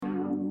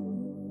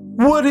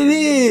What it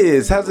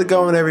is? How's it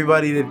going,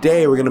 everybody?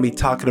 Today we're going to be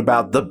talking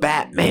about the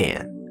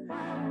Batman.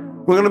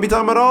 We're going to be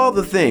talking about all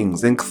the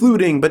things,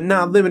 including but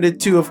not limited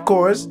to, of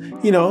course,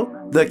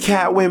 the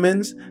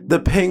Catwomen's,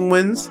 the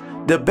Penguins,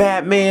 the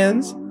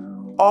Batmans,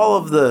 all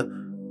of the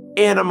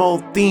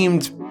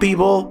animal-themed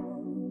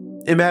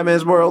people in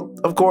Batman's world,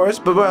 of course.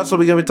 But we're also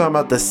going to be talking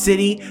about the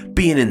city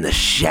being in the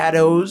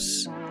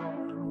shadows,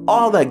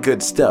 all that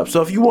good stuff.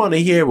 So if you want to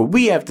hear what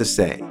we have to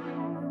say,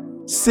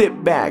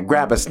 sit back,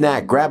 grab a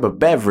snack, grab a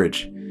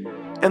beverage,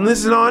 and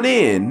listen on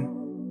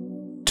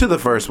in to the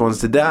first ones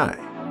to die.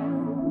 You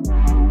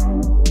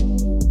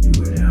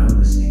are now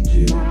listening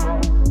to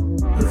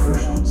The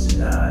First Ones to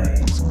Die.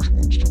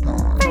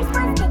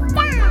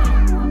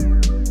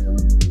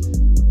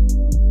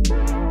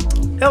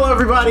 Hello,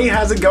 everybody.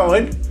 How's it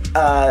going?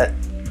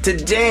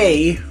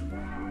 Today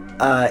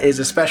is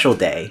a special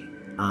day.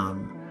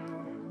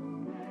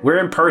 We're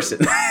in person.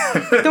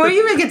 The way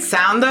you make it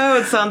sound, though,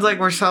 it sounds like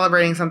we're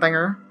celebrating something.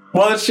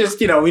 Well, it's just,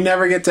 we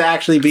never get to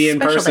actually be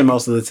in Special person day.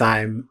 most of the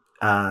time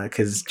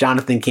because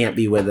Jonathan can't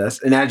be with us.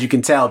 And as you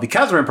can tell,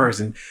 because we're in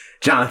person,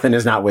 Jonathan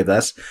is not with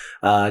us.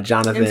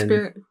 Jonathan, In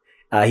spirit.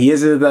 He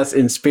is with us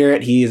in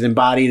spirit. He is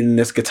embodied in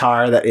this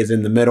guitar that is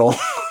in the middle.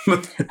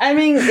 I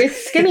mean,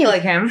 it's skinny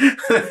like him.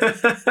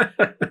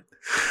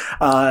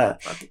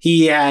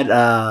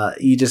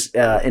 He just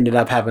ended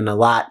up having a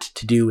lot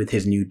to do with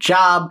his new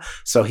job,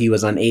 so he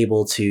was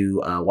unable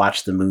to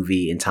watch the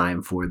movie in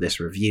time for this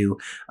review,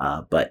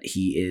 but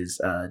he is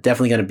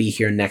definitely going to be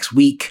here next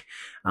week,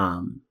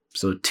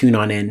 so tune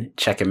on in,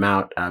 check him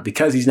out,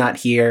 because he's not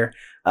here.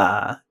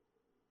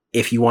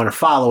 If you want to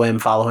follow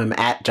him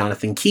at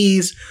Jonathan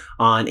Keys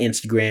on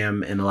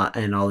Instagram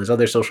and all his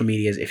other social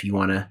medias if you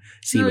want to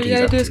see what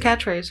he's up do to. his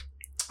catchphrase.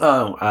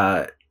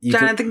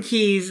 Jonathan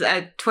Keys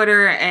at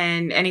Twitter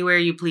and anywhere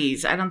you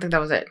please. I don't think that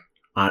was it.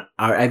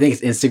 I think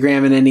it's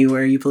Instagram and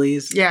anywhere you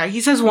please. Yeah,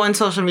 he says one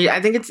social media.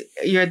 I think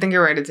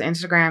you're right. It's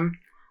Instagram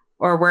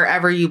or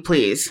wherever you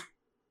please.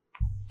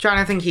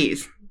 Jonathan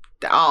Keys.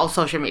 All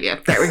social media.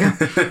 There we go.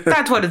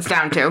 That's what it's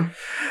down to.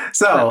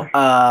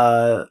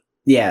 So,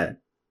 yeah.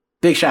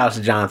 Big shout out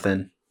to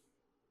Jonathan.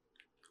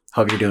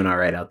 Hope you're doing all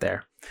right out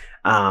there.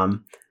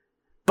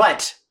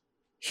 But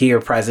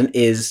here present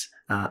is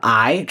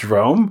I,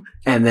 Jerome,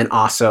 and then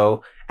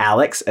also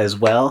Alex as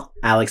well.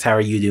 Alex, how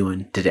are you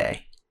doing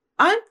today?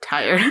 I'm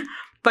tired,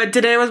 but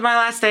today was my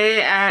last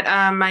day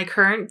at my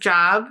current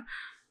job,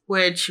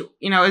 which,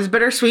 is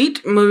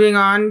bittersweet. Moving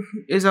on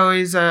is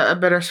always a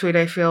bittersweet,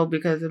 I feel,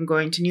 because I'm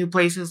going to new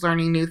places,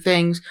 learning new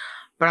things,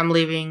 but I'm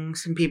leaving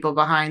some people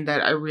behind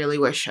that I really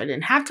wish I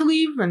didn't have to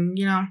leave. And,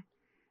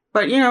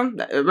 but,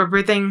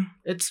 everything,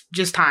 it's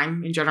just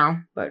time in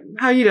general. But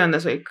how are you doing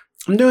this week?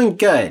 I'm doing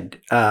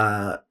good.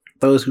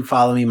 Those who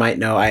follow me might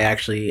know I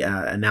actually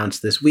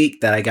announced this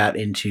week that I got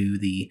into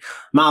the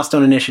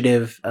Milestone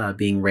Initiative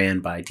being ran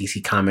by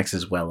DC Comics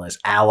as well as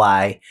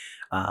Ally.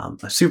 I'm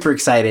super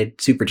excited,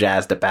 super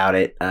jazzed about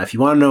it. If you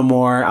want to know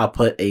more, I'll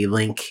put a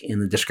link in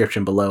the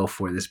description below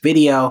for this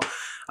video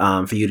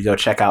for you to go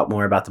check out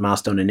more about the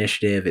Milestone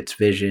Initiative, its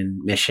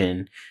vision,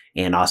 mission,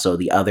 and also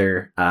the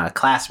other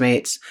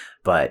classmates.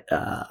 But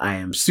I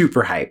am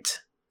super hyped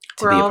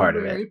to be a part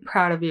of it. We're all very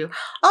proud of you.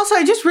 Also,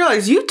 I just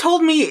realized you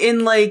told me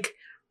in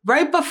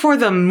right before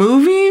the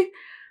movie,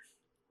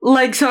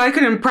 so I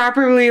couldn't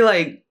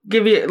properly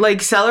give you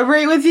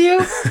celebrate with you.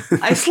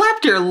 I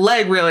slapped your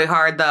leg really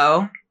hard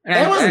though.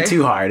 It wasn't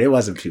too hard. It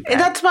wasn't too bad.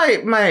 That's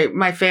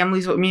my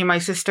family's with me and my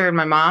sister and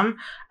my mom.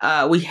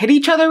 We hit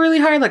each other really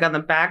hard, on the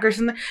back or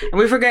something, and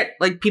we forget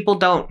people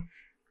don't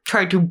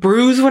try to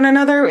bruise one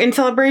another in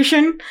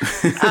celebration.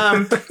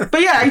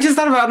 But yeah, I just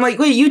thought about it. I'm like,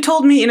 wait, you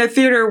told me in a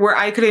theater where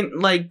I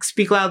couldn't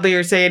speak loudly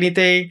or say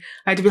anything.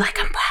 I had to be like,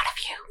 I'm proud of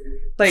you.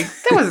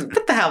 That was,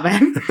 what the hell,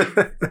 man?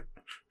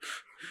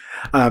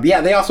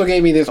 Yeah, they also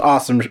gave me this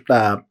awesome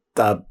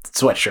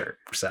sweatshirt.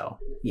 So,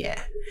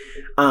 yeah.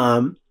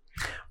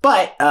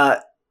 But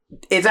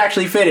it's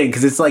actually fitting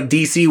because it's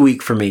DC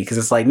week for me. Because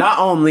it's not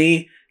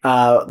only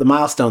the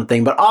Milestone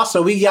thing, but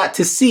also we got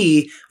to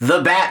see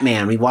The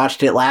Batman. We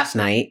watched it last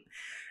night.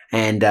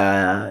 And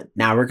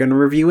now we're going to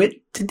review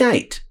it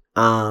tonight.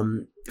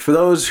 For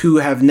those who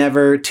have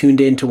never tuned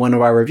into one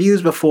of our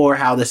reviews before,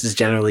 how this is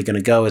generally going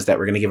to go is that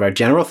we're going to give our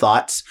general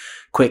thoughts,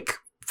 quick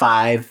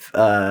 5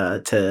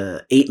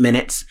 to 8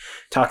 minutes,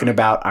 talking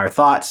about our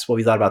thoughts, what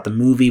we thought about the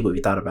movie, what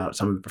we thought about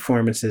some of the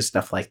performances,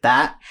 stuff like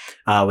that,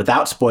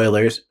 without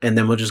spoilers. And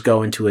then we'll just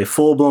go into a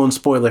full-blown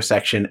spoiler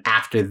section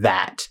after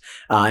that.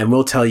 And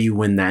we'll tell you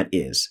when that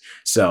is.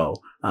 So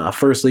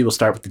firstly, we'll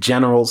start with the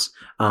generals.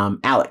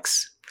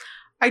 Alex.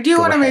 I do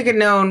want to make it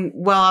known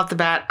well off the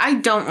bat, I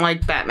don't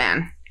like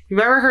Batman. If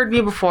you've ever heard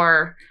me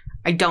before,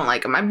 I don't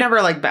like him. I've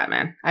never liked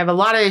Batman. I have a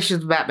lot of issues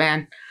with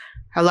Batman.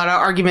 A lot of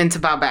arguments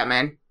about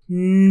Batman.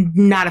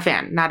 Not a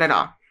fan. Not at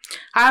all.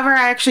 However,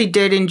 I actually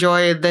did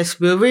enjoy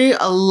this movie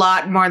a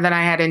lot more than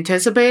I had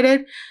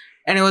anticipated.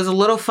 And it was a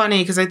little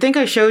funny because I think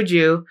I showed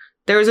you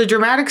there was a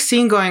dramatic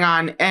scene going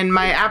on and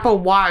my Apple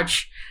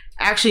Watch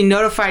actually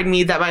notified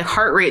me that my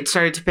heart rate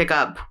started to pick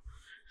up.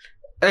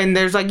 and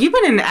there's like, you've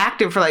been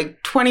inactive for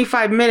like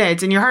 25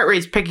 minutes and your heart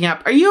rate's picking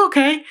up. Are you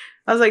okay?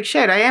 I was like,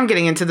 shit, I am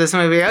getting into this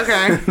movie.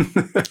 Okay.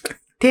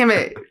 Damn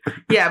it.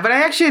 Yeah, but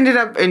I actually ended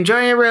up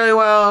enjoying it really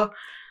well.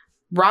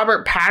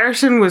 Robert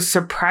Pattinson was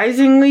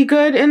surprisingly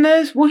good in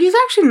this. Well, he's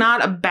actually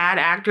not a bad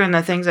actor in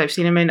the things I've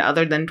seen him in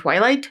other than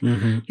Twilight.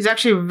 Mm-hmm. He's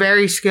actually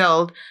very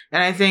skilled.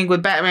 And I think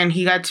with Batman,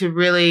 he got to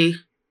really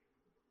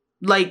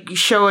like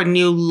show a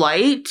new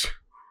light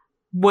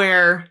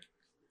where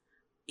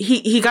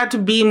he got to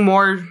be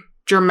more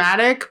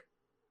dramatic,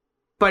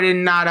 but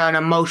in not an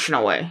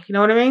emotional way. You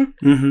know what I mean?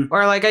 Mm-hmm.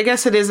 Or like, I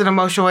guess it is an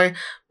emotional way,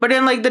 but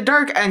in like the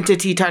dark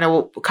entity kind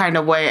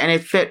of way, and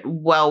it fit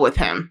well with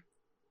him.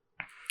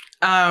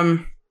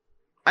 I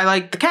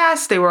liked the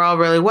cast. They were all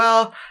really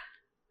well.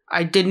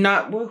 I did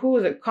not, who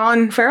was it?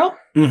 Colin Farrell?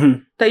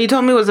 Mm-hmm. That you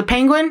told me was a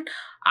Penguin.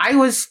 I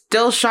was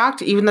still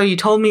shocked, even though you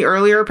told me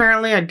earlier,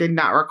 apparently. I did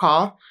not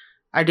recall.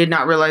 I did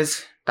not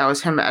realize that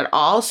was him at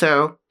all.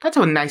 So that's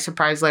a nice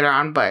surprise later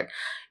on, but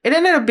it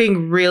ended up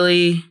being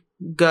really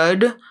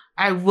good.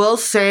 I will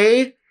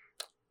say,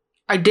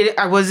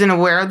 I wasn't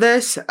aware of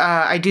this.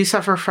 I do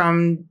suffer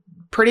from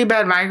pretty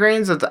bad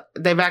migraines.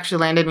 They've actually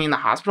landed me in the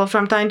hospital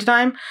from time to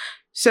time.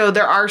 So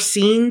there are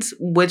scenes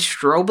with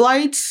strobe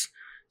lights.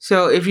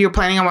 So if you're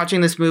planning on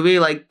watching this movie,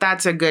 like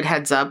that's a good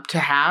heads up to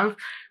have,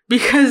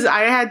 because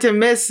I had to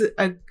miss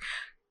a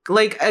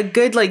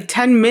good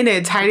 10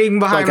 minutes hiding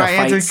behind my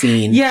answer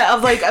scene. Yeah,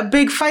 of like a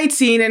big fight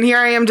scene, and here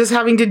I am just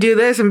having to do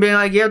this and being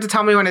like, you have to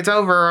tell me when it's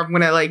over, or I'm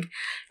gonna like,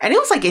 and it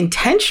was like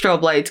intense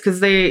strobe lights because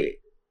they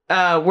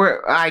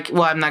were like,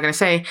 well, I'm not gonna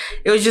say,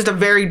 it was just a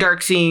very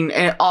dark scene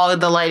and all of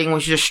the lighting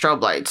was just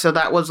strobe lights, so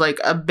that was like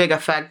a big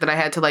effect that I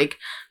had to like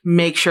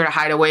make sure to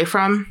hide away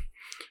from.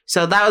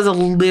 So that was a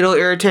little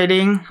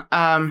irritating.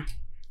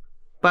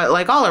 But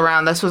like all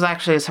around, this was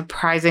actually a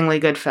surprisingly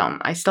good film.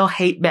 I still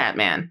hate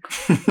Batman,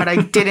 but I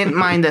didn't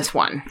mind this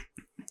one.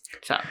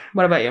 So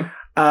what about you?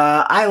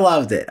 I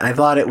loved it. I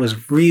thought it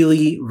was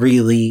really,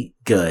 really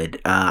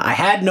good. I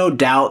had no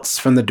doubts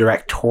from the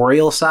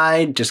directorial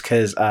side, just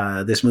because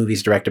this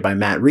movie's directed by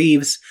Matt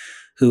Reeves,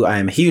 who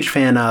I'm a huge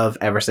fan of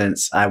ever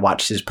since I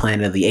watched his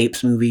Planet of the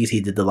Apes movies.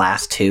 He did the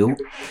last two.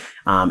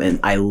 And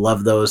I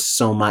love those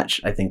so much.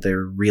 I think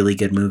they're really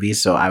good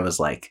movies. So I was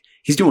like,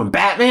 he's doing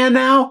Batman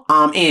now?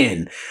 I'm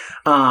in.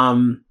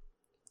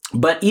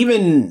 But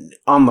even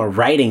on the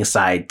writing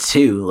side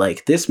too,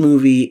 like this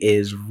movie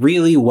is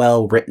really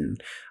well written.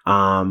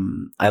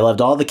 I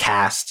loved all the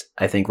cast.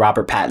 I think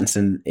Robert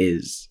Pattinson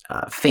is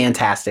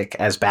fantastic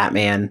as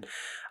Batman.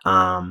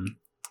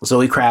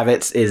 Zoe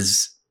Kravitz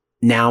is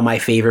now my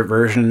favorite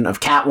version of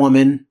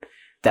Catwoman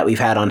that we've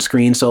had on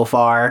screen so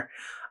far.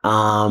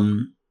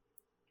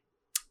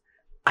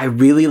 I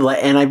really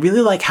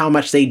like how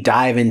much they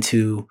dive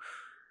into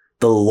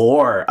the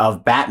lore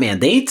of Batman.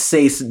 They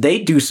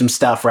do some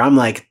stuff where I'm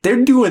like,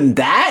 they're doing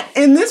that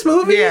in this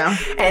movie? Yeah.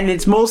 And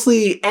it's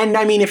mostly, and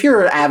I mean, if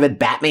you're an avid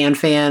Batman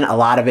fan, a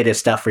lot of it is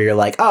stuff where you're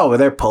like, oh, well,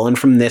 they're pulling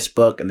from this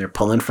book and they're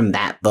pulling from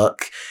that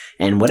book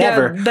and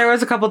whatever. Yeah, there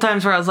was a couple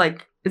times where I was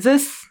like, is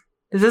this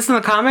in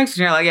the comics? And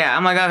you're like, yeah.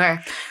 I'm like,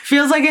 okay.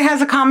 Feels like it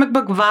has a comic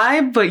book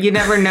vibe, but you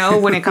never know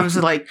when it comes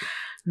to like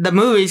the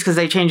movies because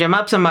they change them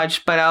up so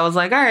much. But I was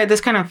like, all right,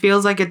 this kind of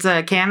feels like it's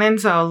a canon.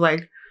 So I was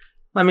like,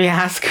 let me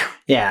ask.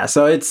 Yeah,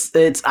 so it's.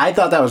 I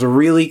thought that was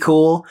really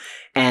cool,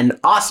 and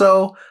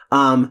also,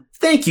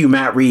 thank you,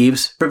 Matt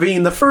Reeves, for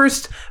being the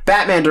first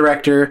Batman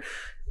director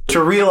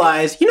to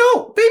realize,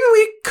 maybe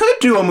we could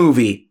do a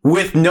movie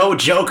with no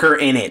Joker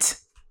in it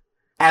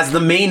as the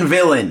main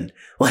villain.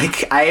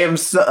 Like, I am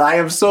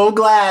so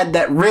glad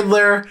that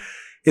Riddler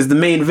is the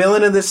main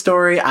villain of this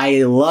story.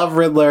 I love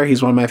Riddler.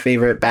 He's one of my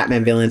favorite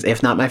Batman villains,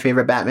 if not my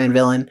favorite Batman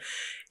villain,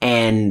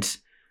 and.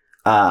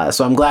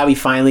 So I'm glad we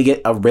finally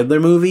get a Riddler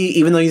movie,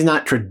 even though he's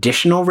not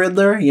traditional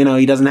Riddler.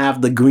 He doesn't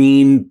have the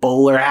green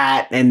bowler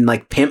hat and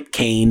like pimp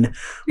cane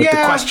with the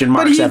question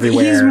marks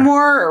everywhere. He's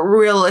more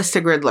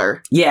realistic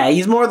Riddler. Yeah,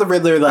 he's more the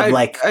Riddler of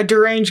like a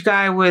deranged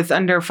guy with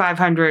under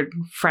 500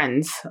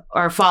 friends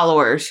or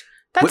followers.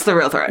 That's the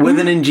real threat. With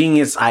an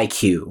ingenious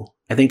IQ.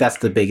 I think that's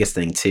the biggest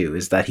thing too,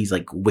 is that he's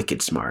like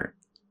wicked smart.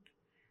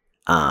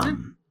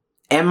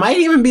 And might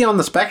even be on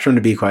the spectrum,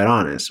 to be quite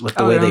honest, with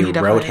the way they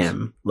wrote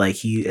him. Like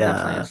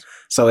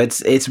so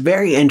it's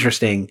very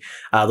interesting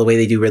the way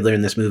they do Riddler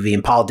in this movie,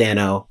 and Paul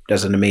Dano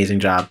does an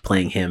amazing job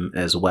playing him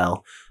as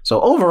well.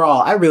 So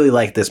overall, I really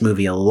like this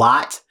movie a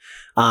lot.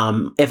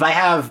 If I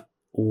have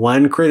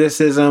one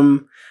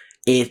criticism,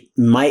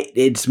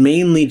 it's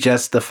mainly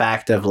just the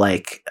fact of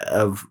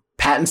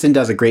Pattinson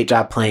does a great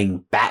job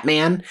playing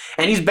Batman,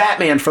 and he's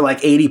Batman for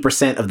like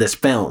 80% of this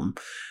film.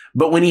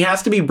 But when he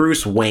has to be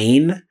Bruce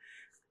Wayne,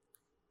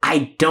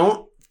 I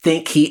don't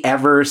think he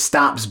ever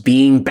stops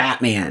being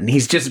Batman.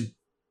 He's just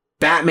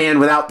Batman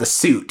without the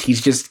suit.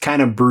 He's just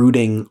kind of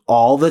brooding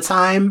all the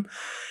time.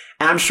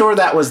 And I'm sure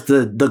that was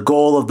the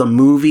goal of the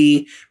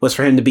movie, was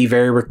for him to be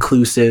very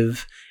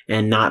reclusive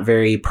and not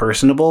very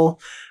personable.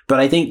 But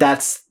I think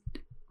that's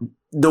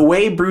the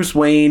way Bruce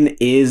Wayne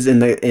is in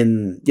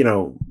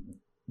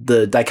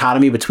the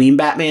dichotomy between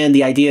Batman.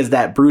 The idea is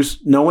that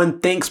no one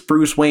thinks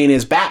Bruce Wayne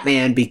is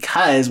Batman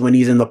because when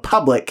he's in the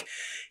public,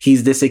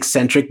 he's this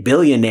eccentric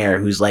billionaire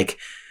who's like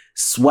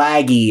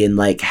swaggy and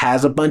like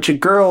has a bunch of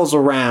girls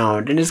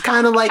around and is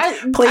kind of like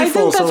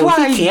playful. So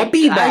he can't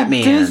be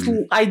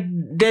Batman. I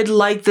did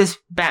like this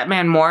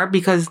Batman more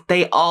because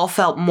they all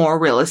felt more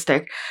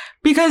realistic.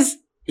 Because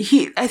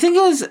I think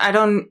it was, I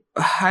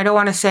don't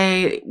want to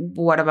say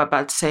what I'm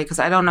about to say because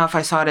I don't know if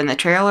I saw it in the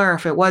trailer or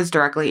if it was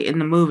directly in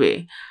the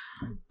movie.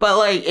 But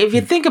like, if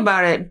you think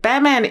about it,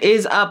 Batman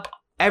is up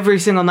every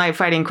single night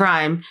fighting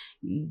crime,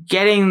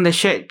 getting the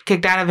shit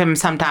kicked out of him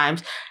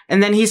sometimes.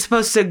 And then he's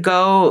supposed to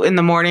go in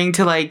the morning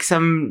to like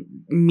some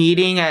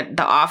meeting at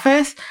the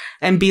office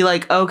and be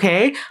like,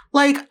 okay,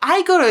 like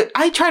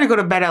I try to go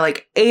to bed at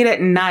like 8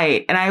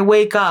 p.m. and I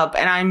wake up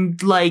and I'm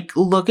like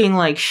looking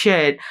like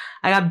shit.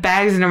 I got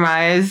bags under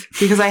my eyes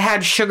because I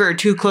had sugar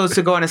too close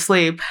to going to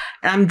sleep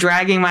and I'm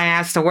dragging my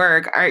ass to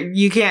work.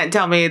 You can't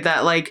tell me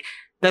that like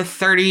the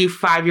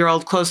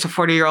 35-year-old, close to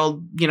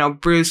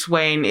 40-year-old, Bruce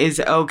Wayne is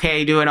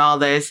okay doing all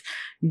this,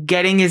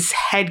 getting his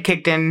head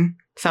kicked in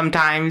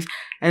sometimes,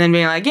 and then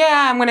being like,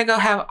 yeah, I'm going to go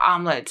have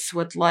omelets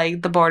with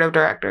like the board of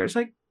directors.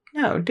 Like,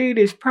 no, dude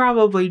is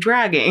probably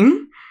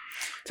dragging.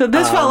 So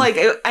this felt like,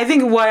 I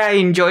think why I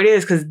enjoyed it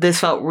is because this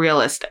felt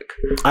realistic.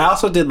 I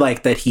also did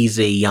like that he's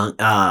a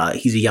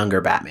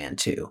younger Batman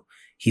too.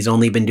 He's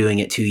only been doing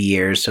it 2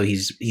 years, so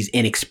he's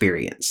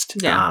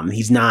inexperienced. Yeah.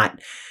 He's not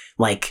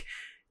like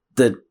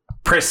the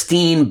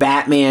pristine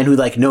Batman who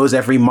like knows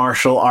every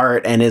martial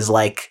art and is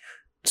like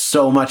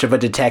so much of a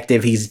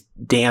detective. He's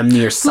damn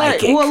near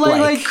psychic.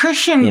 Like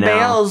Christian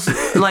Bale's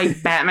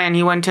like Batman.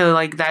 He went to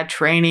like that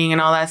training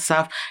and all that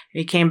stuff. And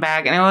he came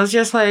back and it was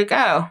just like,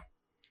 oh,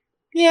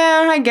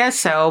 yeah, I guess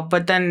so.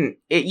 But then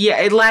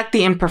it lacked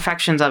the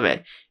imperfections of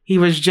it. He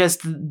was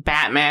just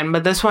Batman.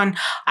 But this one,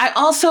 I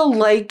also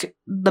liked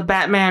the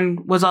Batman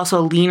was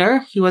also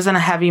leaner. He wasn't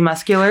a heavy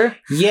muscular.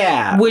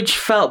 Yeah. Which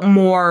felt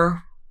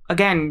more,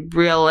 again,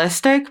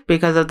 realistic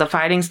because of the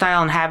fighting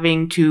style and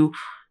having to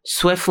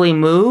swiftly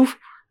move.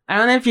 I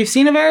don't know if you've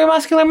seen a very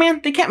muscular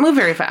man. They can't move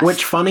very fast.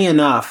 Which, funny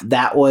enough,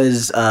 that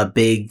was a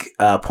big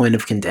point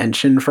of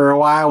contention for a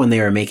while when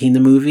they were making the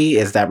movie,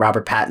 is that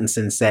Robert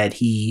Pattinson said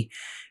he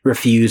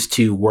refused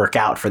to work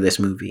out for this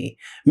movie.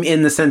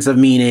 In the sense of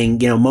meaning,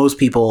 most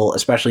people,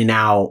 especially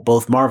now,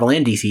 both Marvel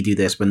and DC do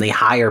this when they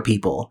hire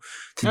people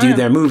to do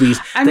their movies.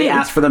 They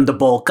ask for them to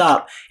bulk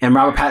up. And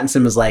Robert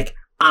Pattinson was like,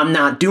 I'm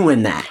not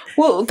doing that.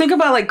 Well, think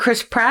about like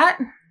Chris Pratt.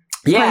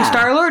 Yeah.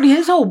 Star-Lord,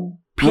 his whole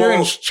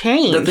appearance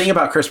changed. The thing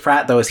about Chris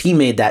Pratt, though, is he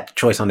made that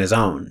choice on his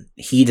own.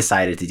 He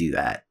decided to do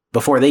that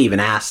before they even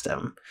asked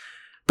him.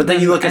 But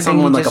then you look at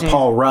someone like a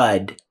Paul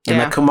Rudd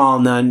and a Kamal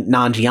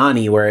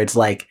Nanjiani, where it's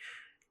like,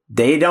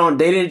 they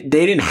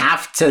didn't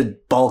have to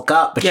bulk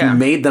up, but you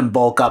made them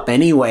bulk up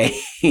anyway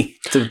to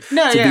be these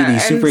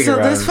superheroes. And so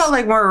this felt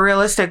like more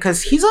realistic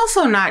because he's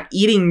also not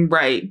eating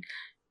right.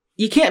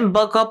 You can't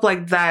bulk up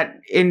like that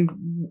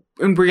in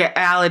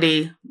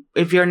reality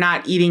if you're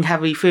not eating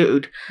heavy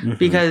food. Mm-hmm.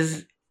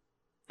 Because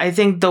I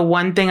think the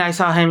one thing I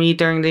saw him eat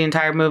during the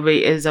entire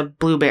movie is a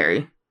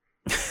blueberry.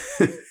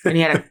 And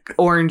he had an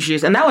orange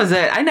juice. And that was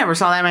it. I never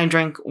saw that man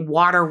drink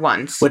water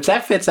once. Which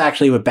that fits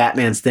actually with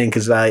Batman's thing,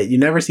 because you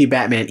never see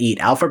Batman eat.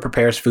 Alfred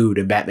prepares food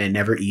and Batman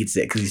never eats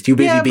it because he's too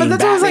busy being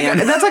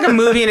Batman. That's like a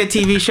movie and a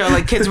TV show.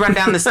 Like kids run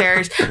down the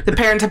stairs. The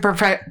parents have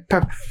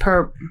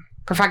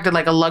perfected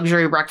like a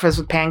luxury breakfast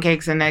with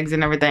pancakes and eggs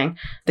and everything.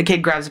 The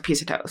kid grabs a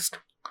piece of toast.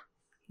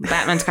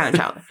 Batman's kind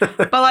of childish.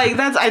 But like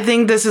I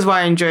think this is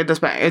why I enjoyed this.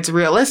 It's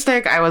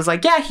realistic. I was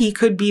like, yeah, he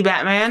could be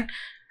Batman.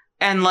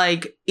 And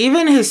like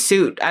even his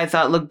suit I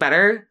thought looked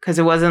better because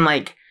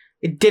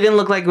it didn't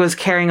look like it was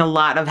carrying a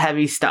lot of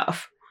heavy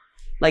stuff.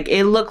 Like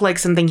it looked like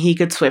something he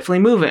could swiftly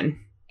move in.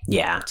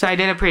 Yeah. So I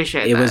did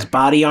appreciate it. It was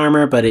body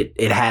armor, but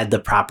it had the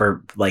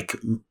proper like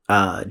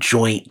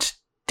joint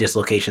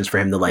dislocations for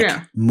him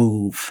to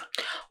move.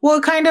 Well,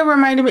 it kind of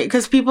reminded me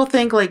because people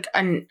think like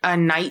a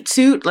knight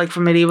suit like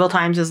from medieval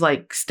times is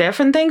like stiff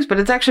and things, but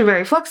it's actually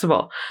very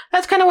flexible.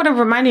 That's kind of what it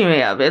reminded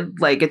me of.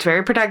 It's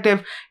very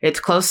protective.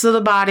 It's close to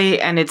the body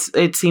and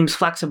it seems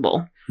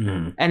flexible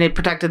and it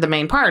protected the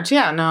main parts.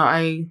 Yeah, no,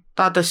 I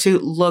thought the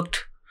suit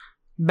looked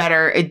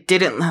better. It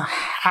didn't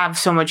have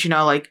so much,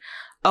 like,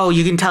 oh,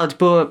 you can tell it's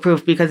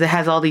bulletproof because it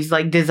has all these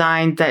like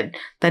designs that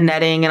the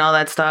netting and all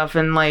that stuff.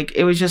 And like,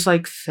 it was just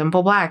like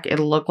simple black. It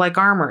looked like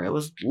armor. It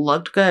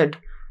looked good.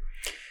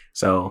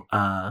 So,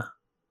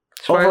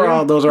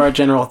 overall, those are our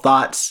general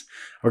thoughts.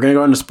 We're going to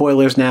go into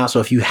spoilers now. So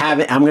if you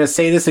haven't, I'm going to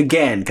say this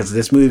again because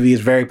this movie is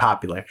very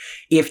popular.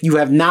 If you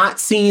have not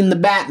seen The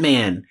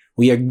Batman,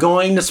 we are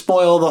going to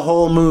spoil the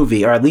whole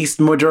movie, or at least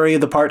the majority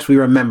of the parts we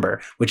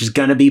remember, which is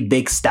going to be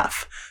big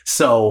stuff.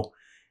 So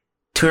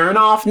turn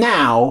off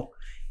now.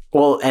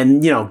 Well,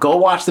 and go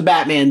watch The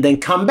Batman, then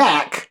come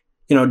back.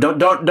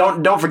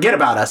 Don't forget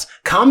about us.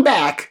 Come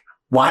back.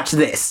 Watch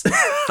this.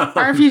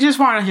 Or if you just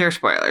want to hear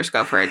spoilers,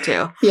 go for it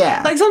too.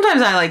 Yeah. Like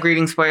sometimes I like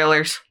reading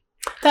spoilers.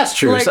 That's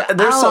true. Like, So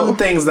there's some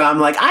things that I'm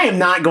like, I am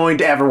not going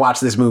to ever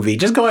watch this movie.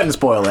 Just go ahead and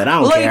spoil it. I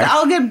don't care.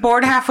 I'll get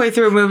bored halfway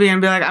through a movie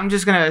and be like, I'm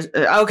just gonna,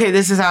 okay,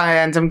 this is how it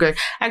ends. I'm good.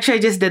 Actually,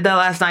 I just did that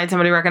last night.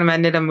 Somebody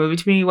recommended a movie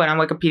to me when on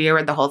Wikipedia,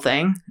 read the whole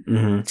thing.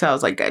 Mm-hmm. So I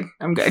was like, good.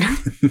 I'm good.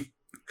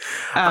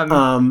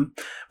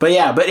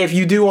 But if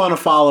you do want to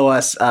follow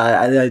us,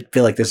 I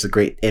feel like this is a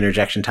great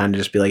interjection time to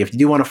just be like, if you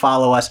do want to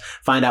follow us,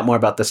 find out more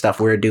about the stuff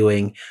we're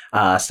doing,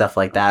 stuff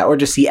like that, or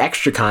just see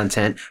extra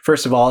content.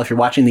 First of all, if you're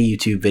watching the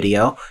YouTube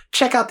video,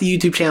 check out the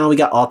YouTube channel. We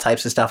got all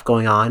types of stuff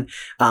going on.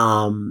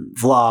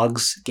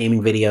 Vlogs,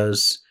 gaming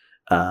videos,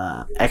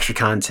 extra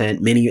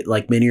content, mini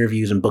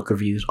reviews and book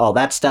reviews, all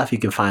that stuff. You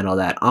can find all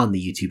that on the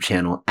YouTube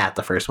channel at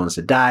The First Ones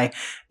to Die.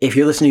 If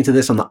you're listening to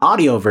this on the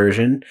audio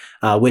version,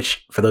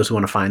 which for those who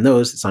want to find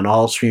those, it's on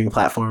all streaming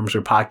platforms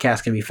where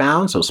podcasts can be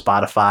found. So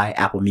Spotify,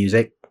 Apple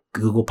Music,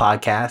 Google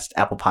Podcast,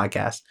 Apple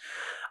Podcast.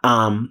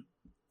 I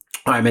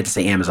meant to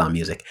say Amazon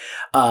Music.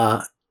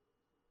 But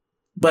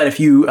if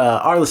you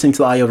are listening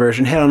to the audio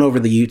version, head on over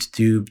to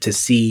YouTube to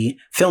see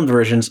filmed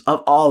versions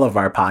of all of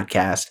our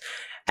podcasts,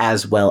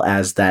 as well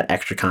as that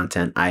extra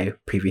content I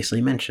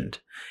previously mentioned.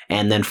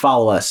 And then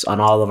follow us on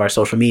all of our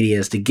social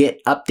medias to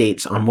get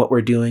updates on what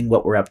we're doing,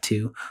 what we're up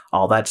to,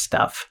 all that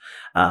stuff.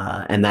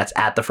 And that's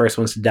at The First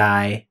Ones to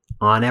Die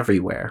on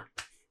everywhere.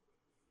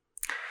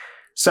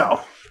 So,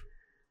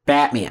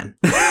 Batman.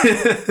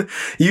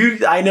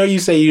 I know you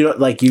say you don't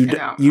like you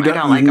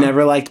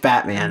never liked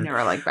Batman. I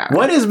never liked Batman.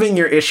 What has been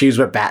your issues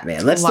with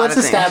Batman? Let's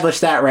establish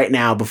that right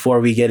now before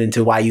we get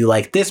into why you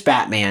like this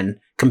Batman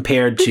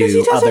compared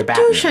to other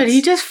Batmans. He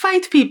just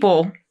fights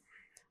people.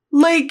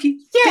 Like,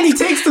 yeah, and he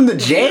takes them to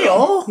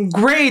jail.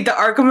 Great, the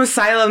Arkham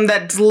Asylum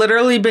that's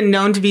literally been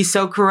known to be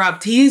so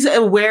corrupt. He's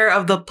aware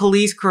of the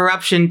police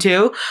corruption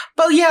too.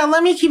 But yeah,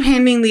 let me keep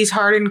handing these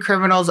hardened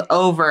criminals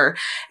over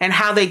and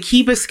how they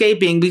keep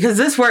escaping, because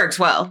this works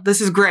well.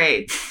 This is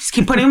great. Just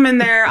keep putting them in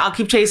there. I'll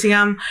keep chasing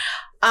them.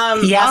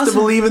 He has to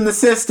believe in the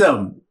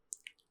system.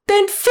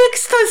 Then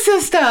fix the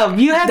system.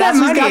 You have that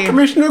money. That's what he's got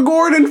Commissioner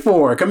Gordon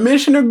for.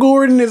 Commissioner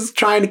Gordon is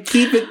trying to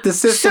keep the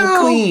system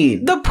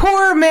clean. The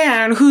poor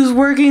man who's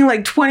working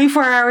like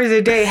 24 hours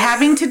a day,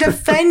 having to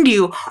defend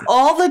you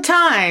all the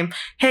time.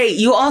 Hey,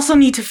 you also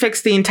need to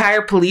fix the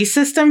entire police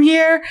system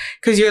here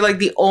because you're like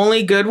the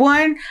only good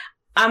one.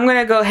 I'm going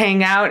to go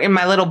hang out in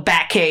my little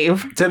bat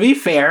cave. To be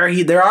fair,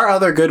 there are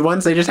other good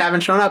ones. They just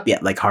haven't shown up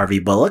yet, like Harvey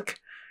Bullock,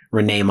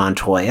 Renee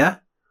Montoya.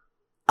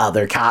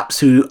 Other cops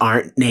who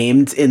aren't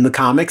named in the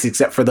comics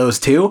except for those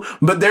two,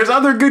 but there's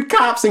other good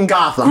cops in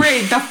Gotham.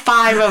 Great, the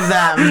 5 of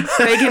them.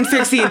 They can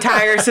fix the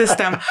entire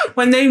system.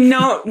 When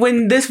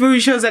this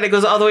movie shows that it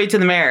goes all the way to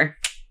the mayor.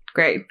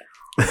 Great.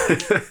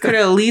 Could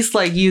at least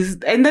like use,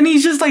 and then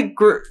he's just like,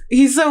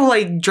 he's so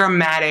like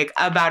dramatic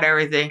about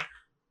everything.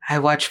 I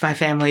watched my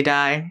family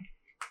die.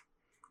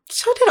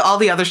 So did all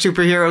the other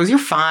superheroes. You're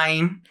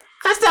fine.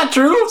 That's not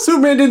true.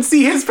 Superman didn't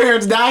see his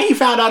parents die. He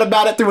found out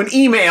about it through an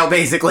email,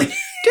 basically.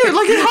 Dude,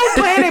 like his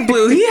whole planet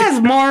blew. He has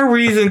more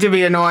reason to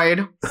be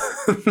annoyed.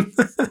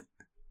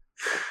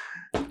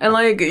 And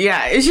like,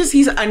 yeah, it's just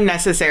he's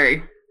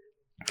unnecessary.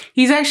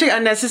 He's actually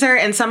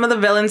unnecessary, and some of the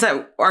villains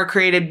that are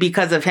created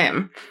because of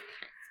him.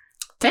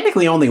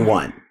 Technically only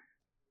one.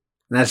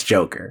 And that's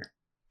Joker.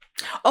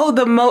 Oh,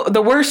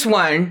 the worst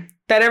one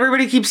that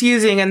everybody keeps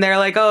using, and they're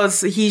like, oh,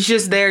 he's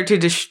just there to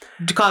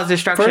cause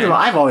destruction. First of all,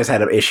 I've always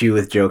had an issue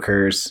with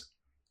Joker's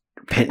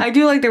I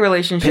do like the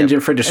relationship.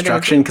 Penchant for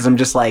destruction, because I'm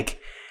just like,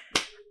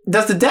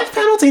 does the death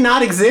penalty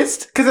not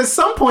exist? Because at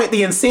some point,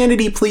 the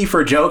insanity plea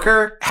for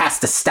Joker has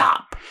to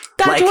stop.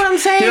 That's what I'm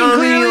saying. You know what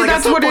I mean? Like,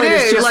 that's what it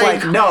is. It's just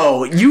like,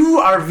 no, you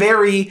are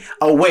very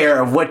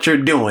aware of what you're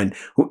doing.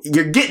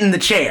 You're getting the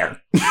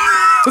chair.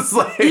 It's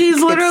like,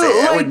 he's literally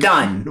like, we're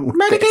done.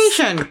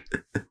 Medication.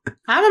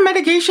 Having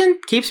medication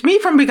keeps me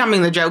from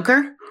becoming the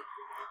Joker.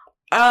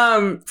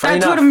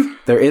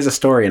 There is a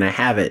story, and I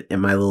have it in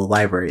my little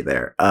library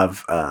there,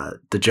 of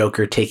the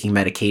Joker taking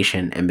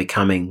medication and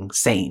becoming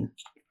sane.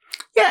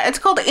 Yeah, it's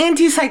called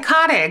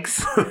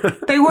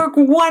antipsychotics. They work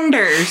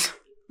wonders.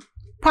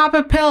 Pop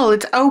a pill.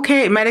 It's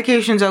okay.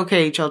 Medication's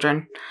okay,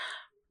 children.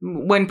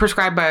 When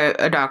prescribed by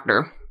a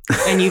doctor.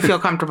 And you feel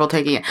comfortable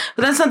taking it.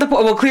 But that's not the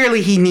point. Well,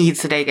 clearly he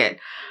needs to take it.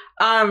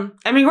 I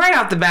mean, right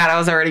off the bat, I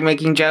was already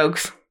making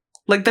jokes.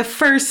 Like the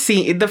first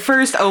scene, the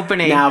first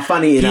opening. Now,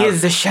 funny enough, he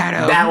is the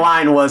shadow. That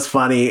line was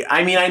funny.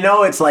 I mean, I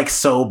know it's like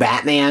so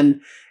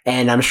Batman,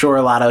 and I'm sure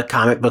a lot of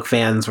comic book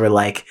fans were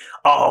like,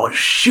 oh,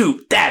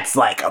 shoot, that's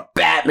like a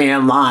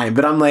Batman line.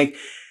 But I'm like,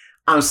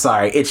 I'm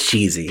sorry, it's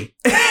cheesy.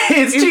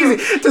 It's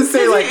cheesy to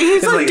say like,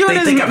 it's like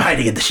they think I'm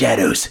hiding in the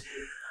shadows.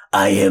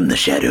 I am the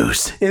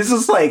shadows. It's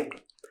just like,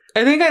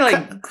 I think I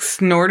like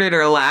snorted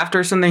or laughed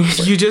or something.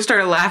 You just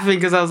started laughing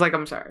because I was like,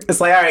 I'm sorry. It's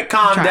like, all right,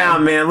 calm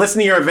down, man. Listen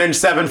to your Avenged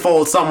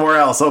Sevenfold somewhere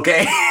else,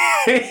 okay?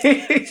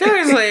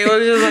 Seriously, it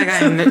was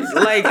just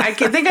like, I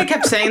think I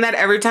kept saying that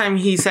every time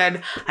he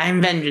said,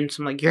 I'm vengeance.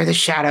 I'm like, you're the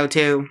shadow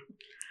too.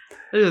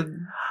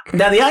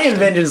 Now, the I am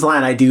vengeance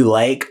line I do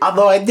like,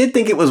 although I did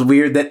think it was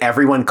weird that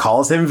everyone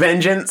calls him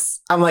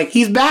Vengeance. I'm like,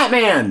 he's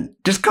Batman.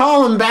 Just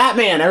call him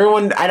Batman.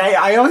 Everyone, and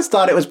I always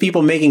thought it was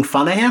people making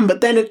fun of him,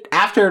 but then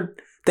after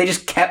they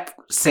just kept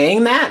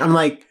saying that, I'm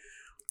like,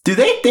 do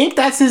they think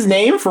that's his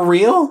name for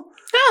real?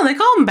 No, they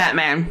call him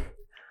Batman.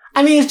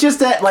 I mean, it's just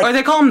that, like... Or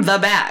they call him the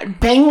Bat.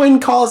 Penguin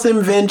calls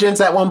him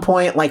Vengeance at one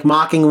point, like,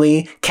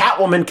 mockingly.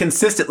 Catwoman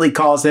consistently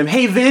calls him,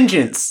 hey,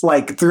 Vengeance,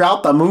 like,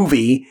 throughout the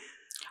movie.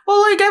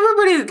 Well, like,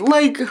 everybody,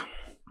 like...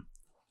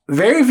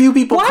 Very few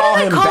people call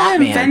him Batman. Why do they call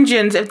him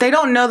Vengeance if they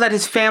don't know that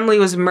his family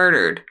was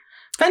murdered?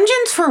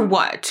 Vengeance for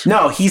what?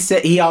 No,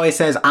 he always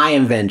says, I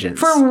am vengeance.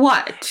 For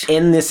what?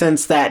 In the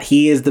sense that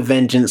he is the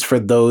vengeance for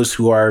those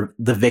who are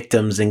the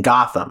victims in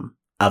Gotham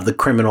of the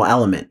criminal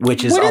element,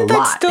 which is Wouldn't a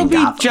lot that still be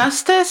Gotham.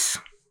 Justice?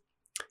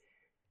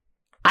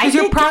 Because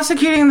you're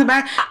prosecuting the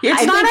bad.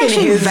 It's not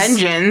actually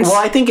vengeance.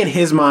 Well, I think in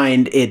his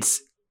mind, it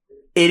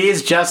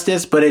is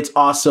justice, but it's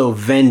also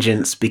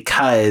vengeance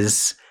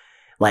because,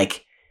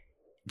 like,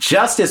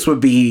 justice would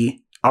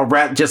be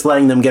just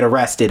letting them get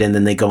arrested and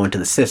then they go into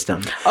the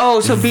system. Oh,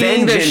 so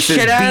beating the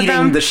shit out of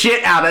them? Beating the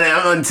shit out of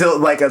them until,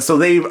 like, so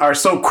they are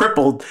so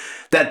crippled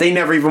that they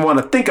never even want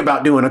to think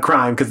about doing a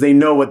crime because they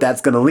know what that's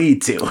going to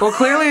lead to. Well,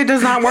 clearly it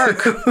does not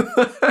work.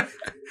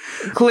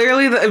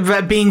 Clearly,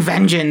 being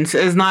vengeance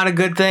is not a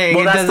good thing.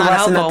 Well, that's the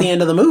lesson at the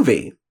end of the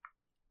movie.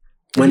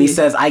 When he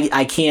says,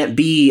 I can't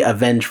be a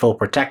vengeful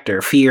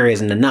protector. Fear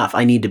isn't enough.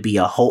 I need to be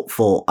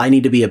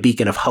a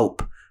beacon of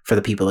hope for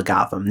the people of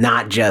Gotham,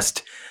 not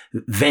just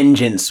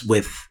vengeance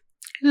with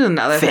This is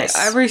another fists.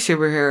 thing. Every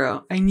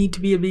superhero, I need to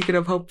be a beacon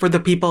of hope for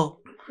the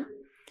people. I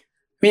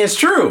mean, it's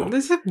true.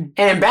 And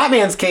in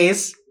Batman's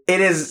case,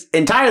 it is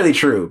entirely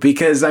true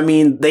because, I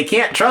mean, they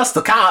can't trust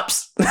the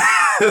cops. They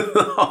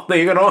also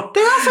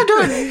do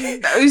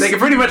it. They can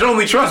pretty much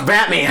only trust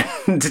Batman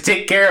to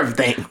take care of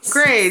things.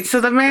 Great. So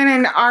the man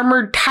in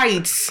armored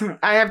tights,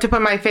 I have to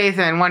put my faith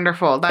in.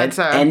 Wonderful.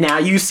 And now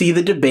you see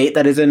the debate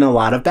that is in a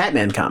lot of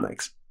Batman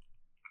comics.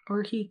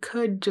 Or he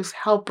could just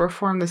help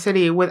reform the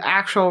city with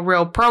actual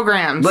real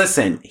programs.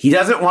 Listen, he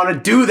doesn't want to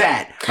do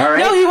that. All right.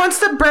 No, he wants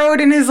to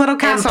brood in his little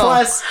castle. And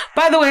plus,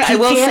 by the way, I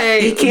will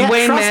say he can't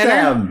Wayne trust Manor.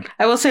 them.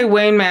 I will say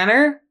Wayne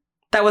Manor.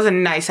 That was a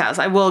nice house.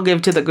 I will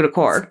give to the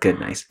decor. Good,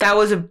 nice. That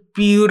was a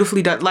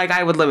beautifully done. Like,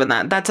 I would live in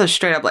that. That's a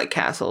straight up like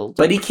castle.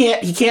 But he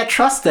can't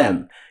trust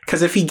them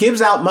because if he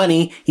gives out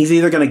money, he's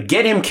either going to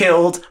get him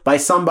killed by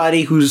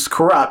somebody who's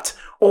corrupt.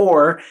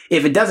 Or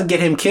if it doesn't get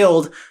him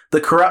killed,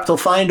 the corrupt will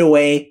find a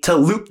way to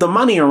loop the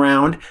money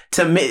around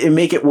to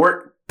make it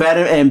work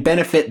better and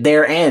benefit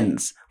their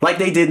ends. Like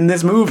they did in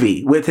this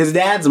movie with his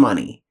dad's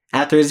money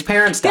after his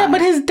parents died. Yeah,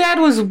 but his dad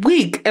was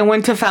weak and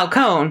went to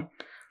Falcone.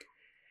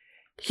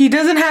 He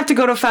doesn't have to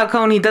go to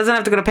Falcone. He doesn't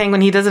have to go to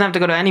Penguin. He doesn't have to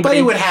go to anybody. But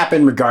it would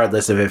happen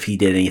regardless of if he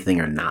did anything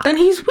or not. Then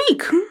he's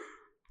weak.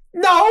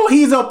 No,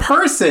 he's a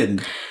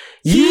person.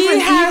 He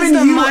has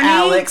the money,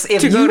 Alex,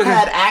 if you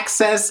had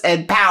access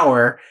and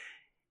power...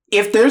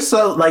 If there's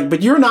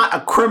but you're not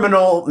a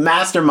criminal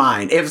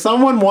mastermind. If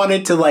someone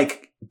wanted to,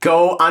 like,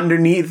 go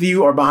underneath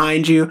you or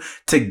behind you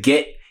to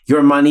get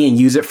your money and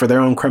use it for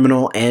their own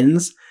criminal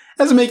ends,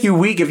 doesn't make you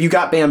weak if you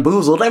got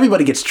bamboozled.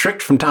 Everybody gets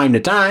tricked from time to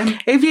time.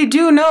 If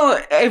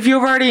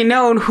you've already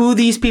known who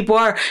these people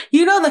are,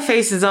 you know the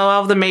faces of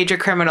all the major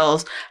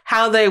criminals,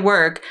 how they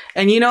work,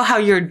 and you know how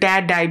your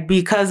dad died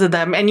because of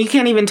them, and you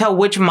can't even tell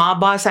which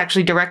mob boss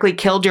actually directly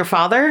killed your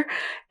father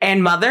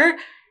and mother.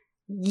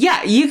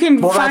 Yeah, you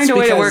can find a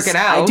way to work it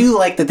out. I do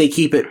like that they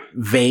keep it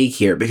vague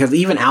here because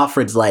even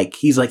Alfred's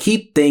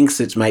he thinks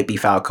it might be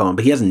Falcone,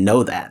 but he doesn't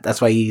know that.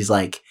 That's why he's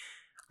like,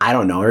 I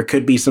don't know, or it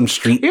could be some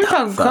street. Even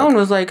Falcone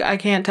was like, I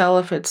can't tell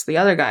if it's the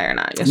other guy or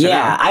not. Yes or no.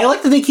 I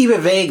like that they keep it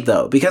vague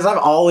though because I've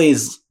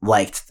always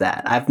liked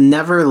that. I've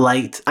never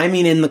liked. I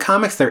mean, in the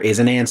comics there is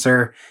an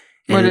answer.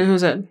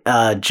 Who's it?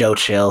 Joe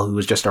Chill, who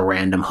was just a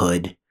random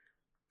hood,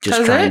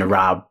 just trying to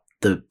rob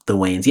the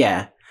Waynes.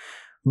 Yeah,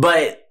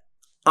 but.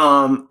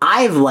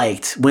 I've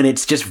liked when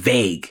it's just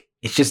vague.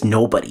 It's just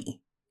nobody.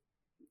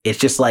 It's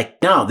just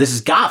like, no, this is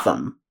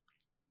Gotham.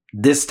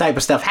 This type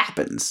of stuff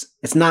happens.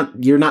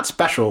 You're not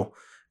special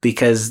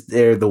because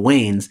they're the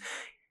Waynes.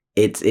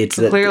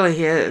 Clearly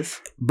he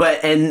is.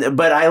 But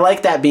I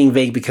like that being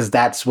vague because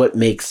that's what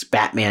makes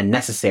Batman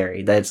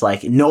necessary. That it's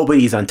like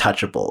nobody's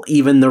untouchable.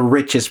 Even the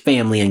richest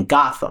family in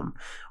Gotham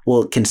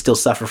can still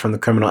suffer from the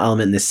criminal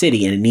element in the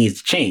city and it needs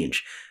to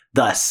change.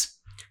 Thus,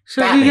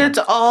 so Batman. He gets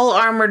all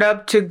armored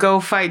up to go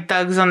fight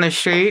thugs on the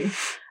street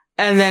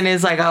and then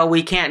is like, oh,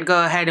 we can't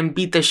go ahead and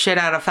beat the shit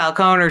out of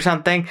Falcone or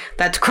something.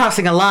 That's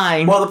crossing a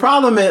line. Well, the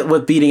problem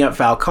with beating up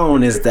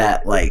Falcone is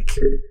that, like,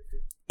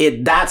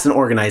 that's an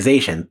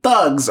organization.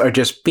 Thugs are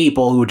just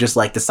people who just,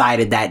 like,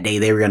 decided that day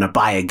they were going to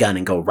buy a gun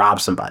and go rob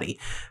somebody.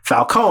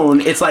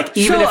 Falcone, it's like,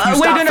 even if you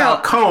stop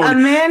Falcone, a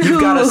man who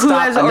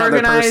has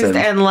organized person.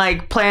 And,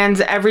 like,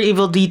 plans every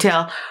evil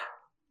detail.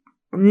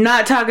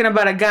 Not talking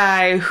about a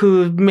guy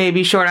who may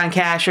be short on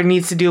cash or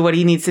needs to do what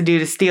he needs to do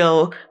to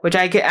steal, which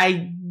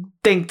I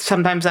think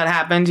sometimes that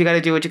happens. You got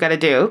to do what you got to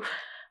do.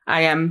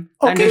 I am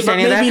Okay,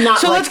 understanding but maybe that. not,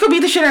 So like- let's go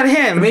beat the shit out of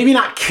him. Maybe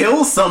not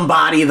kill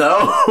somebody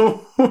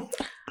though.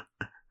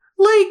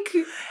 Like,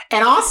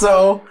 And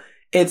also,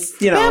 it's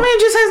Batman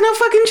just has no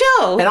fucking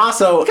chill. and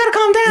also You gotta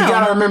calm down. You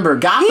gotta remember,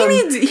 Gotham.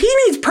 He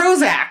needs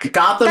Prozac.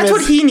 Gotham That's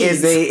what he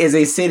needs. is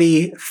a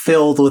city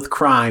filled with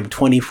crime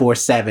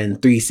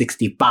 24/7,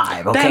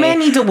 365. Okay? Batman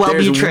needs a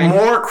Wellbutrin. There's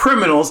more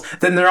criminals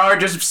than there are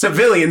just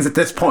civilians at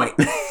this point.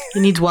 He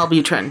needs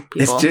Wellbutrin,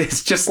 people.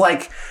 It's just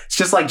like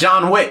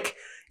John Wick.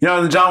 You know,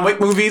 in the John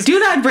Wick movies, Do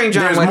not bring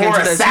John there's Wick more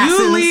into this. assassins.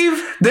 You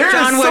leave There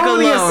John are Wick so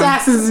many alone.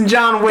 assassins in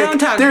John Wick.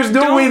 Don't There's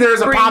no way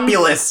there's a bring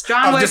populace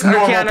John of Wick just or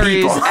normal Keanu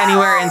people. Reeves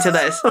anywhere into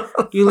this.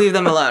 You leave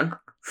them alone.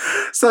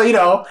 So, you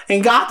know,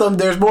 in Gotham,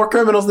 there's more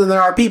criminals than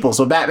there are people.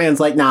 So Batman's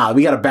like, nah,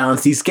 we got to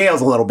balance these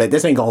scales a little bit.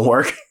 This ain't going to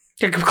work.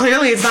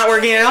 Clearly, it's not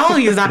working at all.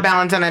 He's not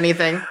balancing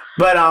anything.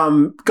 But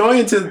going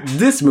into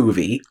this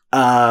movie,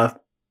 I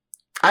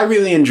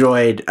really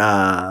enjoyed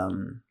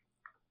all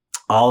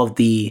of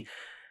the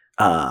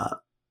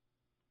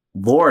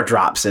lore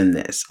drops in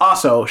this.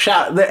 Also,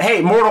 hey,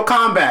 Mortal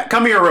Kombat,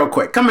 come here real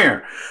quick. Come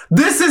here.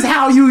 This is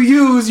how you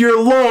use your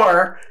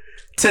lore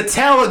to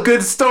tell a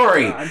good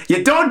story. God.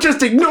 You don't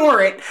just ignore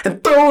it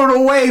and throw it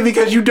away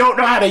because you don't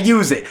know how to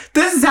use it.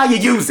 This is how you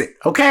use it,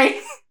 okay?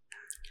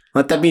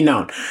 Let that be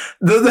known.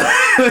 You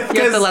have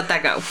to let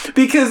that go.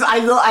 Because I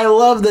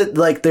love that,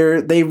 like,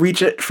 they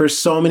reach it for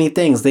so many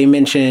things. They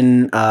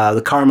mention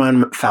the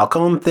Carmine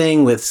Falcone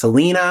thing with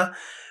Selena,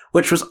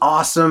 which was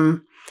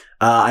awesome.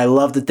 I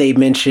love that they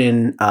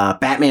mention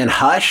Batman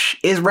Hush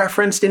is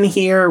referenced in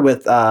here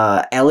with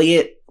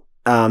Elliot,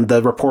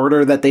 the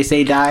reporter that they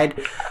say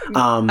died.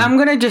 I'm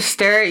gonna just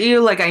stare at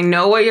you like I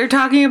know what you're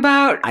talking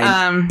about.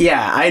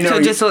 I know. So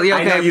just okay,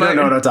 I know you don't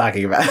know what I'm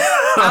talking about.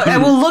 I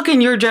will look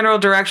in your general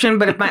direction,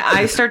 but if my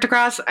eyes start to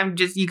cross,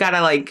 you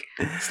gotta like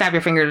snap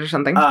your fingers or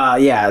something.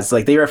 It's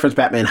like they reference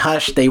Batman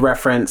Hush. They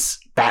reference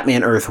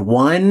Batman Earth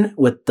 1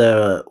 with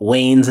the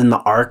Waynes and the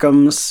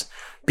Arkhams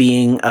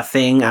being a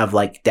thing of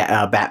like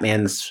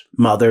Batman's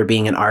mother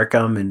being an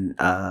Arkham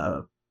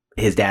and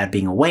his dad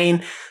being a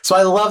Wayne. So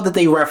I love that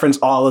they reference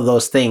all of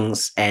those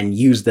things and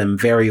use them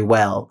very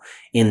well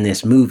in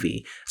this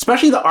movie,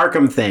 especially the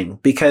Arkham thing,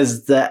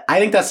 because I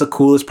think that's the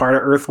coolest part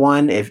of Earth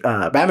 1. If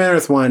Batman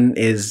Earth 1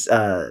 is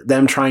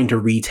them trying to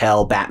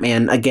retell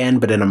Batman again,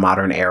 but in a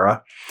modern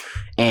era.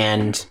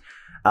 And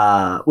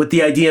with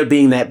the idea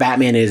being that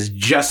Batman is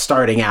just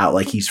starting out,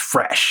 like he's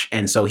fresh,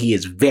 and so he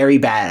is very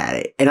bad at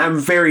it. And I'm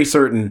very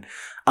certain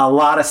a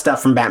lot of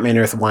stuff from Batman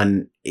Earth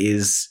 1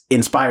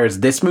 inspires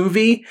this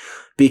movie,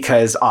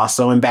 because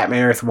also in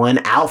Batman Earth 1,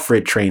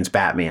 Alfred trains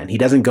Batman. He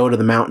doesn't go to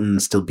the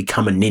mountains to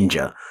become a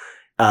ninja.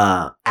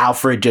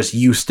 Alfred just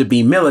used to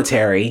be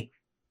military,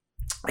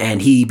 and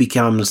he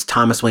becomes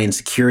Thomas Wayne's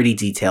security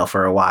detail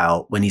for a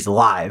while when he's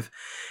alive.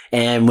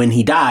 And when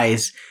he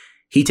dies,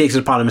 he takes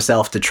it upon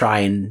himself to try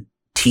and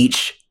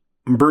teach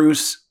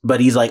Bruce, but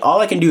he's like,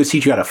 all I can do is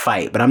teach you how to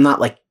fight, but I don't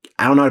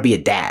know how to be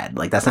a dad.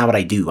 Like, that's not what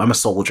I do. I'm a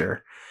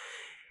soldier.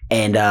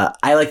 And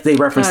I like they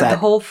reference that the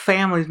whole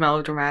family's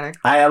melodramatic.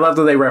 I love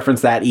that they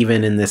reference that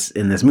even in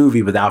this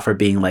movie, with Alfred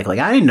being like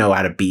I didn't know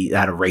how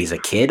to raise a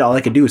kid. All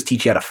I could do is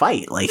teach you how to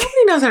fight. Like,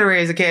 nobody knows how to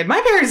raise a kid.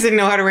 My parents didn't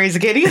know how to raise a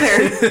kid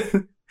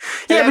either.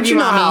 Yeah, but you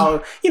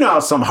know how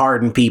some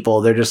hardened people,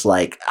 they're just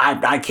like,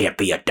 I can't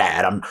be a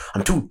dad.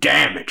 I'm too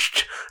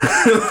damaged.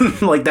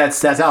 Like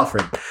that's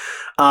Alfred.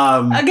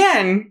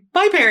 Again,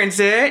 my parents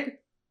did it.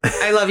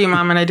 I love you,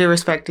 Mom, and I do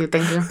respect you.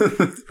 Thank you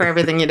for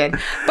everything you did.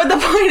 But the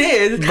point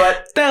is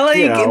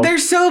that they're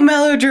so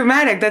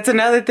melodramatic. That's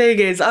another thing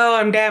is,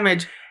 I'm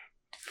damaged.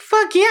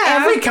 Fuck yeah.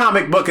 Every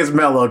comic book is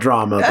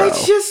melodrama, though.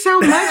 It's just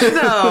so much,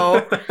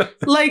 though.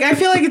 Like, I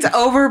feel like it's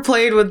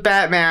overplayed with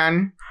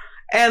Batman.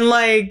 And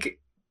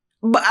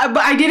but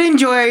I did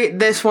enjoy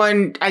this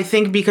one, I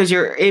think, because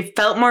it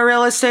felt more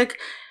realistic,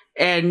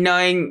 and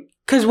knowing,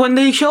 because when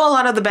they show a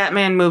lot of the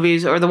Batman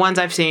movies, or the ones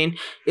I've seen,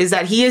 is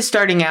that he is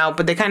starting out,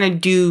 but they kind of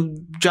do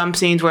jump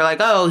scenes where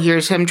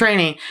here's him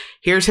training,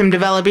 here's him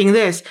developing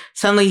this.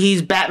 Suddenly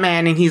he's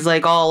Batman and he's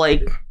all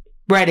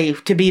ready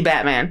to be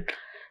Batman.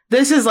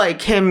 This is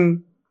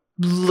him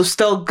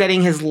still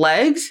getting his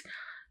legs.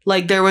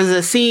 Like, there was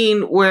a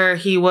scene where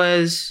he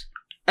was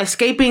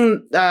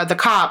escaping the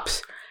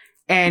cops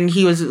and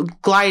he was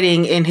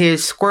gliding in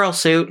his squirrel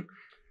suit.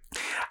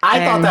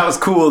 I thought that was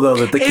cool, though,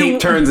 that the cape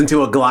turns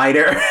into a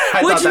glider.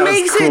 Which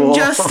makes it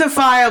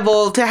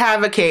justifiable to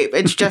have a cape.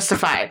 It's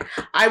justified.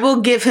 I will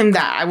give him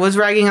that. I was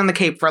ragging on the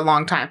cape for a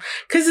long time.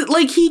 Because,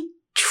 he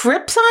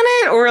trips on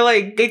it, or,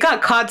 it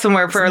got caught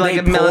somewhere for, a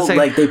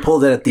millisecond. They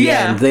pulled it at the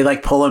end. They,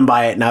 pull him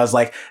by it, and I was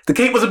like, the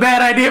cape was a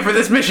bad idea for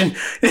this mission.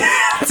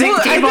 I think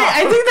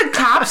the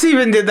cops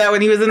even did that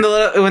when he was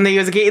when he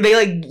was a kid.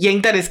 They,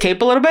 yanked at his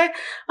cape a little bit.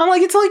 I'm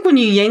like, it's like when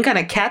you yank on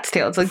a cat's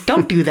tail. It's like,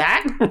 don't do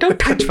that. Don't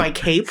touch my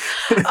cape.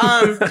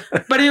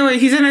 But anyway,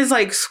 he's in his,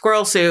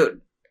 squirrel suit,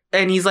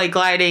 and he's,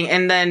 gliding,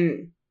 and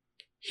then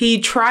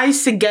he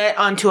tries to get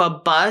onto a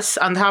bus,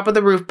 on top of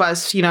the roof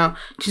bus, to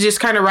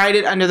just kind of ride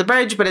it under the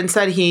bridge. But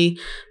instead he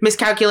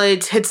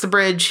miscalculates, hits the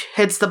bridge,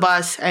 hits the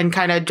bus, and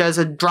kind of does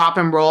a drop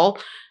and roll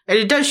And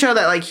it does show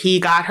that, like, he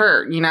got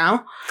hurt, you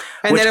know?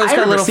 And Which then it was I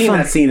got a remember little seeing fun.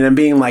 that scene and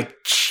being like,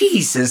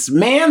 Jesus,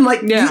 man.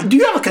 Like, Yeah. do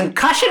you have a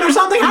concussion or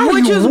something? How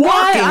Which are you is why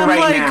walking I'm right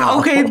like, now?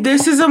 okay,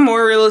 this is a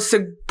more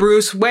realistic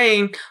Bruce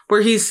Wayne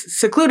where he's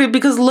secluded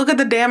because look at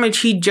the damage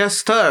he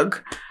just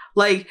took.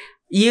 Like,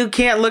 you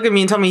can't look at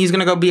me and tell me he's going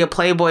to go be a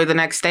playboy the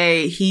next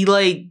day. He,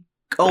 like,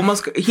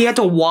 he had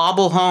to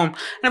wobble home.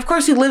 And of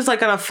course he lives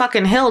like on a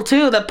fucking hill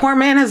too. That poor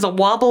man has to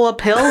wobble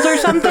up hills or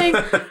something.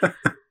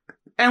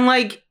 And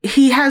like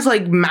he has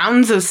like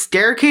mountains of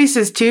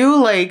staircases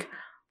too. Like,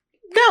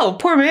 no,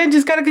 poor man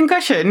just got a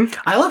concussion.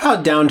 I love how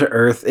down to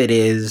earth it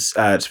is.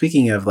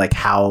 Speaking of like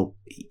how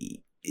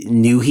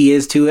new he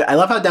is to it, I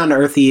love how down to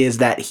earth he is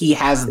that he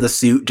has the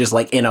suit just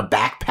like in a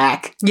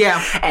backpack.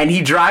 Yeah. And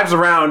he drives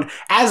around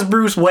as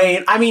Bruce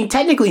Wayne. I mean,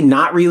 technically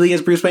not really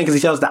as Bruce Wayne because he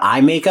still has the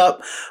eye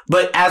makeup,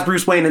 but as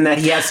Bruce Wayne in that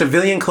he has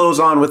civilian clothes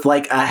on with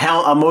like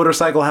a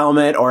motorcycle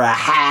helmet or a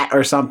hat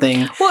or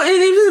something. Well,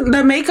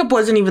 the makeup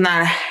wasn't even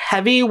that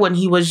heavy when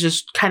he was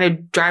just kind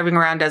of driving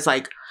around as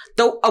like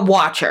a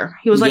watcher.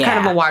 He was like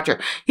kind of a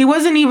watcher. He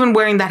wasn't even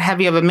wearing that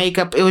heavy of a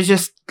makeup. It was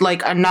just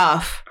like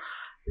enough.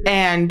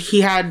 And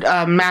he had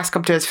a mask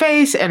up to his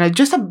face and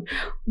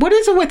what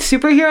is it with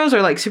superheroes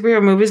or like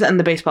superhero movies and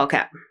the baseball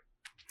cap?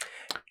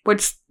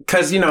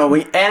 Because,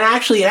 and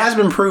actually it has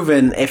been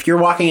proven if you're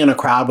walking in a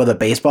crowd with a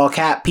baseball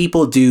cap,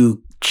 people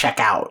do check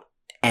out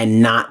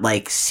and not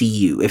like see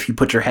you if you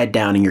put your head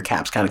down and your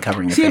cap's kind of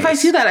covering your face. If I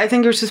see that, I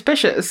think you're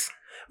suspicious.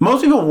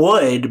 Most people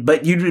would,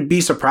 but you'd be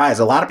surprised.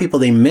 A lot of people,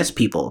 they miss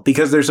people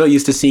because they're so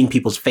used to seeing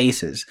people's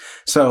faces.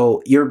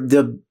 So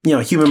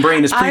human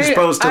brain is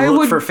predisposed to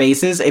look for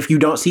faces. If you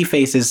don't see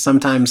faces,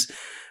 sometimes,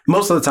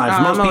 most of the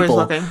time, most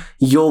people,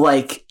 you'll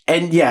like,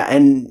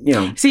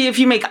 See, if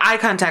you make eye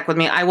contact with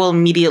me, I will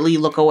immediately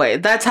look away.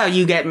 That's how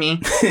you get me.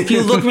 If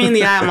you look me in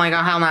the eye, I'm like,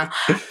 oh, hell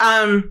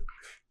no.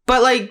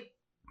 But like,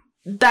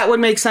 that would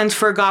make sense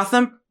for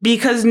Gotham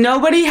because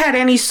nobody had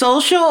any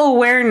social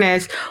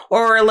awareness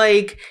or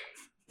like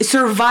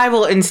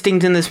survival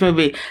instinct in this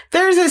movie.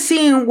 There's a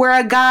scene where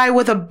a guy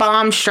with a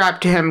bomb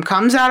strapped to him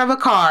comes out of a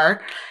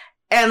car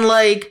and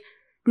like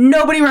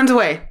nobody runs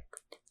away.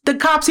 The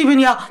cops even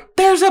yell,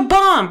 "There's a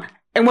bomb!"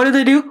 And what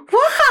do?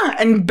 Wah!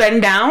 And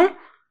bend down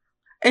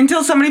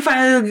until somebody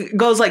finally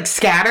goes like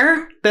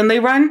scatter. Then they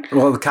run.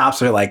 Well, the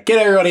cops are like, "Get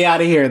everybody out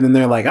of here!" And then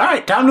they're like, "All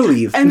right, time to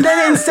leave." And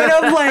then instead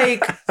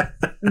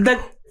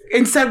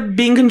of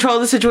being control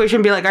of the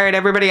situation, be like, "All right,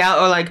 everybody out,"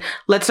 or like,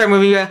 "Let's start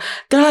moving,"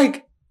 they're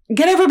like,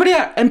 "Get everybody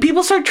out," and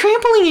people start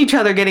trampling each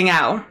other getting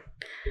out.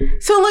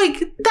 So like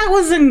that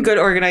wasn't good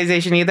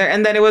organization either.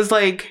 And then it was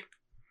like,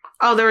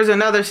 there was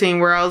another scene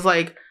where I was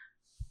like,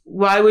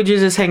 why would you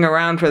just hang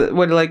around for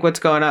what's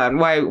going on?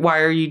 Why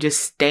are you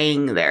just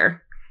staying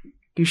there?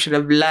 You should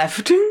have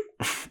left.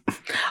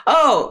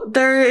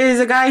 There is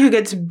a guy who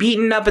gets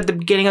beaten up at the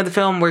beginning of the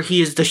film where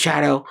he is the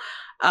Shadow.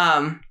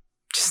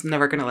 Just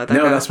never gonna let that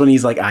go. No, that's when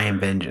he's like, "I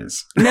am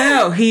vengeance."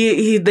 No,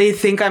 they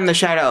think I'm the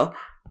Shadow.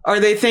 Or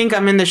they think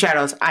I'm in the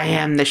shadows. I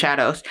am the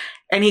shadows.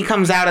 And he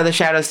comes out of the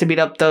shadows to beat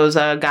up those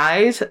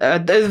guys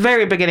at the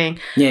very beginning.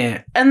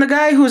 Yeah. And the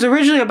guy who was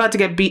originally about to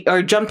get beat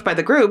or jumped by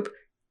the group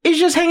is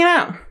just hanging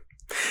out.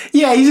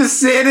 Yeah, he's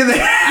just sitting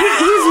there.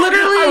 He's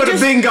literally I would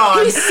have been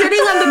gone. He's sitting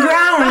on the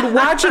ground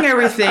watching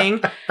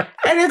everything.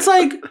 And it's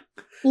like,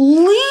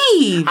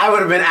 leave. I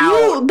would have been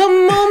out. The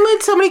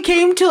moment somebody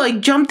came to like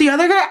jump the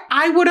other guy,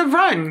 I would have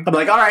run. I'm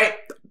like, all right.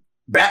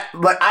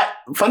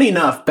 Funny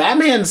enough,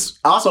 Batman's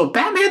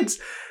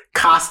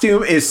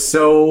costume is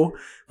so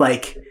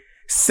like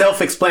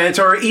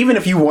self-explanatory. Even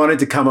if you wanted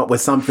to come up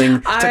with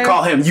something to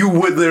call him, you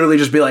would literally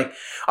just be like,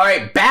 all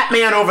right,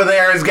 Batman over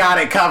there has got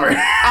it covered.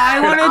 I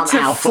wanted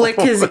to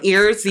flick his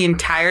ears the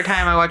entire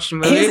time I watched the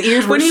movie. His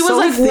ears were when he was so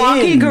like thin.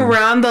 walking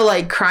around the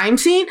like crime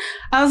scene,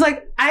 I was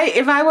like,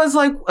 if I was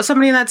like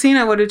somebody in that scene,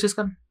 I would have just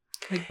gone.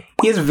 Like,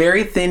 he has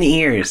very thin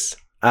ears.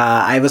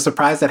 I was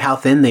surprised at how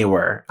thin they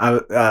were.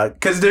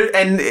 Because they're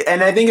and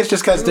I think it's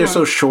just because they're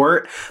so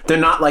short. They're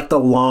not like the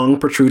long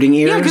protruding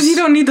ears. Yeah, because you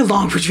don't need the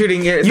long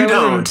protruding ears. You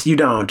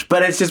don't.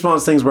 But it's just one of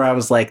those things where I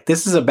was like,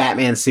 this is a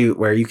Batman suit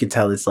where you could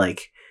tell it's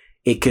like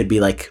it could be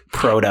like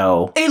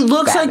proto. It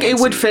looks Batman like it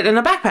would fit in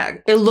a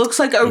backpack. It looks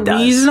like a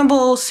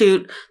reasonable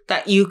suit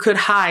that you could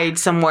hide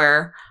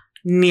somewhere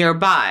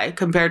nearby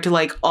compared to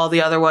like all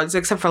the other ones,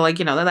 except for like,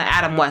 the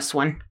Adam West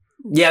one.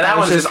 Yeah, that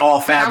one's just all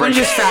fabric. That one's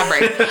just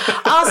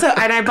fabric. Also,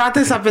 and I brought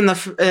this up in the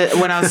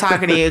when I was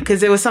talking to you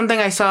because it was something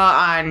I saw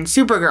on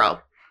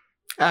Supergirl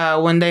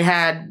when they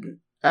had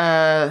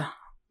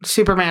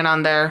Superman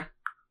on there,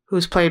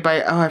 who's played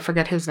by I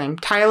forget his name,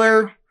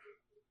 Tyler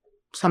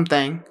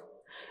something.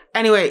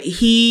 Anyway,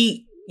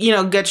 he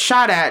gets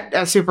shot at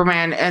as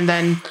Superman, and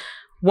then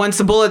once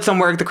the bullets don't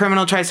work, the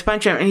criminal tries to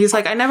punch him. And he's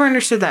like, I never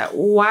understood that.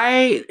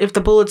 Why, if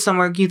the bullets don't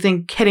work, you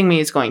think hitting me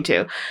is going to?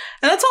 And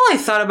that's all I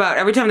thought about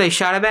every time they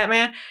shot at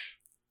Batman.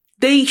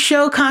 They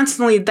show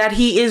constantly that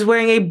he is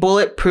wearing a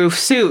bulletproof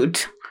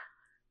suit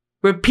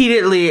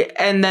repeatedly.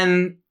 And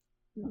then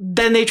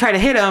they try to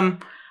hit him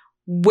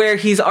where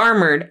he's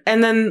armored.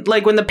 And then,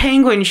 like, when the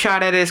Penguin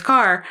shot at his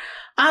car,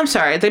 I'm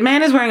sorry. The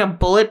man is wearing a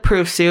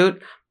bulletproof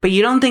suit, but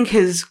you don't think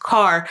his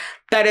car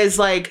that is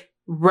like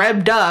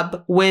revved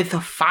up with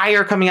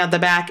fire coming out the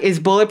back is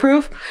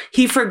bulletproof?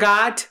 He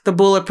forgot the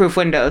bulletproof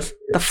windows,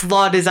 the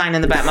flaw design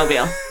in the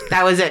Batmobile.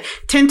 That was it.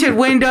 Tinted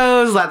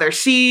windows, leather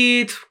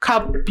seats,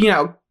 cup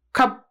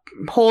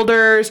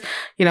holders,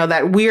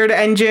 that weird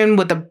engine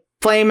with the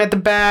flame at the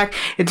back.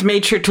 It's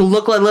made sure to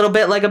look a little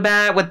bit like a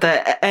bat with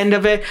the end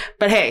of it.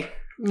 But hey,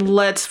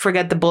 let's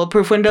forget the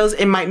bulletproof windows.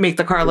 It might make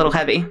the car a little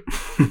heavy.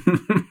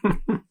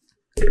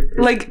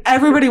 Like,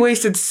 everybody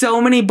wasted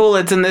so many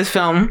bullets in this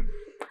film,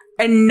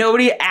 and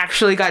nobody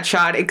actually got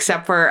shot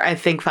except for, I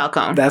think,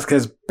 Falcone. That's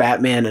because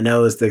Batman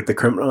knows that the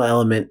criminal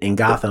element in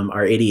Gotham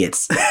are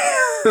idiots.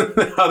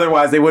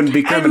 Otherwise, they wouldn't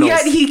be criminals.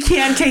 And yet, he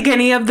can't take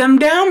any of them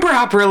down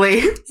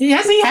properly.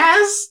 Yes, he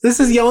has. This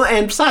is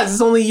and besides,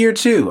 it's only year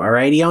 2. All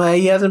right, he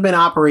hasn't been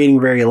operating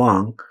very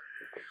long.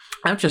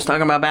 I'm just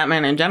talking about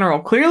Batman in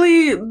general.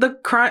 Clearly, the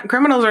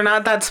criminals are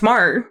not that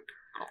smart.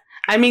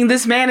 I mean,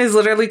 this man is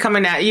literally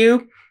coming at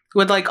you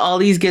with like all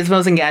these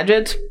gizmos and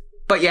gadgets.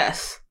 But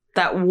yes,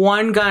 that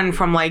one gun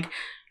from like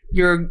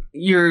your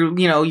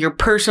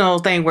personal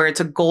thing where it's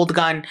a gold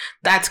gun,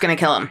 that's gonna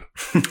kill him.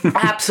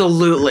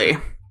 Absolutely.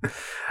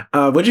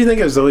 What do you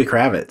think of Zoe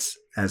Kravitz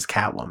as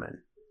Catwoman?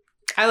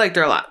 I liked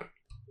her a lot.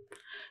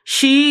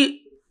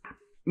 She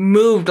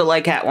moved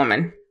like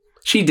Catwoman.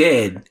 She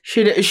did.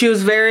 She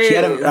was very. She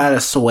had a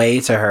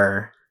sway to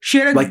her. She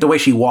had like the way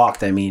she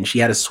walked. I mean, she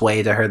had a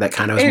sway to her that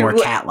kind of was more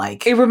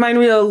cat-like. It reminded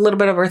me a little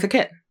bit of Eartha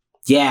Kitt.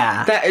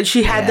 Yeah, that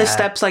she had the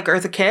steps like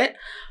Eartha Kitt,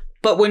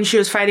 but when she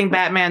was fighting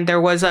Batman, there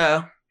was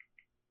a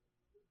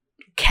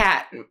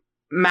cat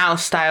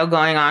mouse style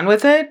going on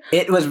with it.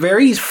 It was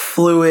very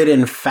fluid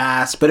and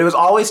fast, but it was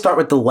always start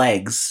with the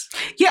legs.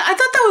 Yeah, I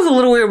thought that was a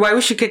little weird. Why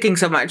was she kicking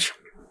so much?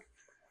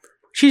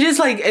 She just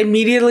like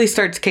immediately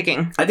starts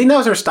kicking. I think that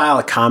was her style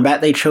of combat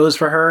they chose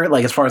for her,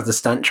 like as far as the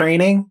stunt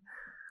training.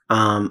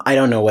 I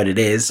don't know what it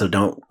is, so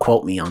don't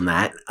quote me on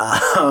that.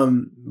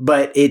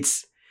 But it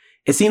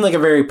seemed like a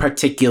very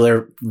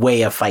particular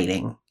way of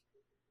fighting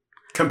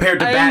compared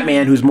to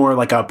Batman, who's more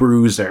like a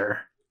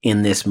bruiser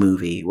in this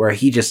movie, where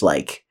he just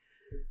like.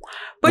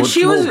 But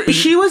she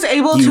was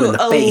able to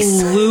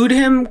elude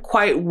him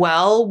quite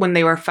well when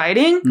they were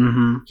fighting.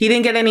 Mm-hmm. He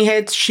didn't get any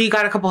hits. She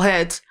got a couple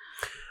hits.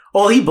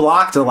 Well, he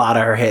blocked a lot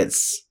of her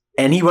hits,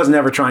 and he was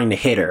never trying to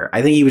hit her.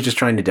 I think he was just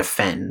trying to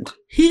defend.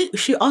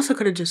 She also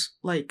could have just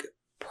like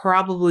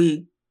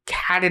probably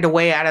catted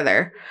away out of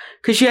there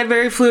because she had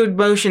very fluid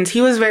motions.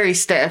 He was very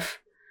stiff.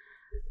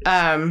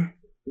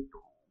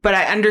 But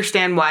I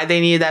understand why they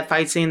needed that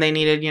fight scene. They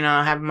needed,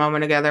 have a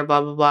moment together,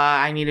 blah, blah, blah.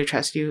 I need to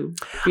trust you.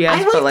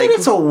 Yes, I like that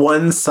it's a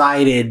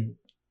one-sided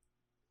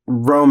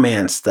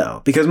romance,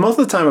 though. Because most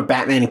of the time with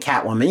Batman and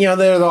Catwoman,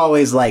 there's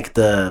always like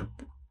the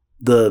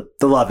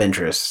love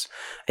interest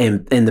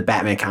in the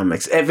Batman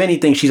comics. If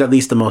anything, she's at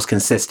least the most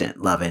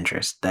consistent love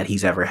interest that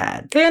he's ever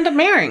had. They end up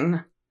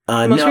marrying.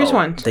 Most recent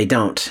ones. They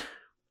don't.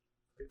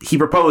 He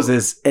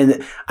proposes,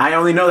 and I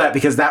only know that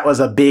because that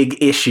was a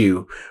big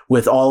issue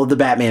with all of the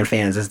Batman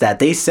fans, is that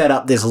they set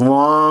up this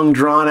long,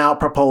 drawn-out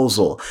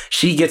proposal.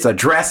 She gets a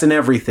dress and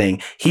everything.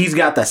 He's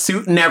got the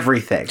suit and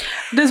everything.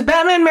 Does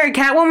Batman marry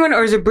Catwoman,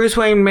 or is it Bruce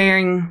Wayne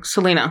marrying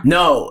Selina?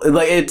 No,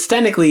 it's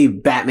technically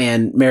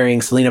Batman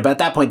marrying Selina, but at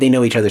that point, they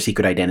know each other's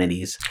secret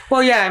identities.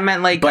 Well, yeah, I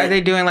meant, are they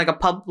doing, like,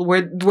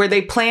 were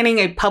they planning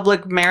a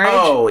public marriage?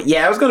 Oh,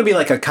 yeah, it was going to be,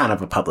 like, a kind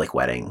of a public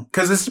wedding.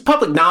 Because it's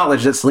public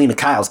knowledge that Selina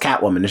Kyle's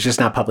Catwoman. It's just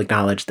not public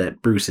knowledge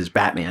that Bruce is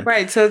Batman.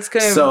 Right, so it's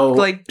going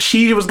to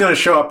she was going to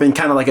show up in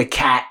kind of like a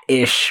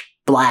cat-ish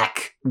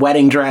black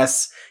wedding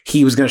dress.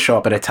 He was going to show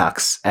up at a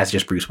tux as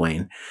just Bruce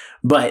Wayne.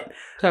 But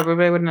so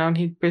everybody would have known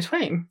he's Bruce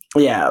Wayne.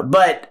 Yeah,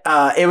 but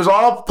it was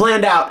all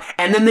planned out,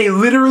 and then they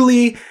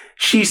literally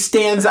she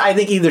stands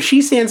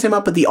him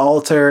up at the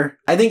altar.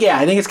 I think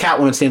it's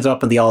Catwoman stands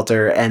up at the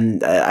altar,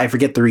 and I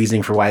forget the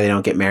reasoning for why they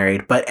don't get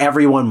married, but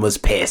everyone was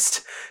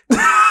pissed.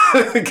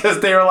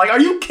 Because they were like, "Are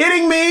you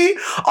kidding me?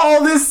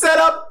 All this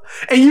setup,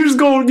 and you just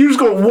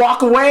go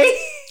walk away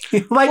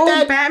like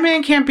that?"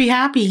 Batman can't be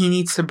happy. He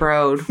needs to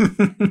brood.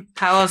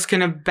 How else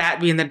can a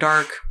bat be in the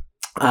dark?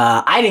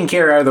 I didn't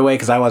care either way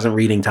because I wasn't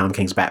reading Tom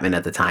King's Batman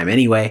at the time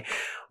anyway.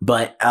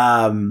 But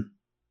I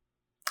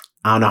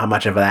don't know how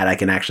much of that I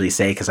can actually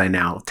say because I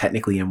now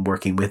technically am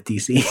working with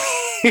DC.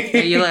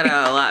 Yeah, you let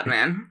out a lot,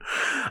 man.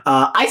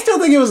 I still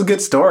think it was a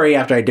good story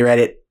after I read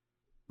it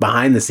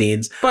behind the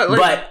scenes,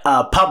 but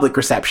public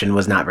reception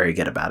was not very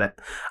good about it.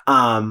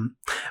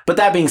 But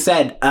that being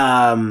said,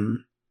 I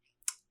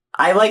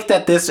like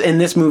that in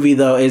this movie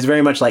though is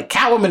very much like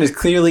Catwoman is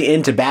clearly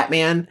into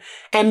Batman,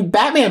 and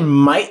Batman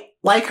might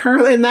like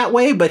her in that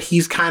way, but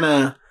he's kind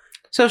of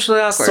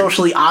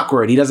socially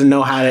awkward. He doesn't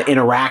know how to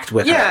interact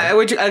with her. Yeah,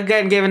 which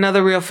again gave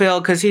another real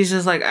feel because he's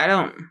just like, I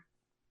don't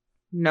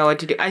know what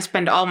to do. I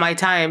spend all my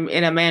time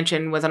in a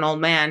mansion with an old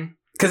man.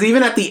 Because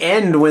even at the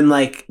end, when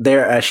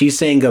she's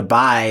saying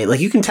goodbye,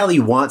 you can tell he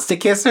wants to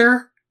kiss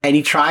her, and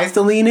he tries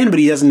to lean in, but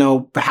he doesn't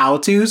know how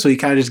to, so he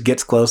kind of just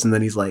gets close, and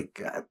then he's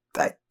like,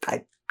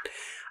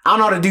 I don't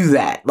know how to do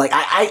that. Like,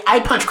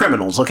 I punch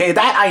criminals, okay?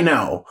 That I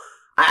know.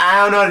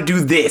 I don't know how to do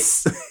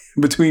this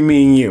between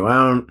me and you.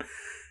 I'm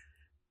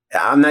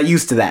not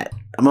used to that.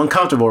 I'm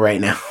uncomfortable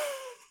right now.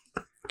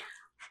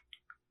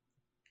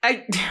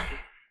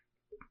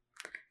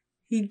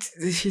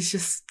 He's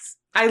just...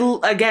 I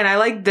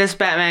like this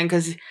Batman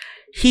because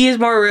he is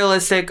more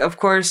realistic. Of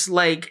course,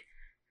 like,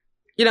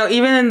 you know,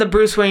 even in the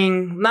Bruce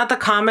Wayne, not the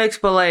comics,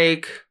 but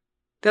like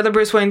the other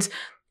Bruce Waynes,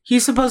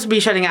 he's supposed to be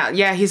shutting out.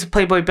 Yeah, he's a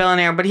playboy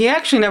billionaire, but he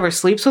actually never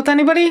sleeps with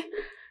anybody.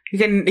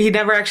 He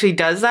never actually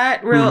does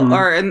that,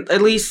 or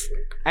at least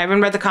I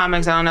haven't read the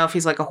comics. I don't know if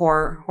he's like a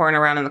whoring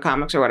around in the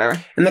comics or whatever.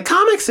 In the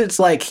comics, it's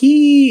like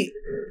he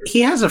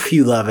has a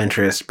few love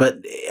interests, but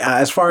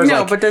as far as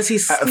but does he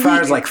sleep? As far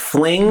as like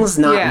flings,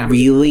 not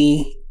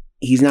really.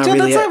 He's not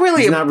really.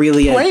 That's not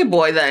really a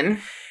playboy then.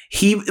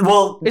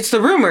 It's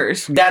the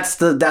rumors. That's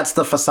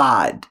the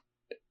facade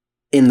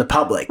in the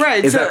public,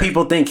 right? Is that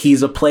people think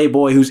he's a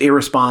playboy who's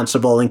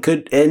irresponsible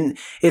and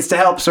it's to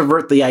help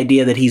subvert the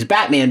idea that he's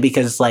Batman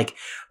because like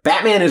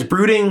Batman is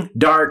brooding,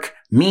 dark,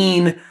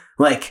 mean,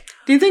 like.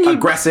 Do you think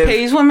aggressive. He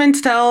pays women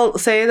to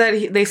say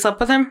that they slept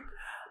with him?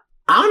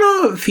 I don't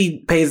know if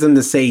he pays them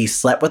to say he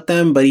slept with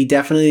them, but he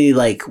definitely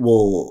like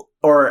will,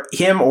 or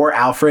him or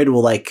Alfred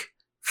will like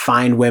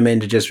find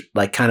women to just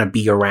like kind of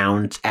be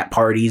around at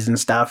parties and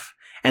stuff.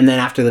 And then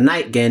after the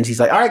night ends, he's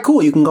like, all right,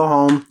 cool. You can go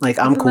home. Like,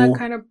 I'm cool. That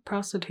kind of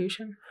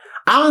prostitution?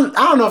 I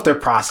don't know if they're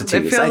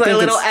prostitutes. It feels like a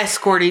little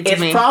escorty to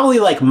me. It's probably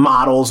like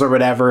models or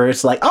whatever.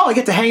 It's like, oh, I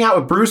get to hang out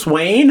with Bruce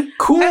Wayne.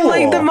 Cool. And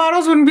like the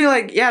models wouldn't be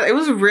like, yeah, it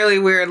was really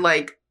weird.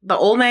 Like the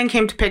old man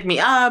came to pick me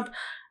up.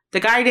 The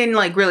guy didn't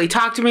like really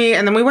talk to me.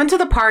 And then we went to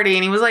the party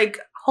and he was like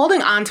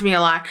holding on to me a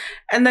lot.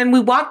 And then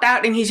we walked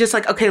out and he's just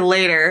like, okay,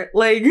 later.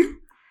 Like,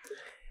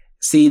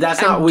 see,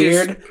 that's not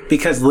weird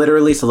because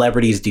literally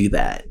celebrities do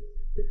that.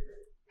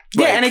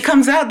 Yeah, and it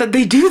comes out that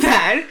they do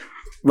that.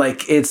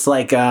 Like, it's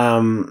like,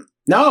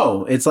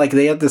 no, it's like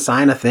they have to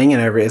sign a thing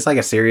and it's like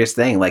a serious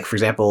thing. Like, for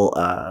example,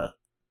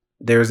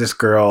 there was this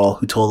girl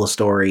who told a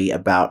story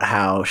about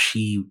how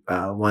she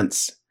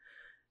once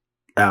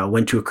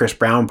went to a Chris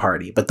Brown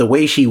party. But the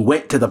way she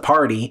went to the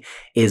party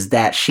is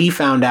that she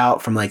found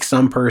out from like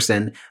some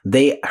person,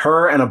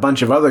 her and a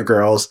bunch of other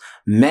girls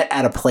met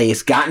at a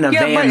place, got in a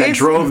van that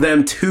drove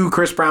them to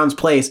Chris Brown's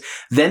place.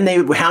 Then they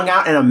hung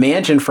out in a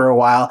mansion for a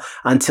while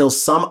until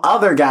some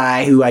other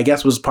guy who I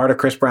guess was part of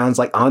Chris Brown's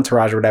like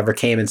entourage or whatever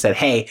came and said,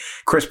 hey,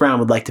 Chris Brown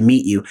would like to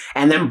meet you.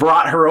 And then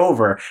brought her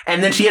over.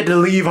 And then she had to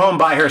leave home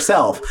by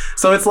herself.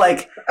 So it's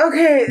like,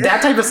 okay,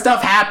 that type of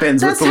stuff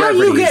happens with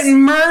celebrities. That's how you get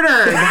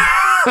murdered.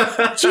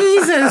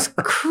 Jesus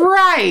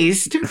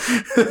Christ.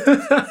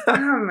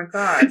 Oh my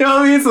God. You know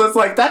what I mean? So it's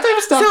like that type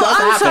of stuff does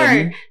happen.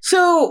 Sorry.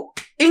 So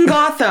in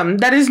Gotham,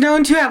 that is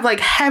known to have like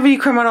heavy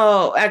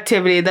criminal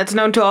activity, that's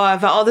known to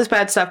have all this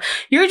bad stuff.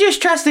 You're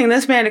just trusting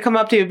this man to come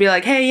up to you and be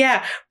like, hey,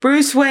 yeah,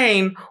 Bruce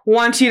Wayne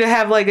wants you to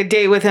have like a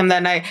date with him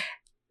that night.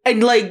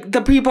 And like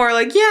the people are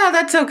like, yeah,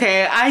 that's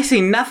okay. I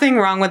see nothing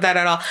wrong with that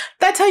at all.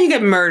 That's how you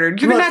get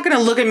murdered. You're not going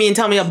to look at me and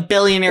tell me a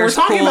billionaire is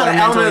cool. We're talking about an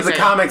element of the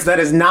comics that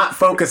is not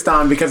focused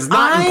on because it's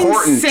not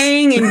important. I'm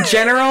saying in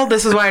general,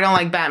 this is why I don't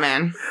like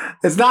Batman.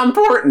 It's not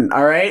important,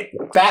 all right?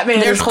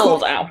 Batman is cool.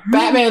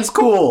 Batman's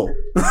cool.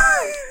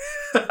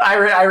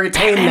 I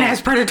retain that. Batman has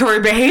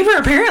predatory behavior,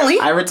 apparently.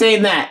 I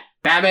retain that.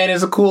 Batman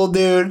is a cool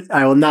dude.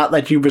 I will not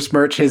let you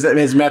besmirch his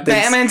methods.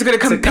 Batman's going to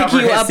come pick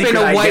you up in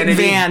a white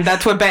van.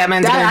 That's what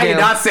Batman's going to do. I did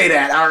not say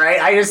that, all right?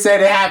 I just said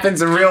it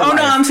happens in real life. Oh,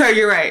 no, I'm sorry.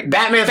 You're right.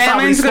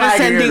 Batman's going to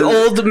send the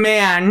old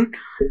man,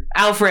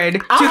 Alfred, to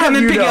come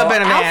and pick you up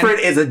in a van.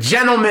 Alfred is a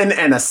gentleman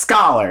and a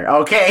scholar,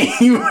 okay?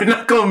 You're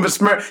not going to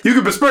besmirch. You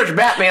can besmirch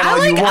Batman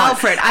all you want.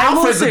 Alfred.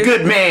 Alfred's a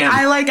good man.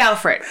 I like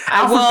Alfred.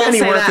 Alfred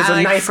Pennyworth is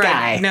a nice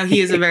guy. No,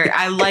 he is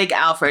I like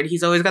Alfred.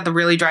 He's always got the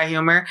really dry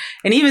humor.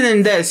 And even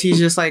in this, he's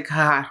just like,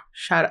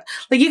 shut up.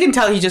 Like, you can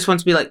tell he just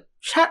wants to be like,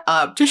 shut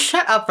up. Just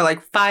shut up for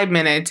like 5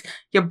 minutes.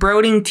 You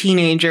brooding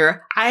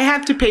teenager. I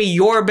have to pay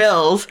your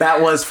bills.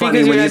 That was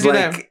funny when he's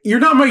like, you're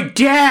not my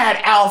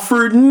dad,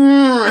 Alfred.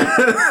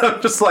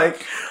 I'm just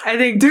like, I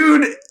think,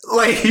 dude,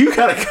 like, you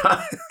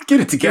gotta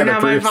get it together, you're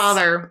not Bruce. my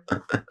father.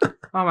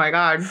 Oh my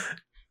God.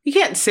 You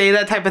can't say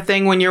that type of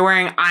thing when you're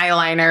wearing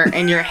eyeliner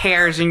and your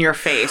hair's in your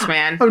face,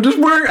 man. I'm just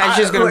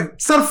wearing,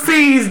 some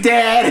fees,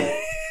 Dad.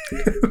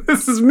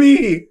 This is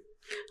me.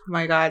 Oh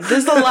my God,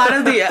 there's a lot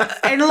of the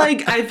and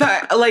like I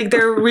thought like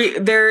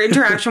their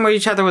interaction with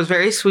each other was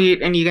very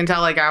sweet, and you can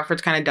tell like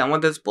Alfred's kind of done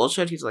with this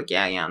bullshit. He's like,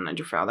 yeah, I'm not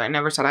your father. I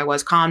never said I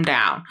was. Calm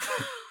down.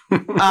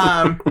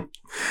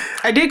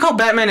 I did call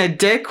Batman a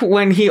dick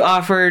when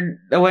Alfred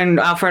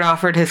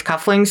offered his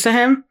cufflinks to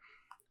him.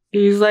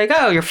 He's like,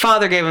 oh, your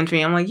father gave them to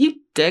me. I'm like, you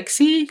dick.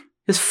 See,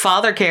 his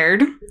father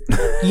cared.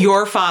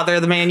 Your father,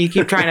 the man you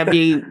keep trying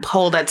to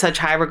hold at such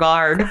high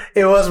regard.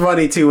 It was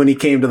funny too when he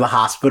came to the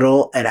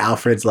hospital and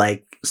Alfred's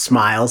like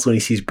smiles when he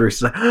sees Bruce.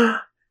 He's like,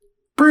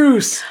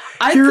 Bruce,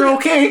 you're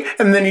okay.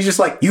 And then he's just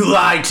like, you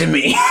lied to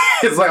me.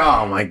 It's like,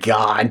 oh my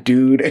God,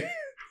 dude.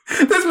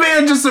 This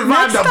man just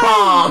survived a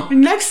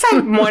bomb. Next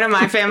time one of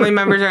my family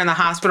members are in the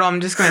hospital,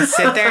 I'm just going to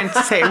sit there and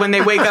say, when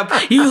they wake up,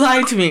 you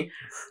lied to me.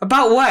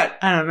 About what?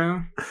 I don't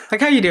know. Like,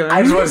 how you doing?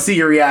 I just want to see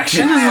your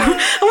reaction.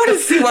 I want to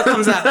see what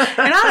comes up.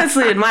 And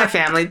honestly, in my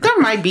family, there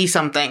might be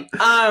something.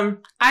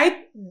 I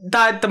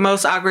thought the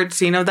most awkward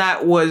scene of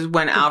that was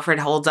when Alfred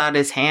holds out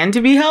his hand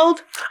to be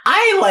held.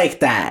 I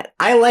like that.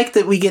 I like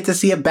that we get to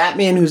see a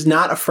Batman who's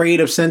not afraid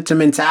of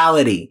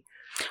sentimentality.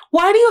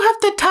 Why do you have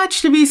to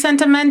touch to be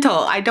sentimental?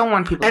 I don't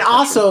want people to and touch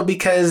also me.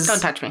 Because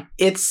don't touch me.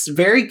 It's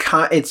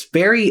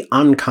very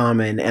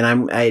uncommon, and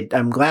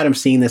I'm glad I'm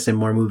seeing this in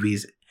more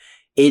movies.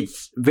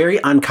 It's very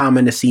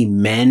uncommon to see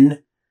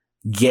men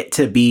get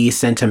to be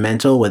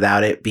sentimental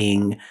without it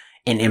being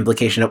an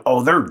implication of,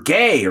 oh, they're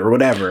gay or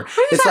whatever.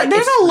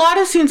 There's a lot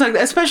of scenes like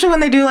that, especially when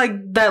they do like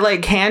that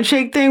like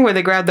handshake thing where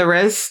they grab the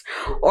wrist,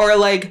 or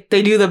like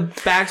they do the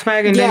back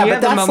smack, and then you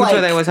have the moments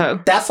where they always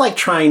hug. That's like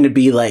trying to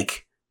be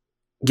like,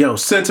 you know,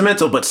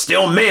 sentimental but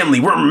still manly.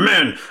 We're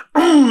men.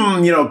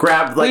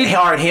 Grab like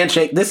hard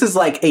handshake. This is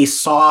like a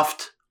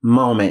soft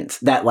moment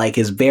that like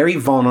is very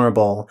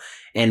vulnerable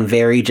and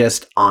very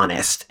just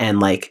honest,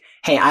 and like,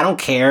 hey, I don't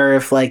care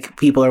if like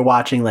people are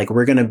watching, like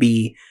we're gonna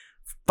be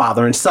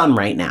father and son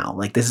right now.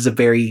 Like, this is a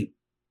very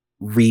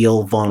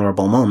real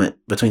vulnerable moment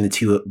between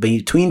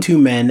two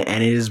men,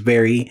 and it is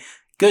very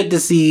good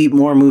to see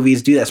more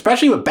movies do that,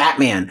 especially with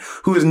Batman,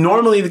 who is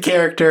normally the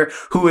character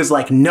who is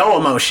like no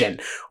emotion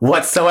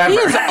whatsoever. He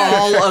is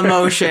all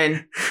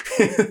emotion.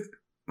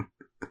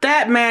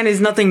 That man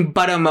is nothing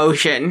but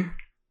emotion.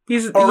 No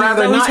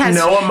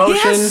emotion. He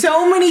has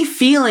so many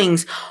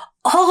feelings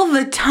all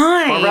the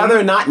time. Or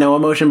rather, not no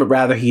emotion, but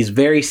rather he's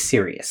very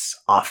serious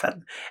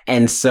often.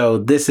 And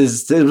so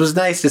it was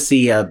nice to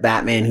see a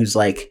Batman who's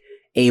like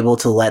able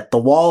to let the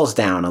walls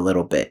down a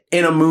little bit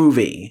in a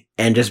movie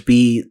and just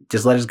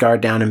let his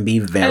guard down and be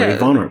very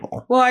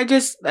vulnerable. Well, I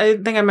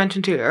think I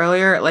mentioned to you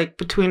earlier, like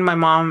between my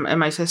mom and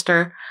my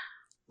sister,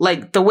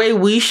 like the way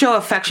we show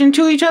affection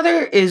to each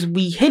other is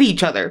we hit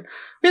each other.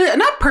 Really,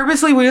 not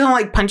purposely, we don't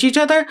like punch each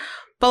other.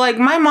 But, like,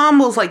 my mom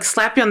will, like,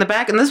 slap you on the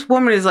back, and this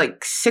woman is,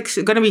 like,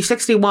 gonna be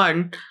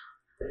 61.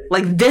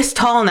 Like, this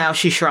tall now,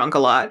 she shrunk a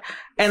lot.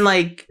 And,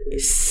 like,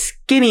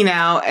 skinny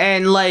now.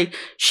 And, like,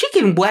 she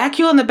can whack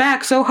you on the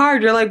back so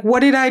hard, you're like, what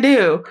did I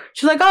do?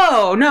 She's like,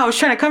 oh, no, I was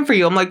trying to comfort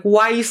you. I'm like,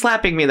 why are you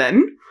slapping me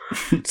then?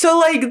 So,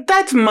 like,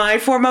 that's my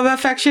form of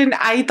affection.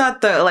 I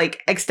thought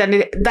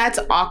that's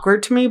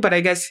awkward to me, but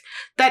I guess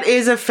that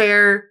is a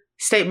fair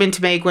statement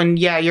to make when,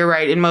 yeah, you're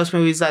right. In most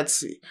movies,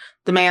 that's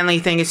the manly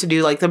thing is to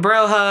do like the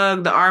bro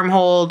hug, the arm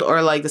hold,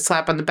 or like the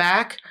slap on the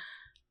back.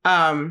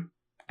 I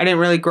didn't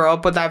really grow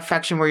up with that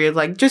affection where you're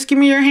like, just give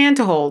me your hand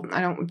to hold.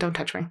 Don't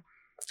touch me.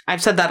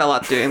 I've said that a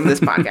lot during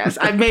this podcast.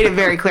 I've made it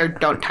very clear,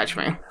 don't touch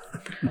me.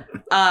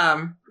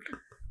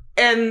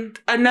 And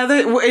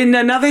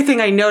another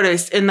thing I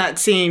noticed in that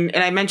scene,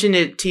 and I mentioned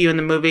it to you in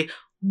the movie,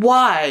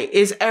 why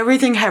is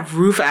everything have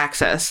roof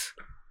access?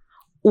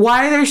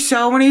 Why are there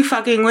so many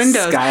fucking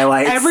windows?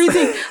 Skylights.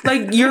 Everything.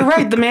 Like, you're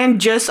right. The man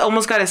just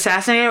almost got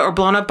assassinated or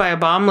blown up by a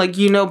bomb. Like,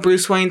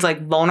 Bruce Wayne's,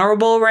 like,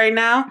 vulnerable right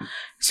now.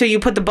 So you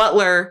put the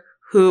butler,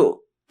 who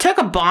took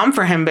a bomb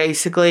for him,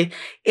 basically,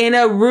 in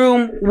a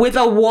room with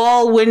a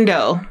wall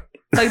window.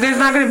 Like, there's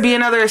not going to be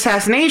another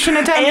assassination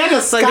attempt. And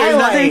a skylight. Like, there's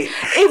nothing.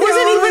 It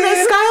wasn't even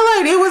a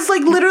skylight. It was,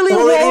 like, literally a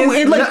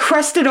wall. It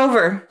crusted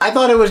over. I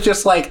thought it was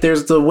just, like,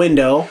 there's the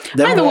window,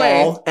 then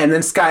wall, and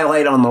then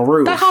skylight on the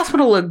roof. The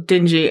hospital looked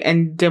dingy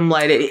and dim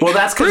lighted. Well,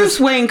 that's because Bruce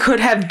Wayne could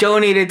have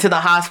donated to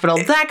the hospital.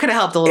 That could have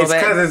helped a little bit.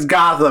 It's because it's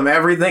Gotham.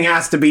 Everything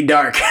has to be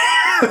dark.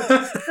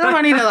 No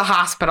money to the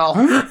hospital.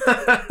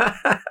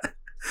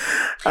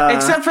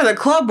 Except for the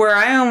club where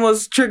I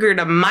almost triggered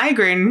a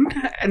migraine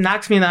and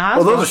knocks me in the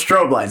hospital. Well, those are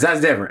strobe lights. That's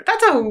different.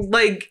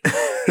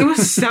 It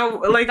was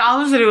so, like,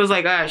 all of a sudden it was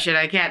like, oh shit,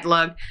 I can't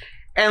look.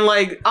 And,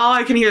 like, all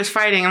I can hear is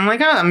fighting. I'm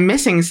like, oh, I'm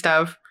missing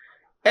stuff.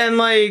 And,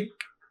 like,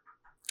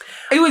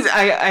 it was,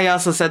 I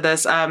also said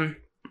this,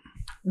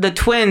 the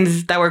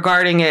twins that were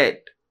guarding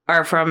it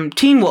are from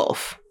Teen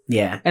Wolf.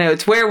 Yeah. And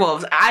it's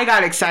werewolves. I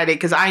got excited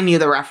because I knew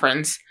the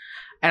reference.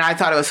 And I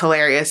thought it was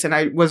hilarious, and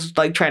I was,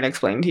 like, trying to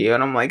explain to you,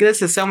 and I'm like,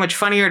 this is so much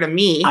funnier to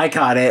me. I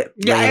caught it.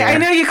 Yeah, I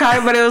know you caught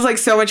it, but it was, like,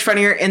 so much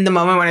funnier in the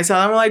moment when I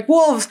saw them. I'm like,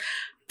 wolves,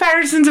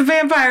 Patterson's a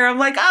vampire. I'm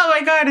like, oh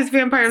my god, it's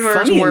vampires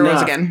versus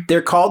werewolves again.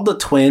 They're called the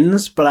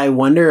twins, but I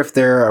wonder if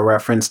they're a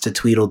reference to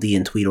Tweedledee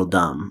and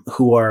Tweedledum,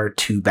 who are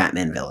two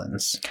Batman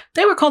villains.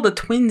 They were called the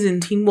twins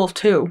in Teen Wolf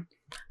 2.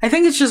 I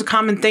think it's just a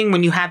common thing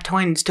when you have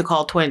twins to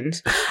call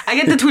twins. I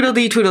get the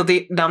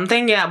Tweedledum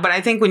thing, yeah, but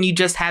I think when you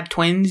just have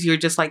twins, you're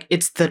just like,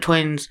 it's the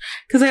twins.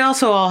 Because they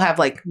also all have,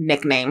 like,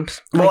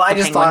 nicknames. Well, like I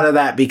just thought of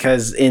that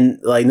because in,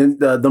 like,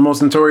 the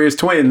most notorious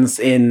twins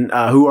in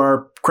who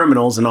are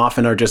criminals and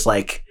often are just,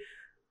 like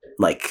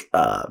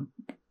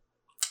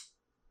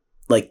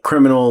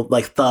criminal,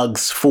 like,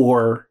 thugs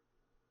for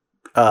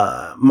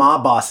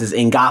mob bosses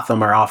in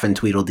Gotham are often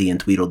Tweedledee and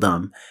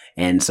Tweedledum.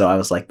 And so I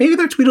was like, maybe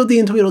they're Tweedledee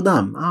and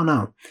Tweedledum. I don't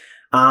know.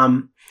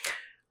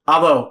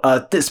 Although,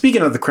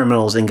 speaking of the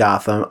criminals in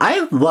Gotham,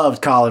 I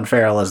loved Colin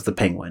Farrell as the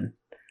Penguin.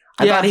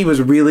 I thought he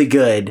was really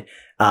good.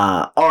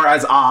 Or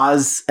as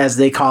Oz, as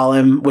they call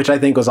him, which I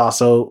think was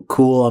also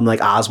cool. I'm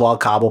like Oswald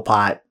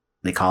Cobblepot.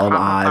 They call him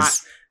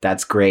Oz.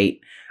 That's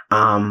great.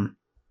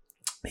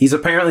 He's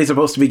apparently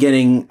supposed to be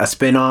getting a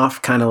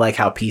spinoff, kind of like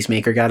how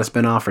Peacemaker got a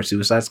spinoff for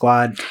Suicide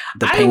Squad.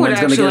 The Penguin's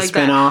going to get a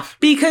spinoff.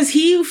 Because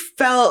he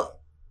felt...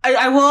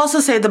 I will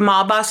also say the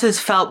mob bosses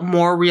felt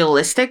more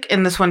realistic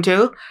in this one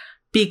too,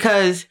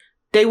 because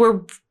they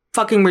were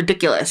fucking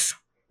ridiculous.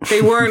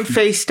 They weren't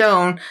face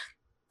stone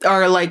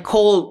or like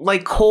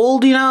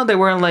cold, you know? They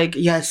weren't like,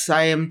 yes,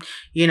 I am,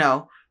 you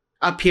know,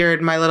 up here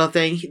in my little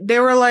thing. They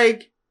were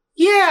like,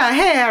 yeah,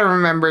 hey, I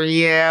remember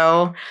you.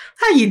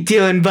 How you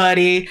doing,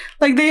 buddy?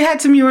 Like, they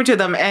had some humor to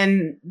them.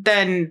 And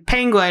then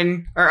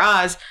Penguin, or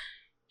Oz,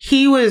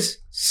 he was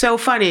so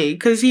funny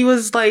because he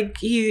was like,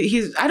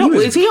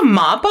 is he a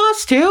mob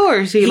boss too? Or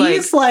is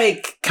he's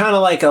like kind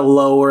of like a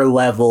lower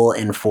level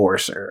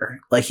enforcer.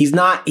 Like he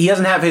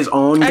doesn't have his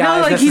own guys. I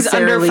know, like he's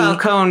under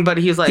Falcone, but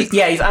he's like,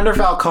 he's under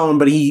Falcone,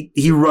 but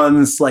he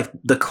runs like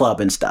the club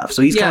and stuff.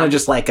 So he's kind of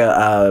just like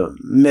a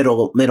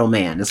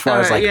middleman as far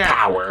as like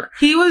power.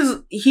 He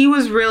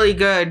was really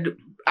good.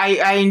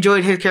 I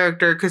enjoyed his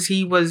character because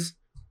he was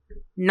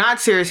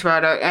not serious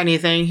about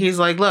anything. He's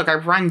like, look, I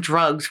run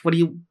drugs. What do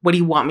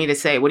you want me to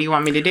say? What do you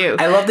want me to do?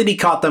 I love that he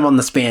caught them on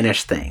the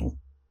Spanish thing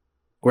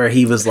where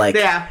he was like,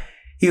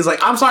 he was like,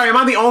 I'm sorry, am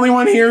I the only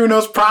one here who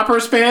knows proper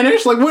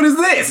Spanish? Like, what is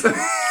this?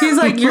 He's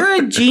like, you're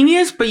a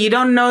genius, but you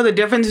don't know the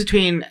difference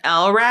between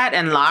El Rat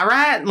and La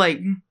Rat.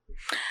 Like,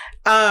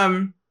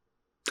 I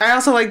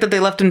also like that they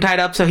left him tied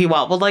up so he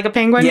wobbled like a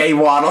penguin. Yeah, he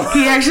waddled.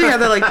 He actually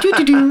had that like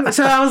doo-doo-doo.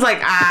 So I was like,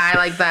 I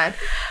like that.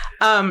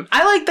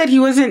 I like that he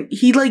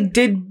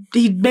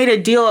made a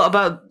deal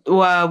about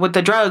with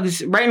the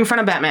drugs right in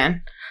front of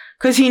Batman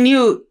because he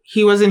knew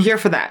he wasn't here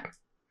for that.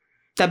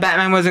 That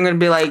Batman wasn't going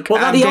to be like, well,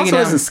 that he also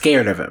isn't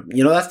scared of him.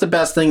 You know, that's the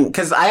best thing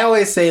because I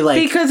always say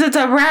like, because it's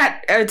a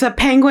rat, it's a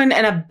penguin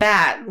and a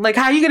bat. Like,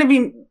 how are you going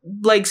to be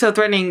like so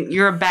threatening?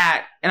 You're a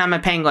bat and I'm a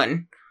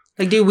penguin.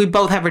 Like, dude, we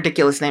both have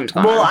ridiculous names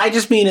going on. I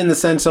just mean in the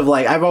sense of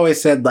like, I've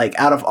always said like,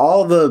 out of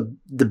all the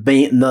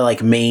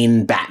like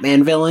main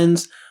Batman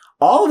villains,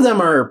 all of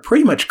them are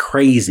pretty much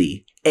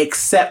crazy,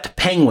 except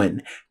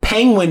Penguin.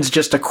 Penguin's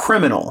just a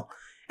criminal.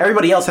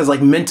 Everybody else has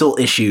like mental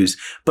issues,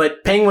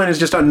 but Penguin is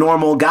just a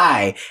normal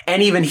guy.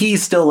 And even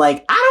he's still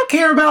like, I don't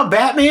care about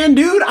Batman,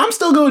 dude. I'm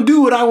still going to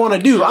do what I want to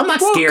do. I'm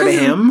not scared of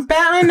him.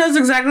 Batman knows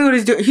exactly what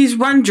he's doing. He's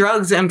run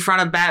drugs in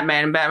front of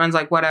Batman, and Batman's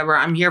like, whatever,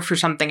 I'm here for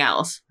something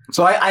else.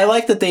 So I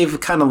like that they've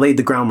kind of laid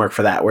the groundwork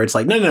for that, where it's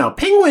like, no.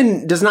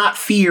 Penguin does not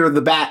fear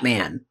the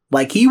Batman.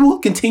 Like, he will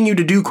continue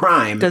to do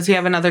crime. Does he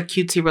have another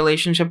cutesy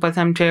relationship with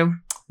him, too?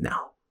 No.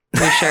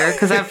 For sure,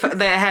 because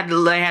they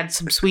had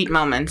some sweet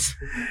moments.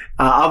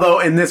 Although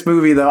in this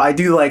movie, though, I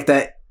do like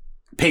that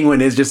Penguin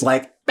is just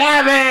like,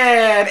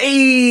 Batman!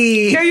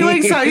 Hey! Yeah,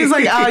 he's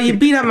like, oh, you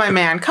beat up my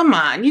man. Come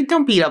on, you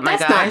don't beat up my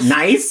guys. That's not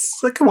nice.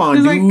 Like, come on,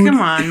 he's dude. Like, come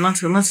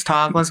on, let's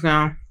talk, let's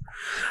go.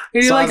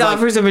 He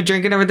offers him a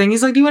drink and everything.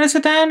 He's like, do you want to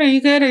sit down? Are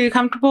you good? Are you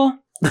comfortable?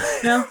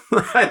 No.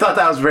 I thought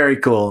that was very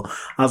cool.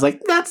 I was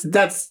like,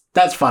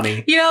 that's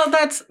funny. You know,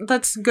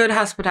 that's good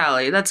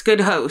hospitality. That's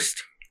good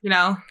host. You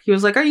know, he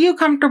was like, are you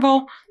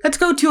comfortable? Let's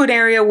go to an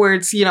area where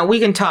it's, you know, we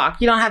can talk.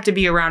 You don't have to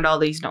be around all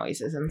these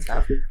noises and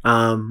stuff.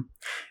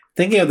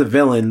 Thinking of the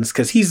villains,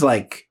 because he's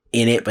like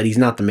in it, but he's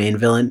not the main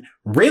villain.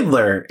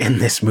 Riddler in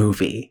this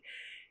movie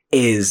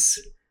is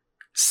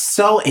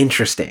so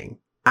interesting.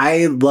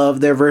 I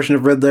love their version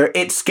of Riddler.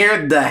 It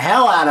scared the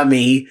hell out of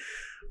me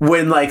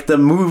when like the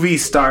movie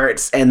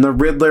starts and the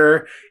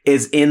Riddler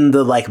is in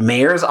the like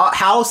mayor's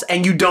house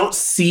and you don't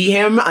see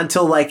him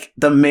until like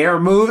the mayor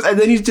moves and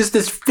then he's just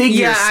this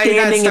figure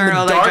standing in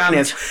the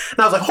darkness. And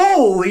I was like,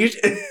 holy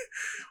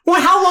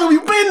well, how long have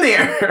you been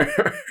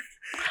there?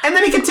 And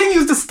then he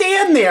continues to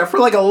stand there for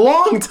like a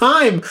long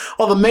time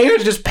while the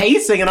mayor's just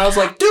pacing. And I was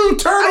like, dude,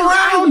 turn around.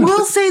 I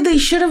will say they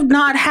should have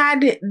not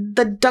had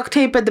the duct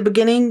tape at the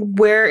beginning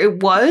where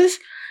it was.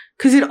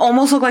 Because it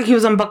almost looked like he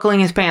was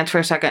unbuckling his pants for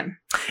a second.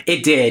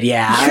 It did,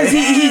 yeah. Because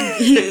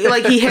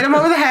he hit him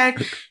over the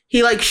head.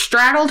 He like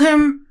straddled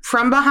him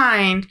from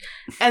behind,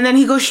 and then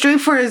he goes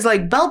straight for his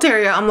like belt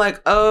area. I'm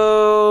like,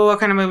 oh, what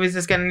kind of movie is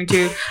this getting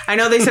into? I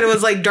know they said it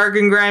was like dark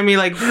and grimy,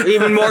 like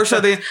even more so.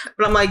 But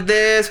I'm like,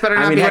 this better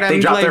not be what they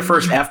dropped their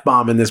first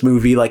F-bomb in this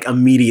movie like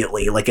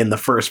immediately, like in the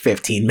first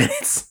 15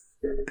 minutes.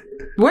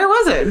 Where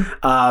was it?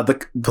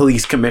 The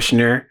police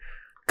commissioner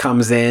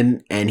comes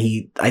in and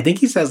I think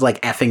he says like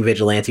effing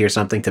vigilante or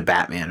something to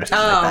Batman or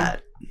something like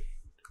that.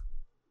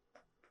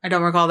 I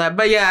don't recall that.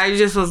 But yeah, I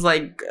just was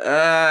like,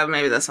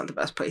 maybe that's not the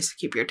best place to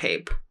keep your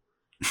tape.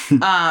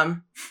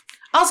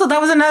 Also,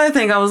 that was another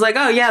thing. I was like,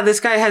 oh yeah,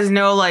 this guy has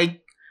no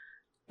like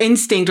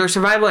instinct or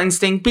survival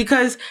instinct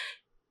because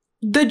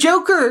the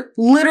Joker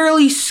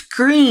literally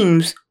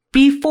screams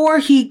before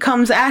he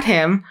comes at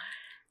him.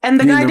 And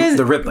the guy does...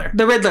 The Riddler.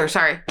 The Riddler,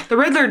 sorry. The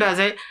Riddler does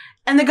it.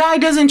 And the guy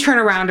doesn't turn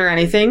around or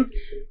anything.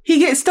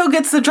 He still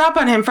gets the drop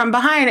on him from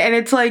behind. And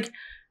it's like,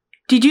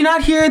 Did you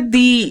not hear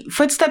the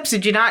footsteps?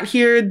 Did you not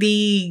hear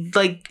the,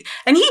 like,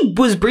 and he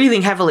was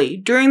breathing heavily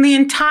during the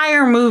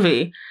entire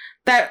movie.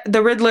 That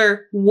the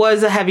Riddler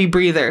was a heavy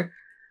breather.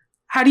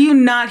 How do you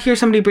not hear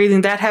somebody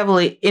breathing that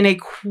heavily in a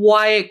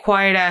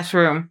quiet ass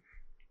room?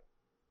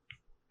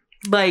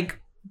 Like,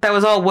 that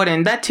was all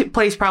wooden. That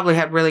place probably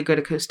had really good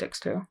acoustics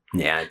too.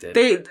 Yeah, it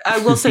did. I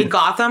will say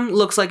Gotham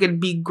looks like it'd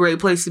be a great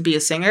place to be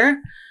a singer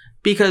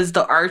because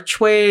the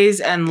archways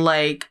and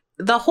like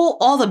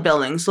all the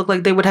buildings look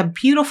like they would have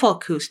beautiful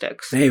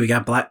acoustics. Hey, we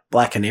got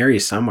Black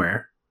Canaries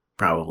somewhere,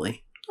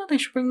 probably. Oh, they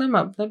should bring them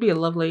up. That'd be a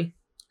lovely.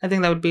 I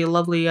think that would be a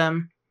lovely.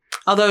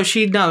 Although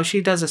she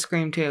does a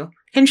scream too.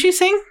 Can she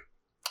sing?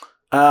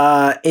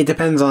 It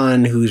depends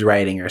on who's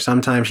writing her.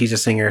 Sometimes she's a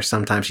singer.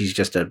 Sometimes she's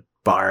just a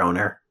bar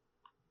owner.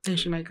 They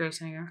should make her a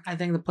singer. I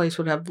think the place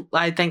would have.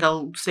 I think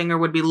a singer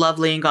would be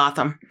lovely in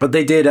Gotham. But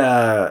they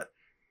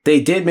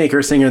did make her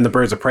a singer in the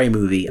Birds of Prey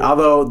movie.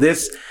 Although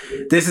this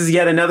is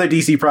yet another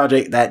DC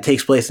project that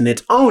takes place in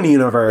its own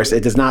universe.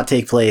 It does not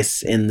take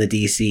place in the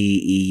DC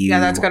EU. Yeah,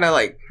 that's gonna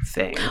like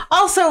thing.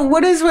 Also,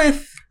 what is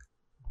with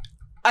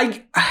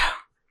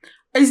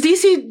is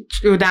DC,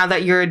 now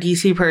that you're a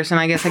DC person,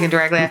 I guess I can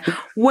directly ask,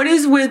 what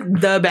is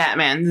with the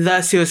Batman,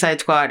 the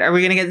Suicide Squad? Are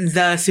we going to get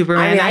the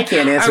Superman? I mean, I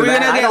can't answer that. Are we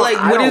going to get,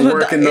 like, what is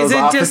with the, is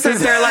it just that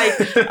they're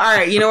like, all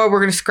right, you know what,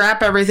 we're going to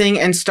scrap everything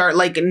and start,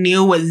 like,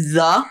 new with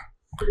the,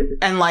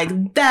 and,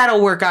 like,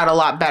 that'll work out a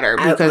lot better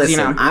because, listen, you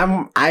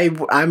know.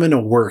 I'm in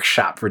a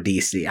workshop for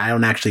DC. I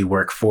don't actually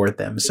work for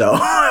them, so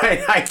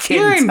I can't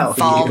you're tell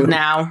involved you.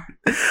 now.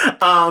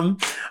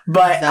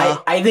 But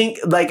I think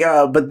like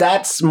but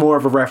that's more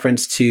of a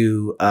reference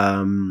to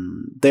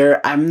I'm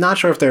not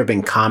sure if there have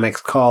been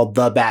comics called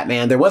The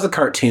Batman. There was a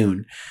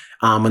cartoon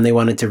when they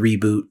wanted to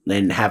reboot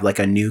and have like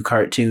a new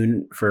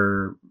cartoon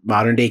for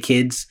modern day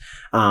kids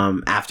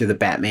after the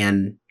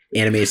Batman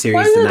animated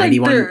series, the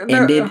 91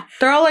 ended.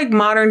 They're all like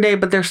modern day,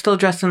 but they're still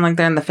dressed in like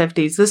they're in the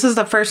 50s. This is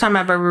the first time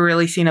I've ever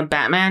really seen a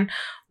Batman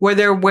where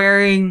they're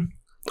wearing.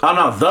 Oh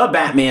no, the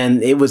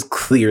Batman, it was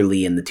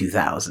clearly in the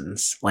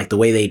 2000s. Like the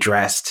way they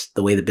dressed,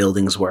 the way the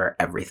buildings were,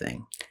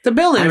 everything. The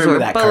buildings I remember were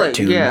that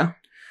cartoon. Yeah.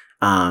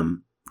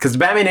 Because the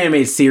Batman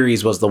animated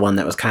series was the one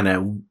that was kind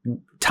of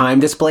time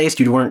displaced.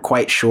 You weren't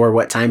quite sure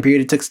what time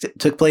period it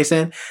took place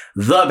in.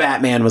 The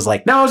Batman was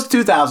like, no, it's the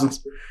 2000s.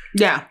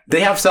 Yeah.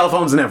 They have cell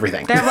phones and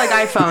everything. They have like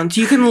iPhones.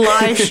 You can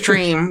live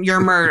stream your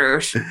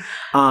murders.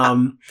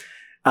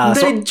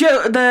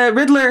 The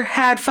Riddler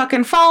had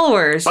fucking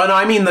followers. Oh no,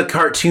 I mean the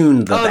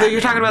cartoon. Batman.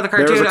 You're talking about the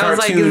cartoon. There was a cartoon I was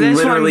like, this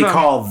literally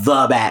called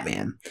The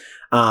Batman.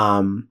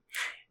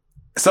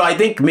 So I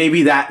think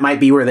maybe that might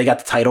be where they got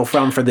the title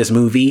from for this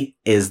movie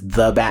is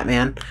The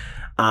Batman.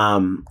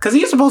 Because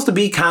he's supposed to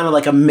be kind of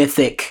like a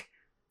mythic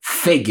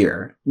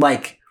figure,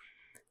 like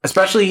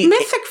especially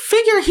mythic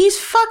figure. He's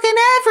fucking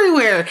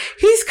everywhere.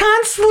 He's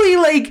constantly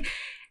like.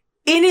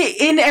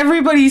 In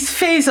everybody's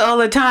face all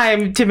the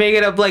time to make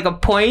it up like a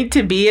point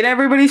to be in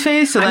everybody's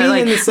face. So that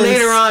like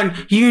later on,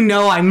 you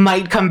know, I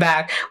might come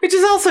back, which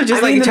is also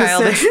just like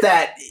childish. Sense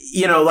that,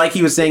 you know, like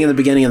he was saying in the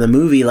beginning of the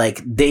movie,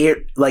 like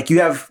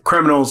you have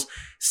criminals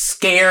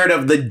scared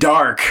of the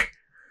dark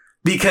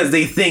because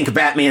they think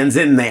Batman's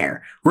in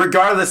there,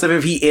 regardless of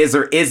if he is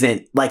or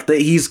isn't. Like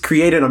he's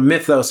created a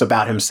mythos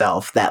about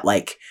himself that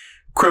like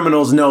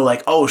criminals know,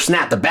 like, oh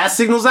snap, the bat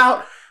signal's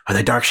out. Are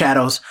there dark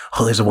shadows?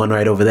 Oh, there's a one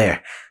right over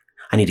there.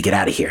 I need to get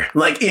out of here.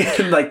 Like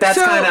that's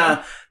kind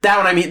of that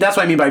what I mean. That's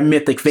what I mean by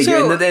mythic figure,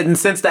 in the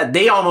sense that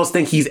they almost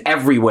think he's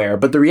everywhere,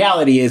 but the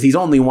reality is he's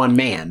only one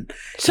man.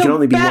 So he can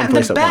only be one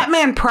place the at once.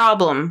 Batman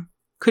problem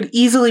could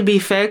easily be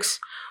fixed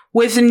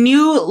with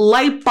new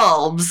light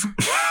bulbs.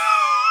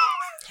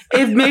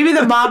 If maybe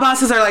the mob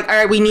bosses are like, all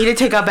right, we need to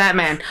take out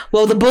Batman.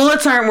 Well, the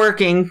bullets aren't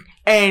working.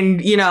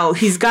 And, you know,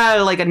 he's got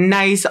like a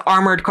nice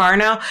armored car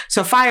now.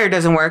 So fire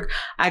doesn't work.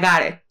 I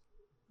got it.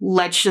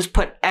 Let's just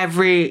put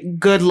every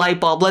good light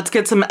bulb. Let's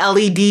get some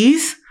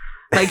LEDs,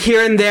 like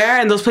here and there,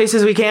 and those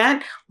places we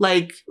can't,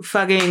 like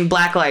fucking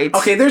black lights.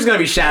 Okay, there's gonna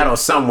be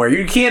shadows somewhere.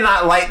 You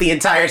cannot light the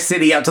entire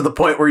city up to the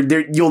point where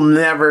you'll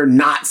never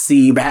not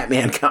see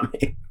Batman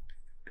coming.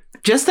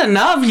 Just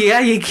enough,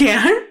 yeah, you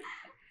can.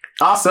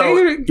 Also,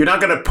 you're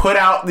not gonna put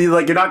out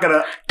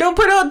don't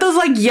put out those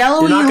like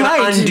yellowy lights. You're not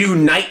gonna undo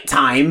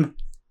nighttime.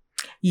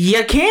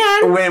 You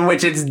can. When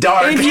which it's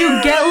dark. If you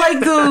get like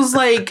those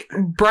like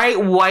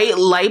bright white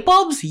light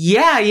bulbs,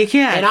 yeah, you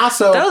can. And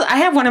also, I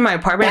have one in my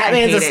apartment.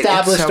 Batman's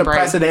established a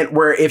precedent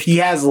where if he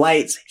has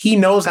lights, he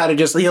knows how to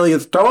he'll either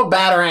throw a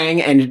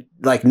batarang and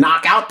like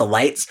knock out the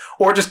lights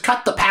or just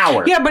cut the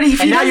power. Yeah, but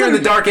if now you're in the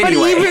dark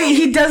anyway. But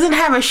he doesn't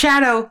have a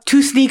shadow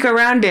to sneak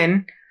around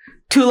in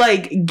to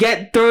like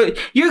get through.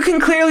 You can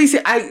clearly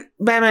see,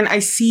 Batman, I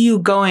see you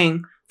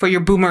going for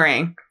your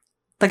boomerang.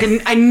 Like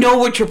I know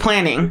what you're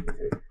planning.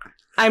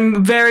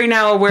 I'm very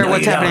now aware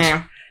what's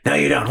happening. No,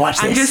 you don't. Watch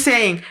this. I'm just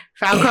saying,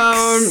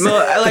 Falcone,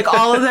 like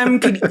all of them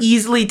could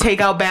easily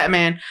take out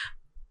Batman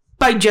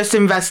by just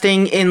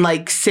investing in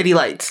like city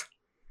lights.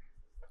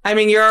 I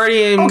mean, you're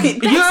already in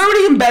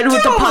bed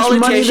with the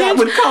politicians.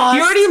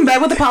 You're already in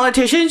bed with the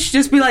politicians.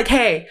 Just be like,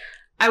 hey,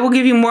 I will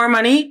give you more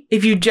money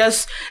if you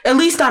just, at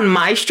least on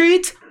my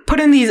streets, put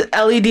in these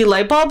LED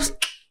light bulbs.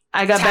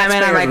 I got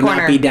Batman on my would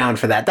corner. not be down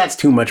for that. That's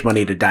too much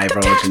money to divulge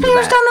into that.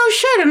 Taxpayers don't know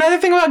shit. Another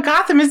thing about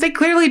Gotham is they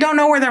clearly don't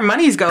know where their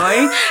money's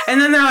going.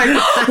 And then they're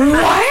like,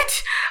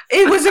 what?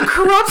 It was a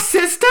corrupt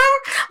system?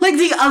 Like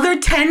the other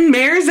 10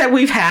 mayors that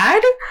we've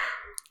had?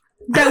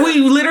 That we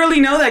literally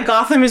know that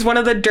Gotham is one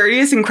of the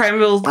dirtiest and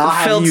crime-filled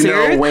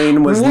cities?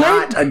 Wayne was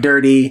not a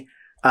dirty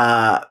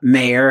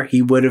mayor.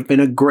 He would have been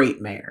a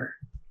great mayor.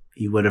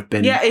 He would have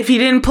been... Yeah, if he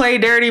didn't play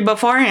dirty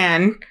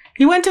beforehand.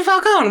 He went to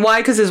Falcone. Why?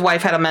 Because his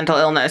wife had a mental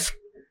illness.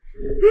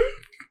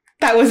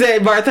 That was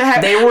it.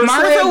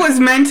 Martha was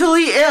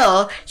mentally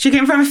ill. She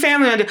came from a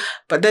family,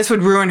 but this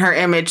would ruin her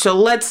image. So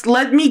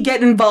let me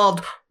get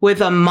involved with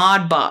a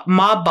mob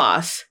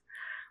boss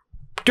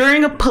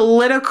during a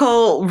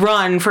political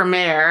run for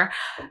mayor.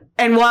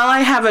 And while I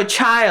have a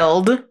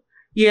child,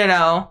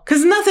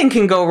 because nothing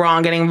can go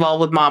wrong getting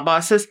involved with mob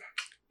bosses.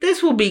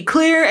 This will be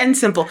clear and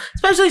simple,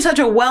 especially such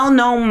a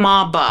well-known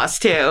mob boss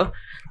too.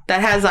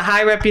 That has a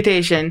high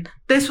reputation.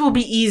 This will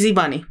be easy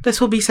money.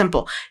 This will be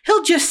simple.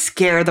 He'll just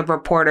scare the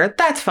reporter.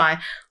 That's fine.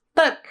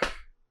 But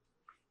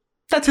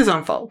that's his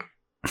own fault.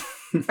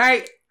 All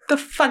right? The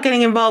fuck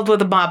getting involved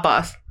with a mob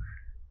boss.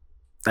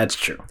 That's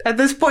true. At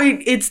this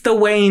point, it's the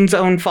Wayne's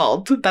own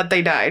fault that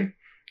they died.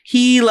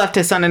 He left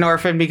his son an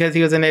orphan because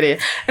he was an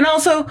idiot. And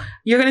also,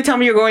 you're going to tell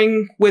me you're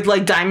going with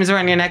like diamonds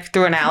around your neck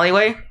through an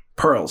alleyway?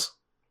 Pearls.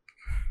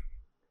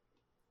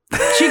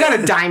 She got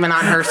a diamond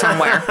on her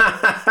somewhere.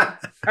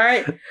 All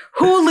right.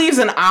 Who leaves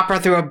an opera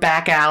through a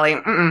back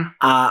alley?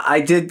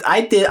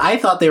 I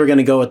thought they were going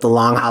to go with the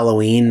Long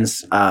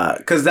Halloweens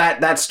because that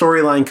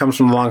storyline comes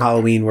from Long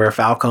Halloween where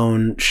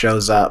Falcone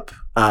shows up.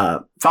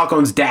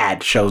 Falcone's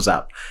dad shows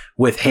up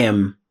with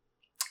him,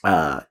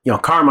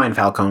 Carmine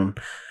Falcone,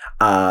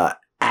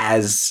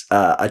 as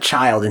a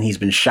child, and he's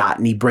been shot,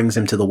 and he brings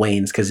him to the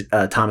Waynes because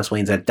Thomas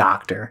Wayne's a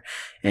doctor,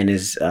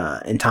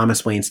 and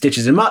Thomas Wayne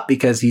stitches him up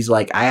because he's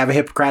like, I have a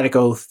Hippocratic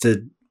oath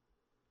to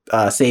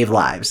save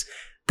lives.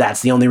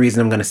 That's the only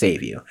reason I'm going to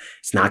save you.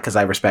 It's not because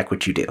I respect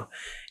what you do,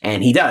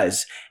 and he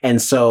does.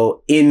 And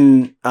so,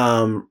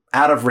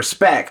 out of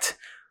respect,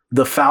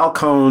 the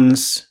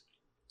Falcones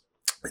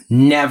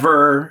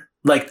never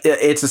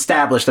it's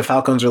established. The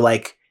Falcones are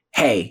like,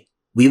 hey,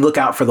 we look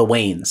out for the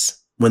Waynes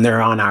when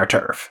they're on our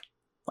turf.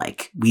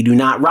 Like, we do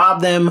not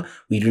rob them.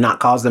 We do not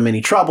cause them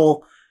any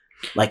trouble.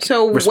 Like,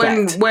 so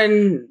respect.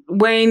 when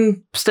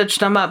Wayne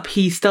stitched him up,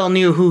 he still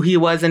knew who he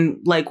was and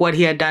like what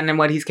he had done and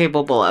what he's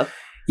capable of.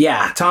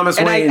 Yeah, Thomas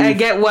Wayne. And I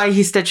get why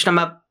he stitched him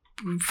up.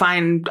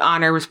 Fine,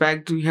 honor,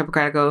 respect,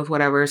 Hippocratic oath,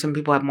 whatever. Some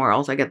people have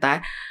morals. I get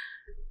that.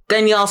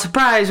 Then you're all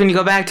surprised when you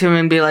go back to him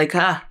and be like,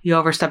 you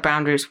overstepped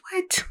boundaries.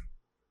 What?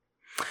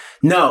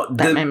 No,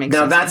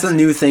 that's a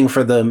new thing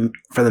for the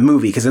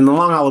movie, because in the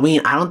Long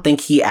Halloween, I don't think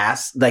he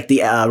asked, like,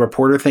 the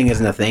reporter thing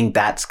isn't a thing.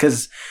 That's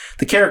because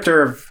the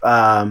character of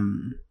I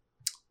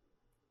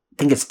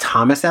think it's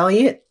Thomas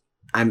Elliot.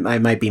 I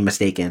might be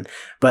mistaken,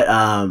 but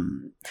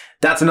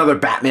that's another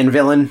Batman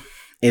villain.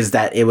 Is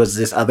that it was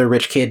this other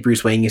rich kid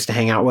Bruce Wayne used to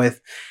hang out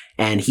with,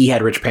 and he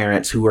had rich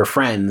parents who were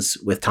friends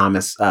with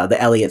Thomas. The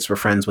Elliots were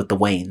friends with the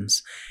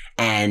Waynes,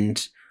 and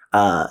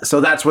so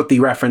that's what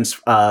the reference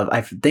of. I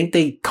think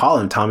they call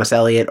him Thomas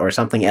Elliot or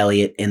something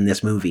Elliot in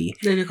this movie.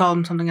 They do call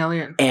him something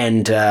Elliot,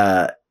 and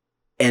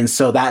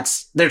so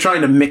they're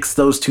trying to mix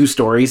those two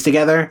stories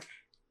together.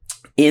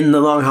 In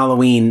the Long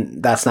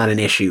Halloween, that's not an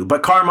issue,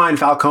 but Carmine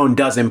Falcone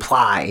does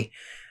imply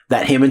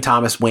that him and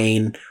Thomas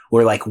Wayne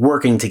were like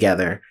working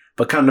together.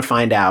 But come to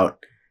find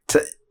out,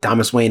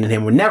 Thomas Wayne and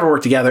him would never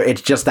work together.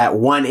 It's just that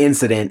one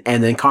incident,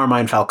 and then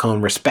Carmine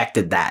Falcone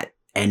respected that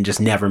and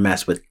just never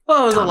messed with.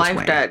 Well, it was Thomas a life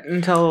Wayne. Debt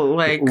until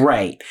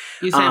right.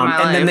 You saved my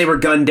life. And then they were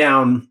gunned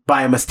down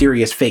by a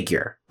mysterious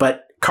figure,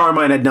 but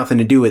Carmine had nothing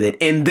to do with it.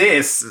 In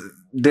this,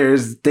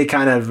 they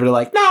kind of were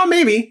like, no,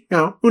 maybe,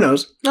 who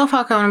knows? No,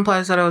 Falcone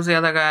implies that it was the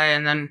other guy,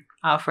 and then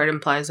Alfred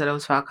implies that it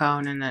was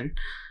Falcone, and then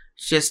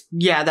it's just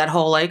that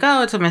whole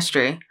it's a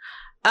mystery.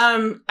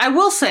 I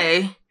will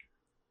say.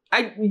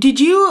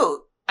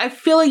 I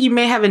feel like you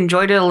may have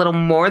enjoyed it a little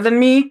more than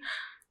me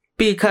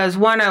because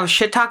one, I was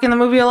shit talking the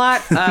movie a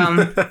lot.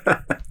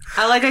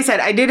 Like I said,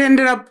 I did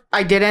end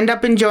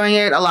up enjoying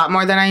it a lot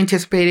more than I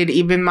anticipated.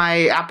 Even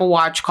my Apple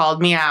Watch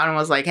called me out and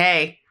was like,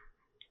 "Hey,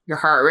 your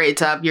heart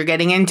rate's up. You're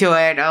getting into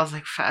it." I was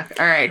like, "Fuck,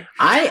 all right."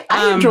 I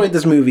enjoyed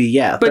this movie,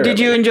 yeah. But did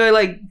you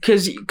enjoy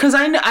because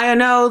I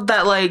know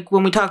that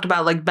when we talked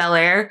about Bel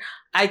Air,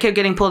 I kept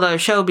getting pulled out of the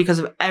show because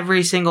of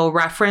every single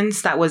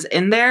reference that was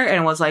in there,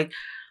 and it was like,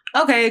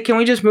 okay, can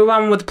we just move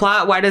on with the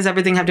plot? Why does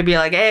everything have to be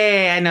like,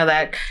 hey, I know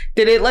that?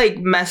 Did it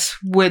mess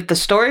with the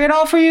story at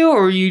all for you?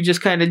 Or you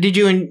just did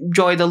you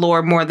enjoy the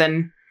lore more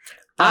than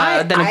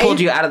it pulled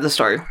you out of the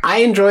story? I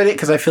enjoyed it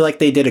because I feel like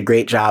they did a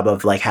great job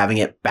of having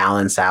it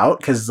balance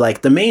out. Because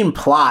the main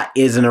plot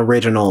is an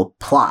original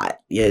plot.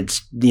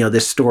 It's,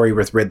 this story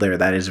with Riddler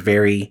that is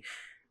very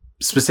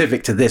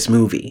specific to this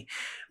movie.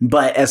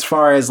 But as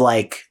far as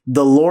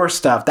the lore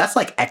stuff, that's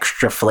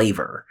extra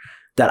flavor.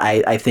 that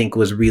I think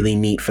was really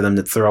neat for them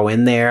to throw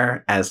in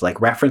there as like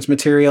reference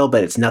material,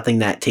 but it's nothing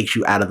that takes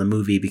you out of the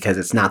movie because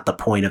it's not the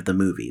point of the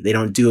movie. They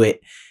don't do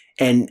it.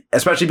 And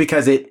especially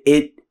because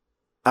it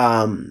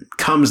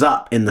comes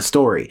up in the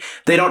story.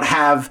 They don't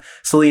have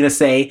Selena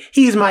say,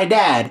 he's my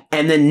dad,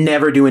 and then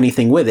never do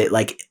anything with it.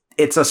 Like,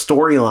 it's a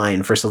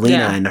storyline for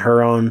Selena and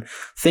her own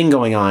thing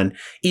going on.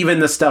 Even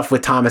the stuff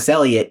with Thomas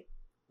Elliot,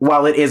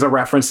 while it is a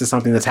reference to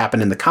something that's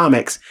happened in the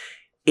comics,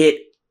 it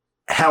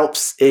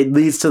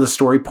leads to the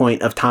story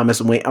point of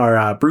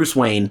Bruce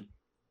Wayne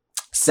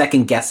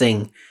second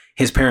guessing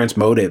his parents'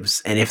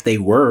 motives and if they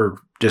were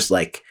just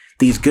like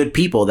these good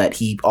people that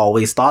he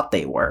always thought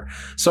they were.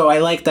 So I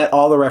like that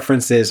all the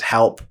references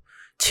help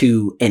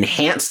to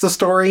enhance the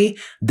story.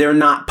 They're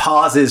not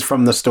pauses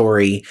from the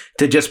story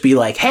to just be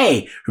like,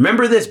 hey,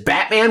 remember this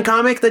Batman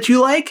comic that you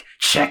like?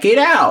 Check it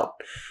out.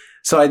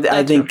 So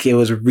I think it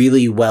was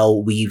really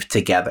well weaved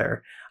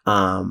together.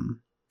 I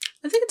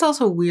think it's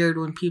also weird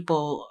when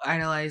people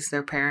idolize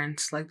their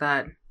parents like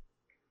that.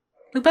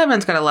 Like,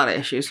 Batman's got a lot of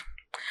issues.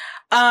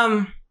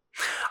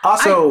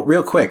 Also,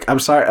 real quick, I'm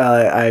sorry,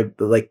 I'm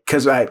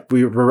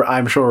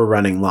sure we're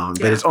running long,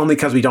 but it's only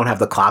because we don't have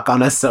the clock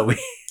on us, so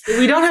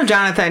we don't have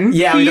Jonathan.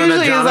 Yeah, we don't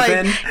have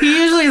Jonathan.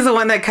 He usually is the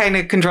one that kind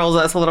of controls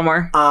us a little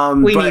more.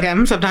 We need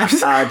him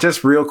sometimes.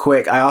 Just real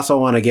quick, I also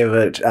want to give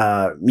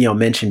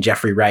mention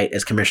Jeffrey Wright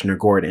as Commissioner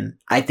Gordon.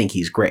 I think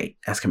he's great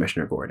as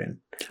Commissioner Gordon.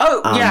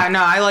 Oh,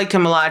 I liked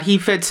him a lot. He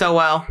fits so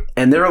well.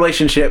 And the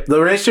relationship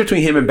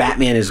between him and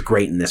Batman is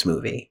great in this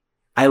movie.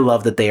 I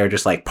love that they are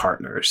just like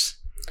partners.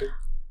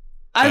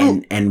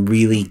 And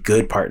really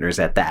good partners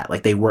at that.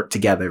 Like, they work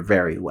together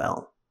very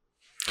well.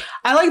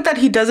 I like that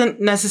he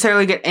doesn't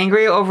necessarily get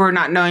angry over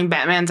not knowing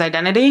Batman's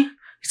identity.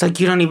 He's like,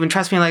 you don't even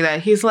trust me like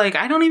that. He's like,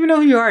 I don't even know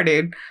who you are,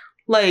 dude.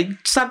 Like,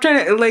 stop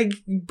trying to, like,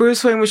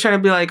 Bruce Wayne was trying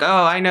to be like,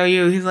 oh, I know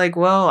you. He's like,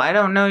 well, I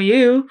don't know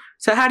you.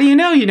 So how do you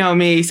know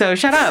me? So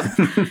shut up.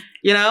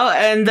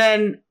 And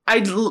then I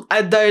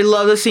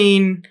love the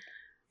scene.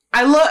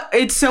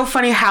 It's so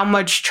funny how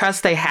much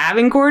trust they have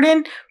in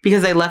Gordon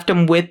because they left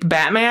him with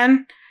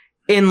Batman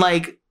in,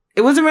 like,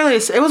 it was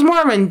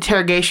more of an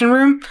interrogation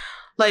room.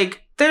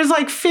 Like, there's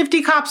like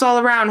 50 cops all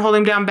around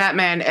holding down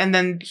Batman. And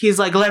then he's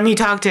like, let me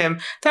talk to him.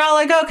 They're all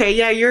like, okay,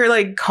 yeah, you're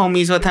like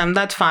homies with him.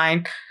 That's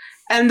fine.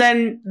 And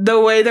then the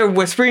way they're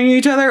whispering to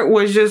each other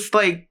was just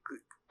like,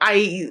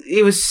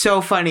 it was so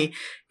funny.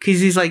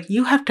 Because he's like,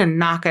 you have to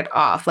knock it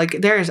off.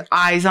 Like, there's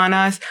eyes on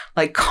us.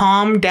 Like,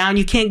 calm down.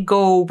 You can't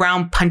go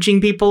around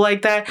punching people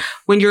like that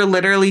when you're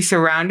literally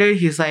surrounded.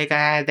 He's like,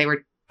 they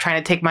were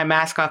trying to take my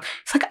mask off.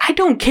 It's like, I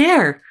don't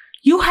care.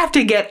 You have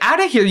to get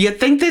out of here. You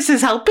think this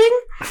is helping?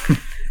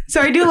 So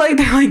I do like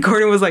that. Like,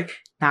 Gordon was like,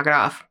 knock it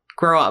off.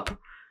 Grow up.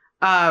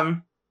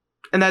 And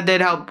that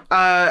did help.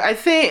 I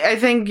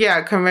think,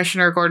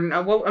 Commissioner Gordon.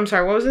 I'm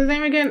sorry, what was his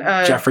name again?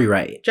 Jeffrey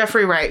Wright.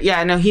 Jeffrey Wright.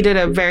 Yeah, no, he did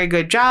a very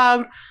good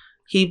job.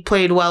 He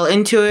played well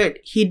into it.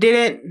 He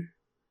didn't,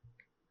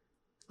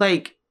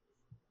 like,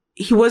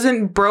 he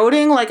wasn't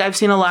brooding like I've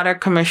seen a lot of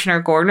Commissioner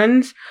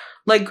Gordons.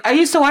 Like, I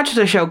used to watch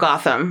the show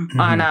Gotham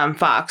on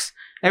Fox.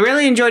 I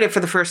really enjoyed it for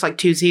the first, like,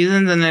 2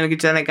 seasons, and then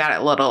it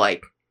got a little,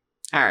 like,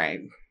 all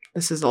right,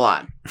 this is a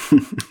lot.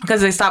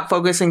 Because they stopped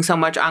focusing so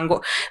much on...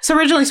 It's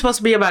originally supposed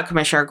to be about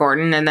Commissioner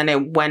Gordon, and then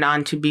it went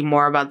on to be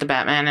more about the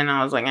Batman, and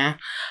I was like, eh.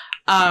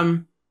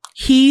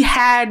 He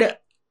had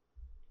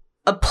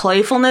a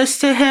playfulness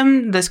to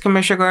him, this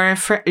Commissioner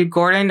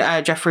Gordon,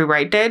 Jeffrey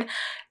Wright did.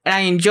 And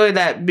I enjoyed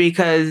that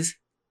because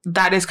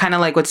that is kind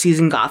of like what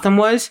Season Gotham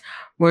was,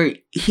 where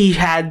he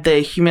had the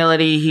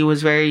humility, he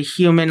was very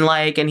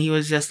human-like, and he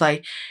was just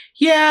like,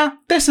 yeah,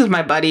 this is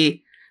my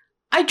buddy.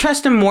 I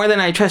trust him more than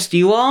I trust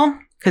you all,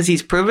 because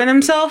he's proven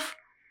himself.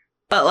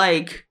 But,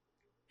 like,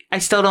 I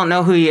still don't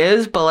know who he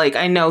is, but, like,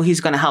 I know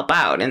he's going to help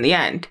out in the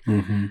end.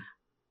 Mm-hmm.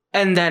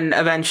 And then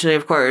eventually,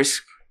 of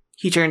course,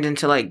 he turned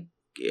into, like,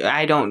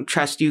 I don't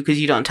trust you because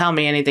you don't tell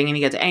me anything, and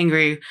he gets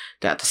angry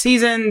throughout the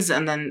seasons.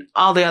 And then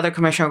all the other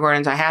Commissioner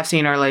Gordons I have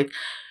seen are like,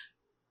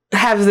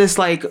 have this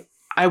like,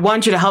 I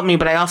want you to help me,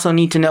 but I also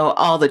need to know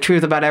all the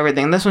truth about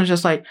everything. This one's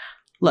just like,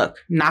 look,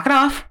 knock it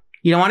off.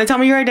 You don't want to tell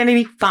me your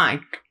identity?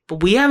 Fine.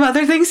 But we have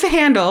other things to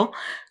handle.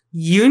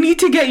 You need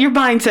to get your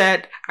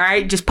mindset. All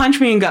right, just punch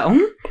me and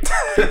go.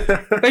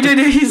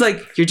 He's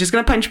like, you're just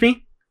going to punch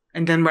me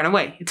and then run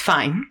away. It's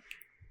fine.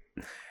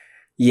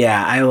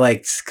 Yeah, I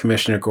liked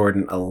Commissioner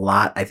Gordon a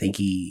lot. I think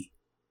he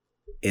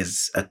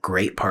is a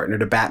great partner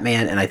to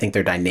Batman, and I think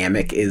their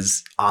dynamic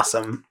is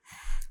awesome.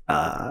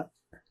 I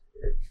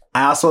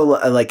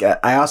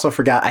also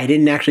forgot I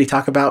didn't actually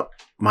talk about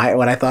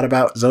what I thought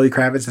about Zoe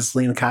Kravitz as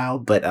Selena Kyle,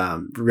 but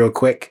real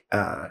quick,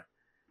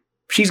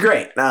 she's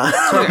great.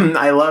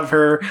 I love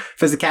her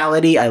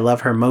physicality. I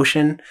love her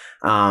motion.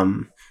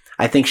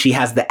 I think she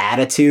has the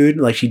attitude.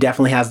 Like, she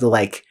definitely has the,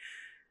 like,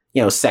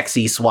 you know,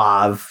 sexy,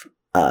 suave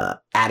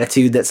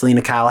attitude that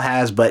Selena Kyle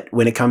has, but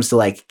when it comes to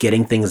like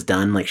getting things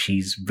done, like,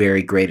 she's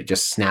very great at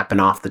just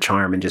snapping off the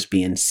charm and just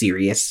being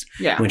serious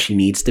when she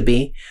needs to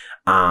be.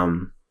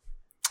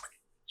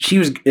 She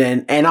was,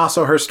 and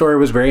also her story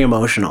was very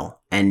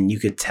emotional, And you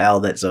could tell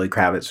that Zoe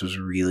Kravitz was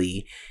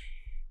really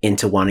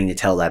into wanting to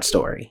tell that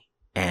story.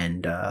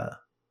 And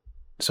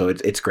so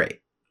it's great.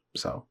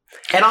 So,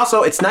 and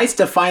also it's nice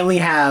to finally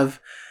have,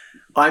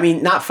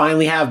 not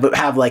finally have, but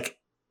have like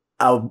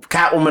a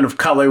Catwoman of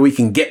color we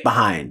can get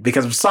behind.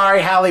 Because I'm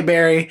sorry, Halle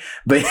Berry,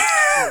 but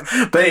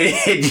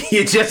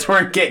you just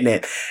weren't getting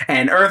it.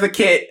 And Eartha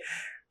Kitt,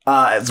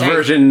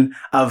 version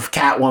of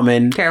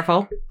Catwoman,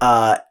 Careful.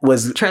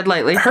 Was Tread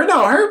lightly.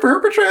 Her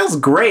portrayal's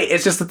great.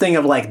 It's just the thing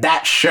of like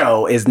that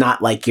show is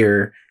not like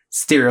your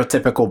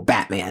stereotypical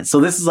Batman.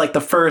 So this is like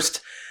the first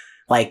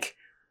like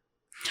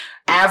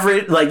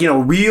average, like,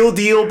 real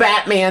deal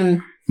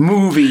Batman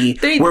movie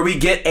where we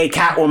get a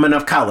Catwoman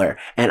of color,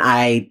 and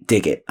I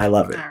dig it. I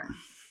love it.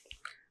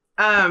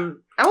 I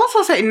will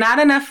also say not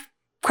enough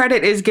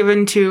credit is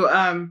given to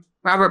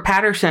Robert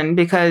Pattinson,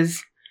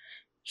 because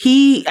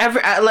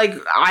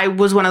I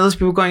was one of those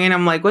people going in,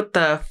 I'm like, what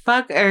the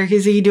fuck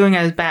is he doing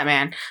as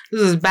Batman?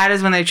 This is as bad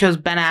as when they chose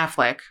Ben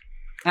Affleck.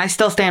 And I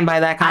still stand by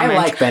that comment. I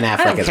like Ben Affleck as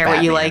Batman. I don't care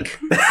what you like.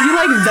 You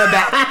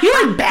like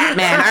you like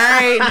Batman, all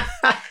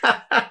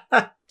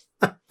right?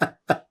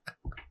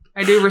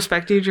 I do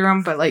respect you,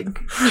 Jerome, but like,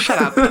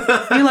 shut up.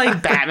 You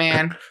like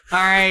Batman, all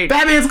right?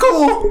 Batman's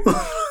cool.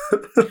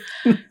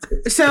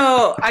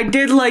 So I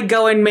did like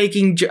go in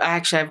making.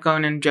 Actually, I've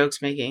gone in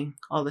jokes making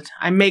all the time.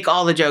 I make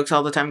all the jokes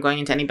all the time going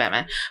into any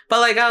Batman. But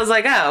like, I was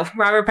like, oh,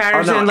 Robert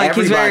Pattinson,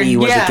 everybody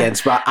was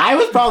against. I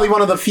was probably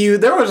one of the few.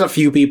 There was a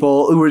few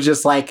people who were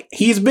just like,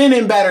 he's been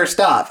in better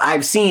stuff.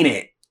 I've seen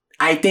it.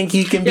 I think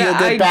he can be a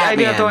good Batman. I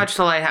do have to watch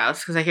The Lighthouse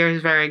because I hear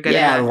he's very good.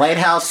 Yeah, The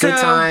Lighthouse, good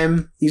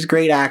time. He's a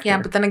great actor.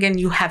 Yeah, but then again,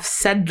 you have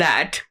said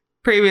that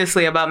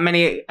previously about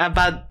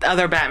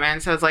other Batman.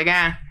 So it's like,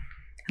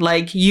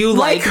 like you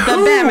like the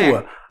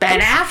Batman. Ben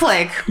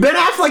Affleck. Ben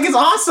Affleck is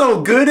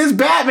also good as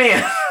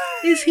Batman.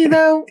 Is he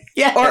though?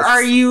 Yes. Or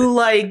are you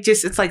like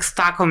it's like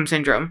Stockholm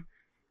syndrome?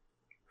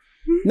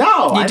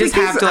 No, you just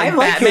have to like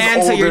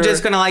Batman, so you're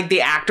just gonna like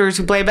the actors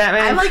who play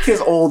Batman. I like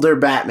his older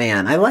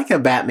Batman. I like a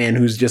Batman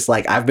who's just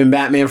like, I've been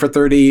Batman for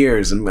 30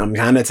 years and I'm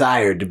kind of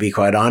tired, to be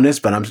quite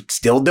honest, but I'm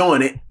still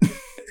doing it.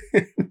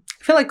 I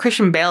feel like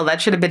Christian Bale,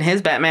 that should have been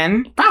his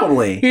Batman.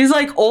 Probably. He's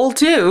like old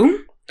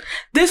too.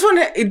 This one,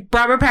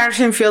 Robert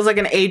Pattinson feels like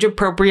an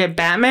age-appropriate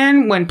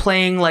Batman when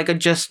playing like a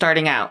just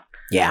starting out.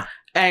 Yeah.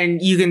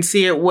 And you can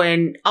see it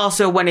when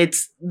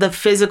it's the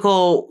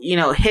physical,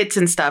 hits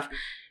and stuff.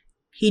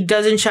 He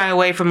doesn't shy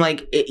away from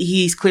like,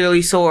 he's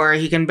clearly sore,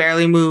 he can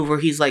barely move, or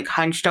he's like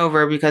hunched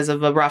over because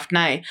of a rough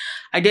night.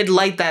 I did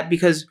like that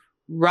because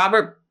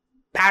Robert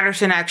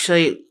Pattinson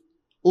actually,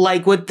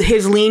 like with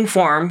his lean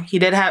form, he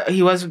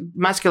was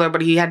muscular,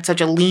 but he had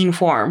such a lean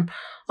form,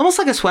 almost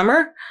like a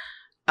swimmer.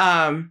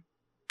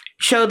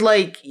 Showed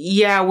like,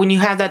 yeah, when you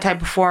have that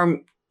type of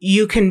form,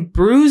 you can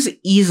bruise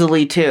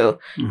easily too.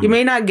 Mm-hmm. You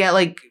may not get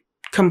like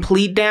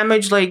complete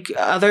damage like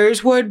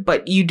others would,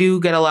 but you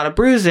do get a lot of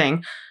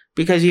bruising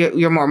because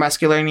you're more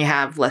muscular and you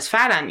have less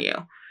fat on you.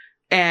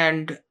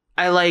 And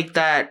I like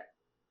that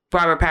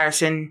Robert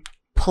Pattinson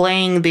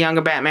playing the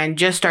younger Batman,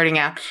 just starting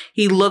out.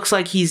 He looks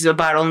like he's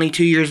about only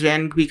 2 years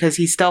in because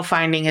he's still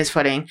finding his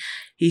footing.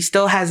 He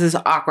still has his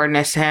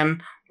awkwardness to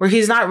him where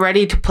he's not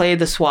ready to play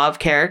the suave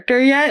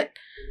character yet.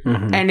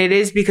 Mm-hmm. And it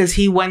is because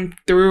he went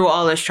through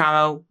all this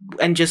trauma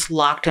and just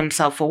locked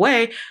himself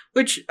away,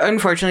 which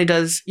unfortunately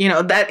does,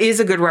 that is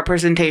a good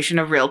representation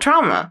of real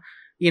trauma.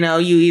 You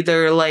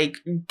either like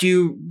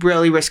do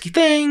really risky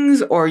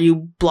things or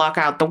you block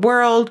out the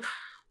world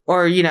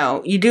or,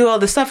 you do all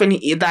this stuff. And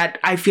that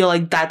I feel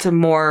like that's a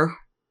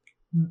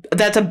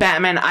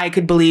Batman I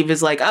could believe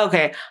is like,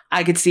 okay,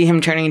 I could see him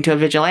turning into a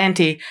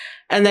vigilante.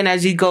 And then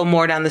as you go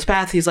more down this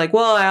path, he's like,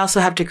 well, I also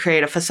have to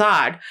create a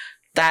facade.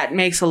 That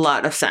makes a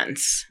lot of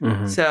sense.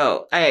 Mm-hmm.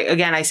 So, I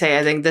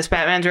think this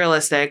Batman's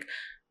realistic.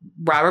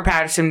 Robert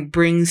Pattinson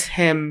brings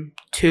him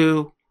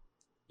to,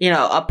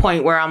 a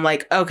point where I'm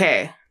like,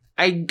 okay,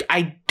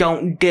 I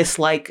don't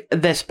dislike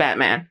this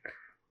Batman.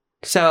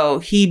 So,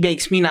 he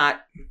makes me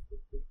not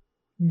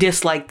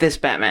dislike this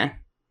Batman.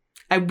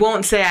 I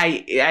won't say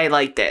I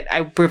liked it.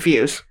 I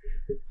refuse.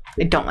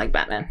 I don't like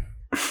Batman.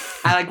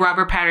 I like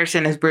Robert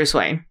Pattinson as Bruce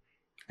Wayne.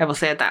 I will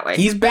say it that way.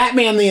 He's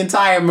Batman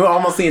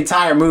almost the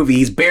entire movie.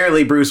 He's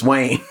barely Bruce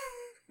Wayne.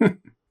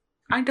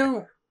 I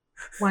don't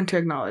want to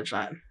acknowledge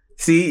that.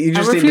 See, you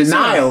just in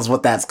denial is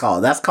what that's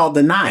called. That's called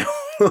denial.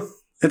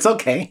 It's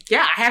okay.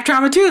 Yeah, I have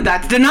trauma too.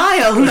 That's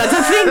denial. That's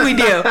a thing we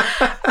do.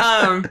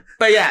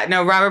 But yeah,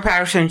 no, Robert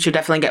Pattinson should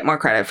definitely get more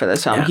credit for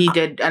this film. Yeah. He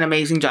did an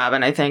amazing job,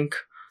 and I think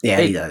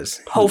he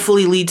does.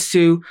 Hopefully leads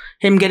to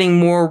him getting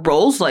more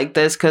roles like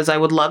this, because I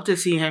would love to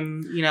see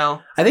him,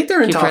 I think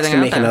they're in talks to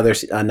make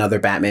another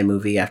Batman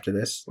movie after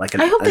this. Like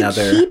I hope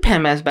another they keep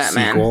him as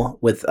Batman. Sequel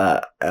with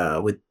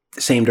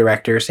same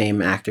director,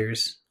 same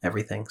actors,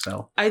 everything.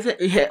 So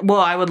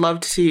I would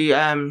love to see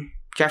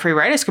Jeffrey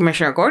Wright as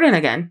Commissioner Gordon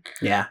again.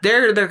 Yeah.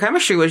 Their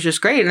chemistry was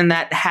just great, and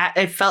that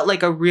it felt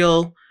like a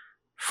real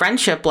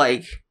friendship.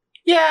 Like,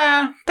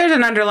 yeah, there's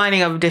an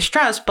underlining of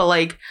distrust, but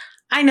like,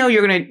 I know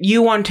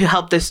you want to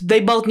help this.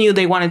 They both knew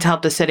they wanted to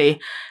help the city,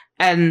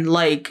 and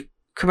like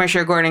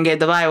Commissioner Gordon gave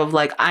the vibe of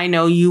like, I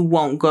know you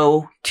won't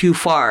go too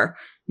far.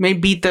 You may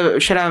beat the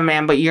shit out of a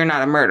man, but you're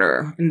not a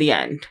murderer in the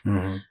end.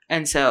 Mm-hmm.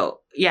 And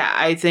so, yeah,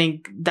 I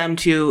think them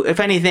two,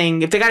 if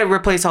anything, if they got to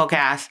replace the whole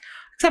cast,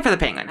 except for the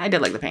Penguin. I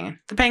did like the Penguin.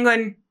 The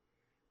Penguin,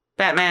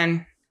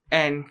 Batman,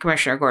 and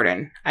Commissioner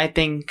Gordon. I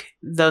think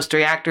those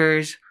three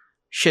actors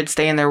should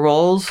stay in their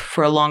roles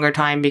for a longer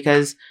time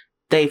because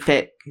they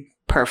fit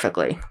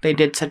perfectly. They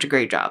did such a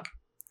great job.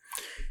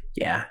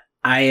 Yeah.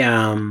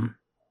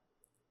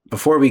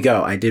 Before we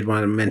go, I did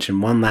want to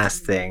mention one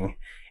last thing,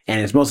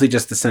 and it's mostly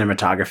just the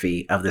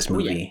cinematography of this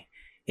movie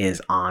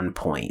is on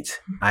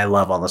point. I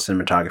love all the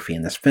cinematography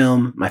in this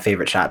film. My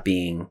favorite shot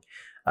being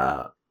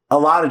a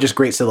lot of just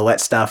great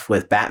silhouette stuff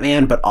with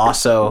Batman, but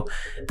also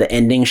the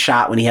ending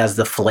shot when he has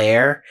the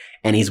flare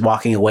and he's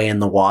walking away in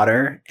the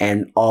water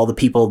and all the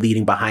people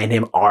leading behind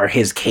him are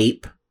his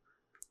cape.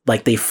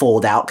 Like they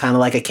fold out kind of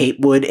like a cape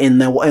would in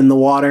the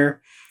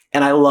water.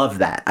 And I love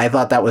that. I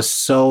thought that was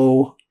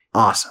so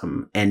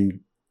awesome and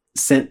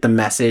sent the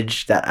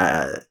message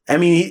that,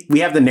 we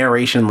have the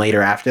narration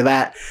later after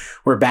that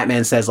where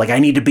Batman says like, I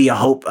need to be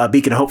a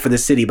beacon of hope for the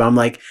city. But I'm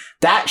like,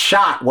 that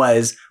shot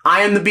was,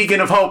 I am the beacon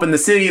of hope and the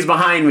city is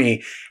behind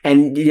me.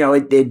 And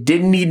it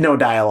didn't need no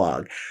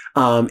dialogue.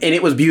 And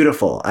it was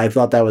beautiful. I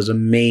thought that was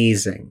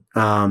amazing.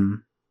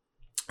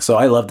 So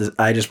I love this.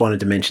 I just wanted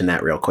to mention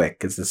that real quick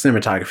because the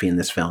cinematography in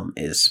this film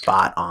is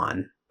spot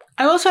on.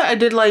 I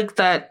did like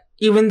that.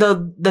 Even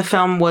though the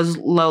film was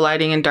low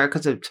lighting and dark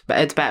because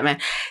it's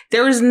Batman,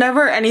 there was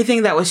never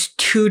anything that was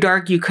too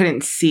dark you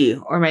couldn't see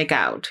or make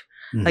out.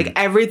 Mm-hmm. Like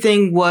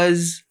everything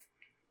was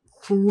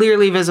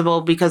clearly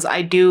visible because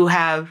I do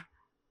have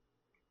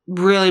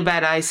really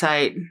bad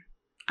eyesight.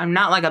 I'm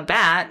not like a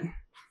bat.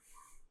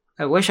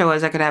 I wish I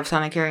was. I could have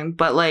sonic hearing,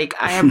 but like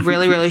I have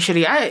really, really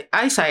shitty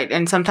eyesight.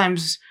 And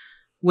sometimes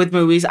with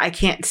movies, I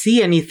can't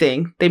see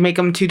anything. They make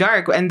them too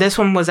dark. And this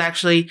one was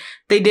actually,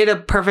 they did a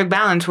perfect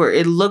balance where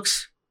it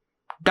looks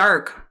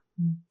dark,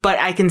 but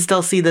I can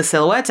still see the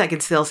silhouettes. I can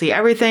still see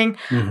everything.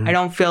 Mm-hmm. I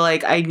don't feel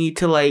like I need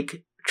to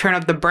like turn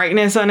up the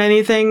brightness on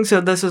anything.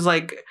 So this was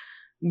like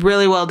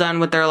really well done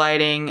with their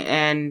lighting,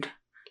 and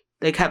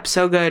they kept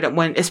so good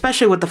when,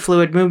 especially with the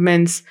fluid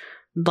movements,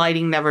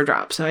 lighting never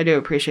drops. So I do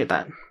appreciate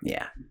that.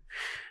 Yeah.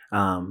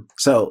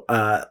 So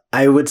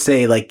I would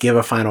say like give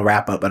a final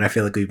wrap up, but I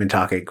feel like we've been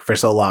talking for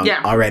so long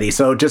already.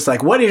 So just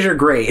like, what is your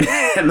grade?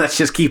 And let's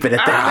just keep it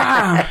at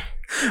that.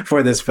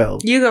 For this film.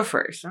 You go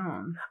first.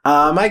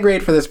 My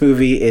grade for this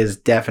movie is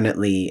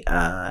definitely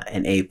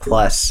an A+.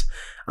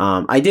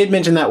 I did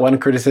mention that one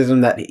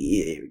criticism that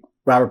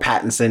Robert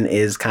Pattinson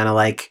is kind of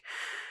like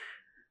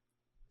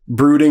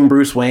brooding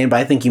Bruce Wayne,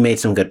 but I think you made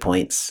some good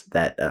points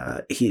that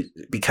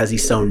because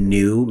he's so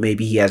new,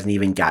 maybe he hasn't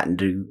even gotten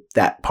to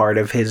that part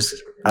of his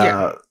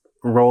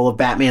role of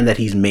Batman that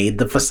he's made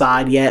the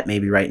facade yet.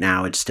 Maybe right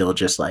now it's still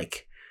just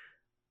like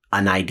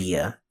an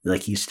idea.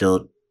 Like he's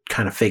still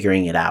kind of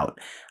figuring it out.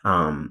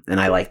 And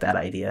I like that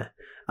idea.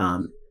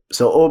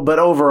 But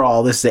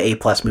overall, this is an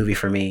A+ movie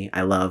for me.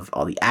 I love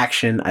all the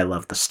action. I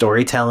love the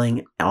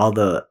storytelling. All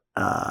the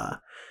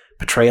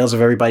portrayals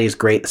of everybody is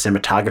great. The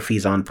cinematography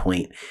is on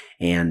point,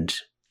 and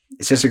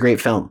it's just a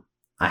great film.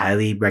 I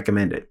highly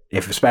recommend it.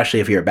 Especially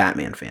if you're a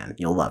Batman fan,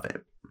 you'll love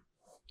it.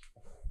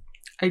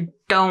 I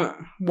don't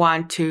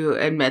want to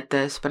admit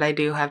this, but I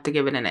do have to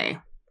give it an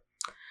A.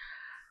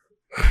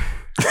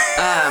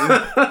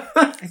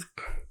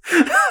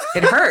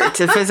 It hurts.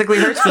 It physically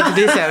hurts me to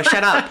do so.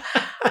 Shut up.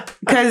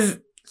 Because,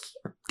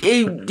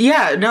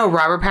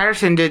 Robert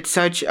Pattinson did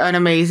such an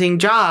amazing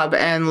job.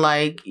 And,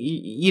 like,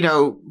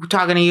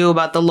 talking to you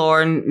about the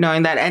lore and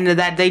knowing that, and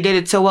that they did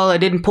it so well, it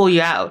didn't pull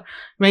you out.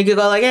 Make you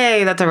go like,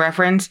 hey, that's a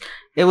reference.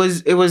 It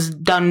was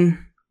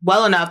done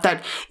well enough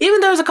that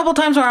even there was a couple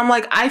times where I'm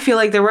like, I feel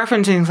like they're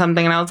referencing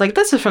something. And I was like,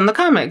 this is from the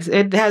comics.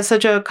 It has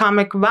such a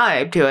comic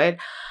vibe to it.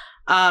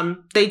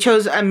 They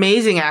chose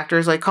amazing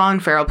actors like Colin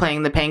Farrell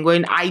playing the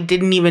Penguin. I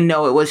didn't even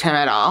know it was him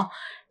at all.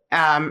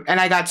 And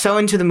I got so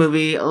into the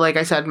movie. Like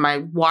I said, my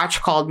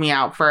watch called me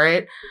out for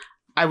it.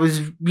 I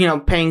was,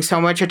 paying so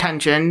much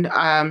attention.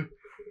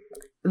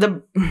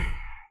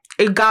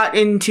 It got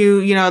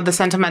into, the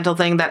sentimental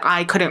thing that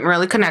I couldn't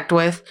really connect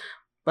with,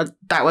 but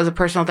that was a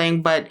personal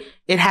thing. But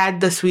it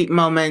had the sweet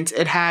moments.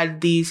 It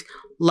had these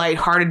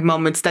lighthearted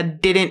moments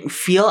that didn't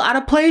feel out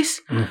of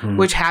place,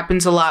 which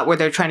happens a lot where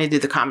they're trying to do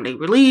the comedy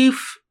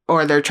relief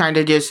or they're trying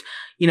to just,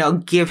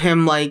 give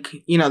him like,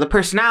 the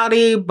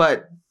personality,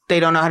 but they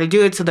don't know how to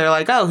do it. So they're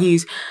like, oh,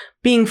 he's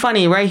being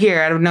funny right here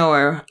out of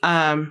nowhere.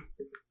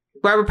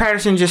 Robert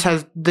Pattinson just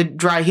has the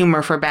dry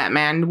humor for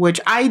Batman, which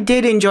I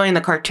did enjoy in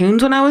the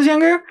cartoons when I was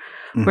younger,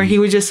 where he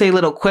would just say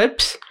little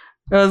quips.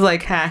 I was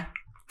like,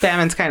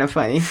 Batman's kind of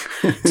funny.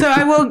 So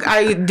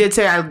I did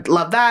say I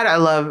love that. I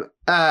love,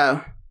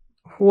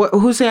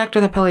 who's the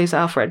actor that plays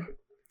Alfred?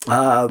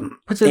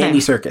 What's his Andy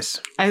name?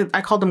 Serkis.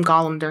 I called him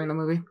Gollum during the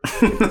movie.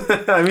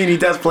 I mean, he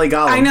does play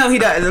Gollum. I know he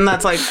does, and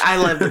that's like I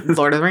love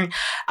Lord of the Rings.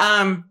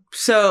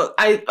 So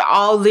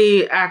all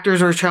the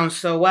actors were shown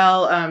so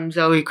well.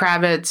 Zoe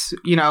Kravitz,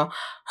 you know,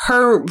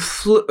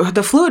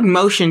 the fluid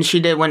motion she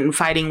did when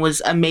fighting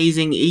was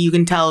amazing. You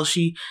can tell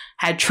she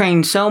had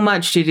trained so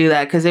much to do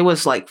that because it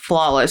was like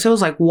flawless. It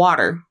was like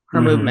water,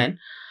 her movement.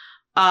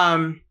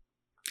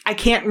 I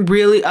can't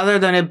really, other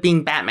than it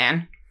being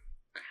Batman,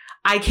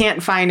 I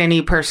can't find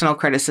any personal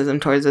criticism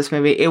towards this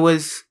movie. It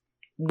was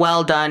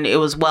well done. It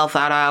was well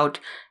thought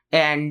out.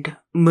 And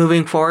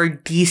moving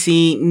forward,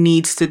 DC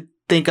needs to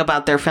think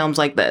about their films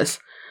like this.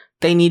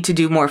 They need to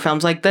do more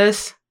films like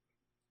this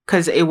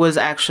because it was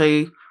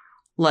actually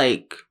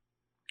like,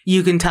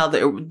 you can tell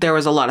that there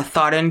was a lot of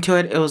thought into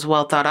it. It was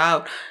well thought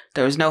out.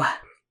 There was no,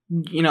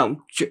 you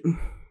know,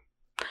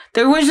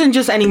 there wasn't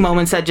just any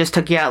moments that just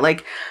took you out.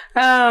 Like,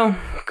 oh,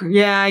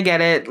 yeah, I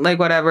get it. Like,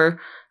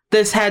 whatever.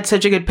 This had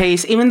such a good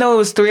pace, even though it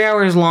was 3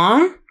 hours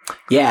long.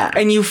 Yeah.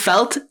 And you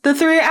felt the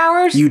 3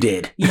 hours. You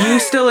did. You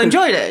still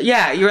enjoed it.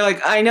 Yeah. You were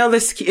like, I know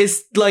this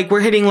is like,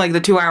 we're hitting like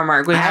the 2 hour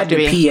mark. We I had to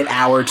pee at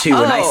hour 2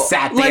 and I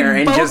sat there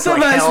and just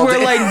like held both of us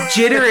were it. like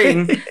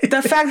jittering.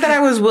 The fact that I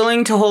was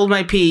willing to hold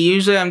my pee,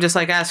 usually I'm just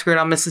like, screw it,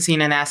 I'll miss the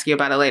scene and ask you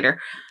about it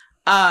later.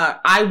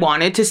 I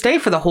wanted to stay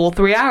for the whole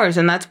 3 hours,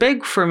 and that's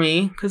big for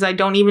me because I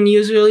don't even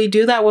usually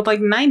do that with like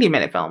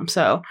 90-minute films.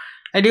 So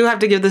I do have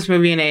to give this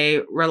movie an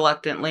A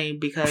reluctantly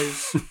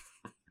because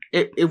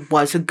it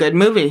was a good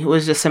movie. It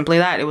was just simply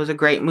that. It was a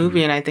great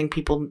movie, and I think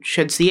people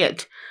should see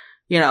it.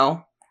 You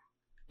know,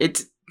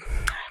 it's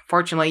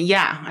fortunately,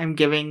 yeah, I'm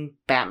giving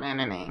Batman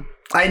an A.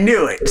 I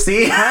knew it.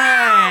 See?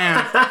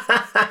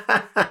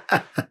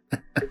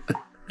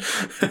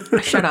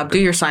 Shut up. Do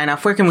your sign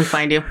off. Where can we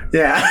find you?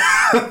 Yeah.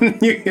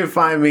 You can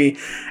find me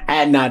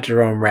at Not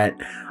Jerome Rhett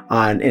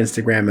on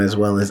Instagram, as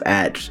well as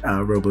at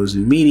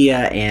RoboZoo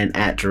Media and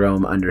at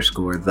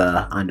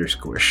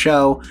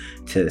Jerome_the_show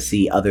to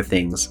see other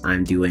things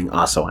I'm doing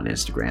also on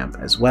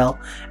Instagram as well.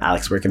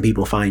 Alex, where can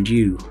people find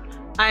you?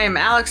 I am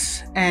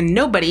Alex and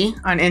Nobody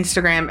on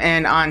Instagram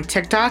and on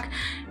TikTok.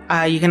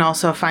 You can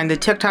also find the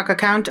TikTok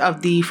account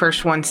of The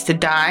First Ones to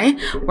Die,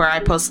 where I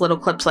post little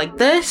clips like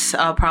this.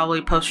 I'll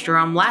probably post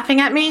Jerome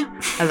laughing at me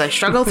as I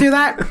struggle through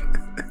that.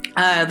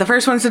 The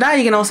First Ones to Die,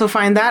 you can also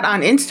find that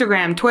on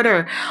Instagram,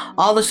 Twitter,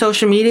 all the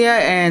social media,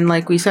 and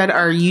like we said,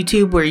 our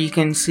YouTube, where you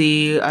can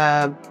see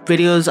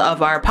videos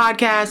of our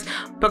podcast,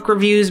 book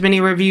reviews, mini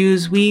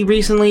reviews. We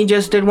recently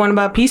just did one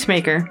about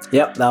Peacemaker.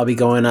 Yep, that'll be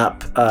going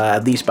up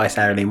at least by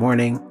Saturday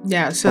morning.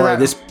 Yeah, so or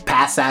this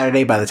past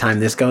Saturday by the time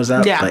this goes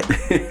up. Yeah.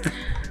 But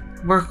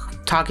we're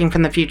talking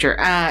from the future.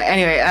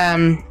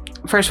 Anyway,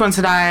 First Ones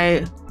to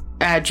Die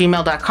at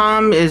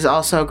gmail.com is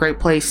also a great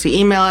place to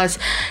email us.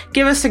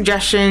 Give us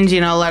suggestions,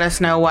 let us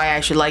know why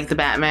I should like the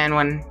Batman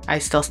when I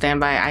still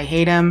stand by I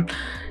hate him.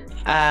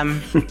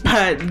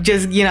 But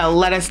just,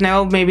 let us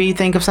know. Maybe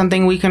think of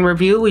something we can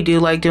review. We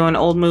do like doing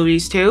old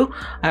movies too.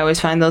 I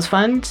always find those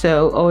fun.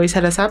 So always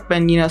hit us up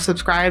and,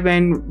 subscribe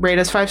and rate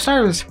us 5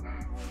 stars.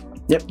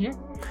 Yep.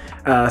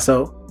 Yeah.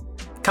 So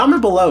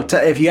comment below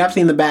if you have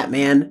seen the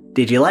Batman.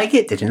 Did you like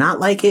it? Did you not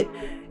like it?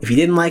 If you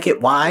didn't like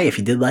it, why? If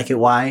you did like it,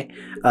 why?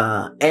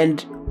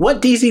 And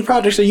what DC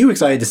projects are you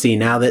excited to see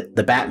now that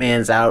the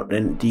Batman's out?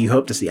 And do you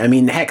hope to see? I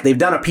mean, heck, they've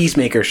done a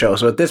Peacemaker show,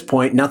 so at this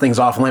point, nothing's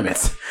off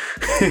limits.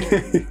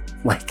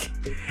 Like,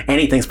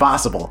 anything's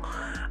possible.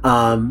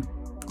 So,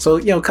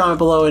 comment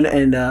below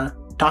and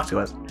talk to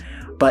us.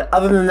 But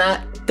other than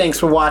that, thanks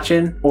for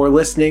watching or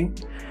listening.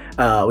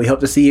 We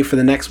hope to see you for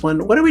the next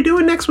one. What are we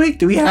doing next week?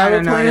 Do we have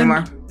a plan? I don't know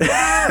anymore.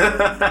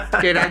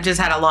 Dude, I just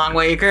had a long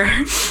waker.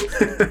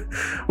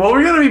 Well,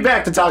 we're going to be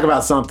back to talk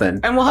about something.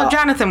 And we'll have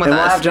Jonathan with us.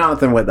 We'll have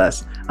Jonathan with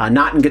us.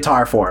 Not in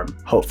guitar form,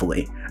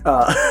 hopefully.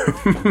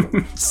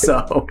 So,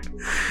 All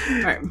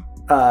right.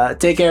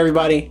 take care,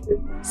 everybody.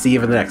 See you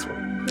for the next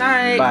one.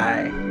 Night.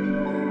 Bye.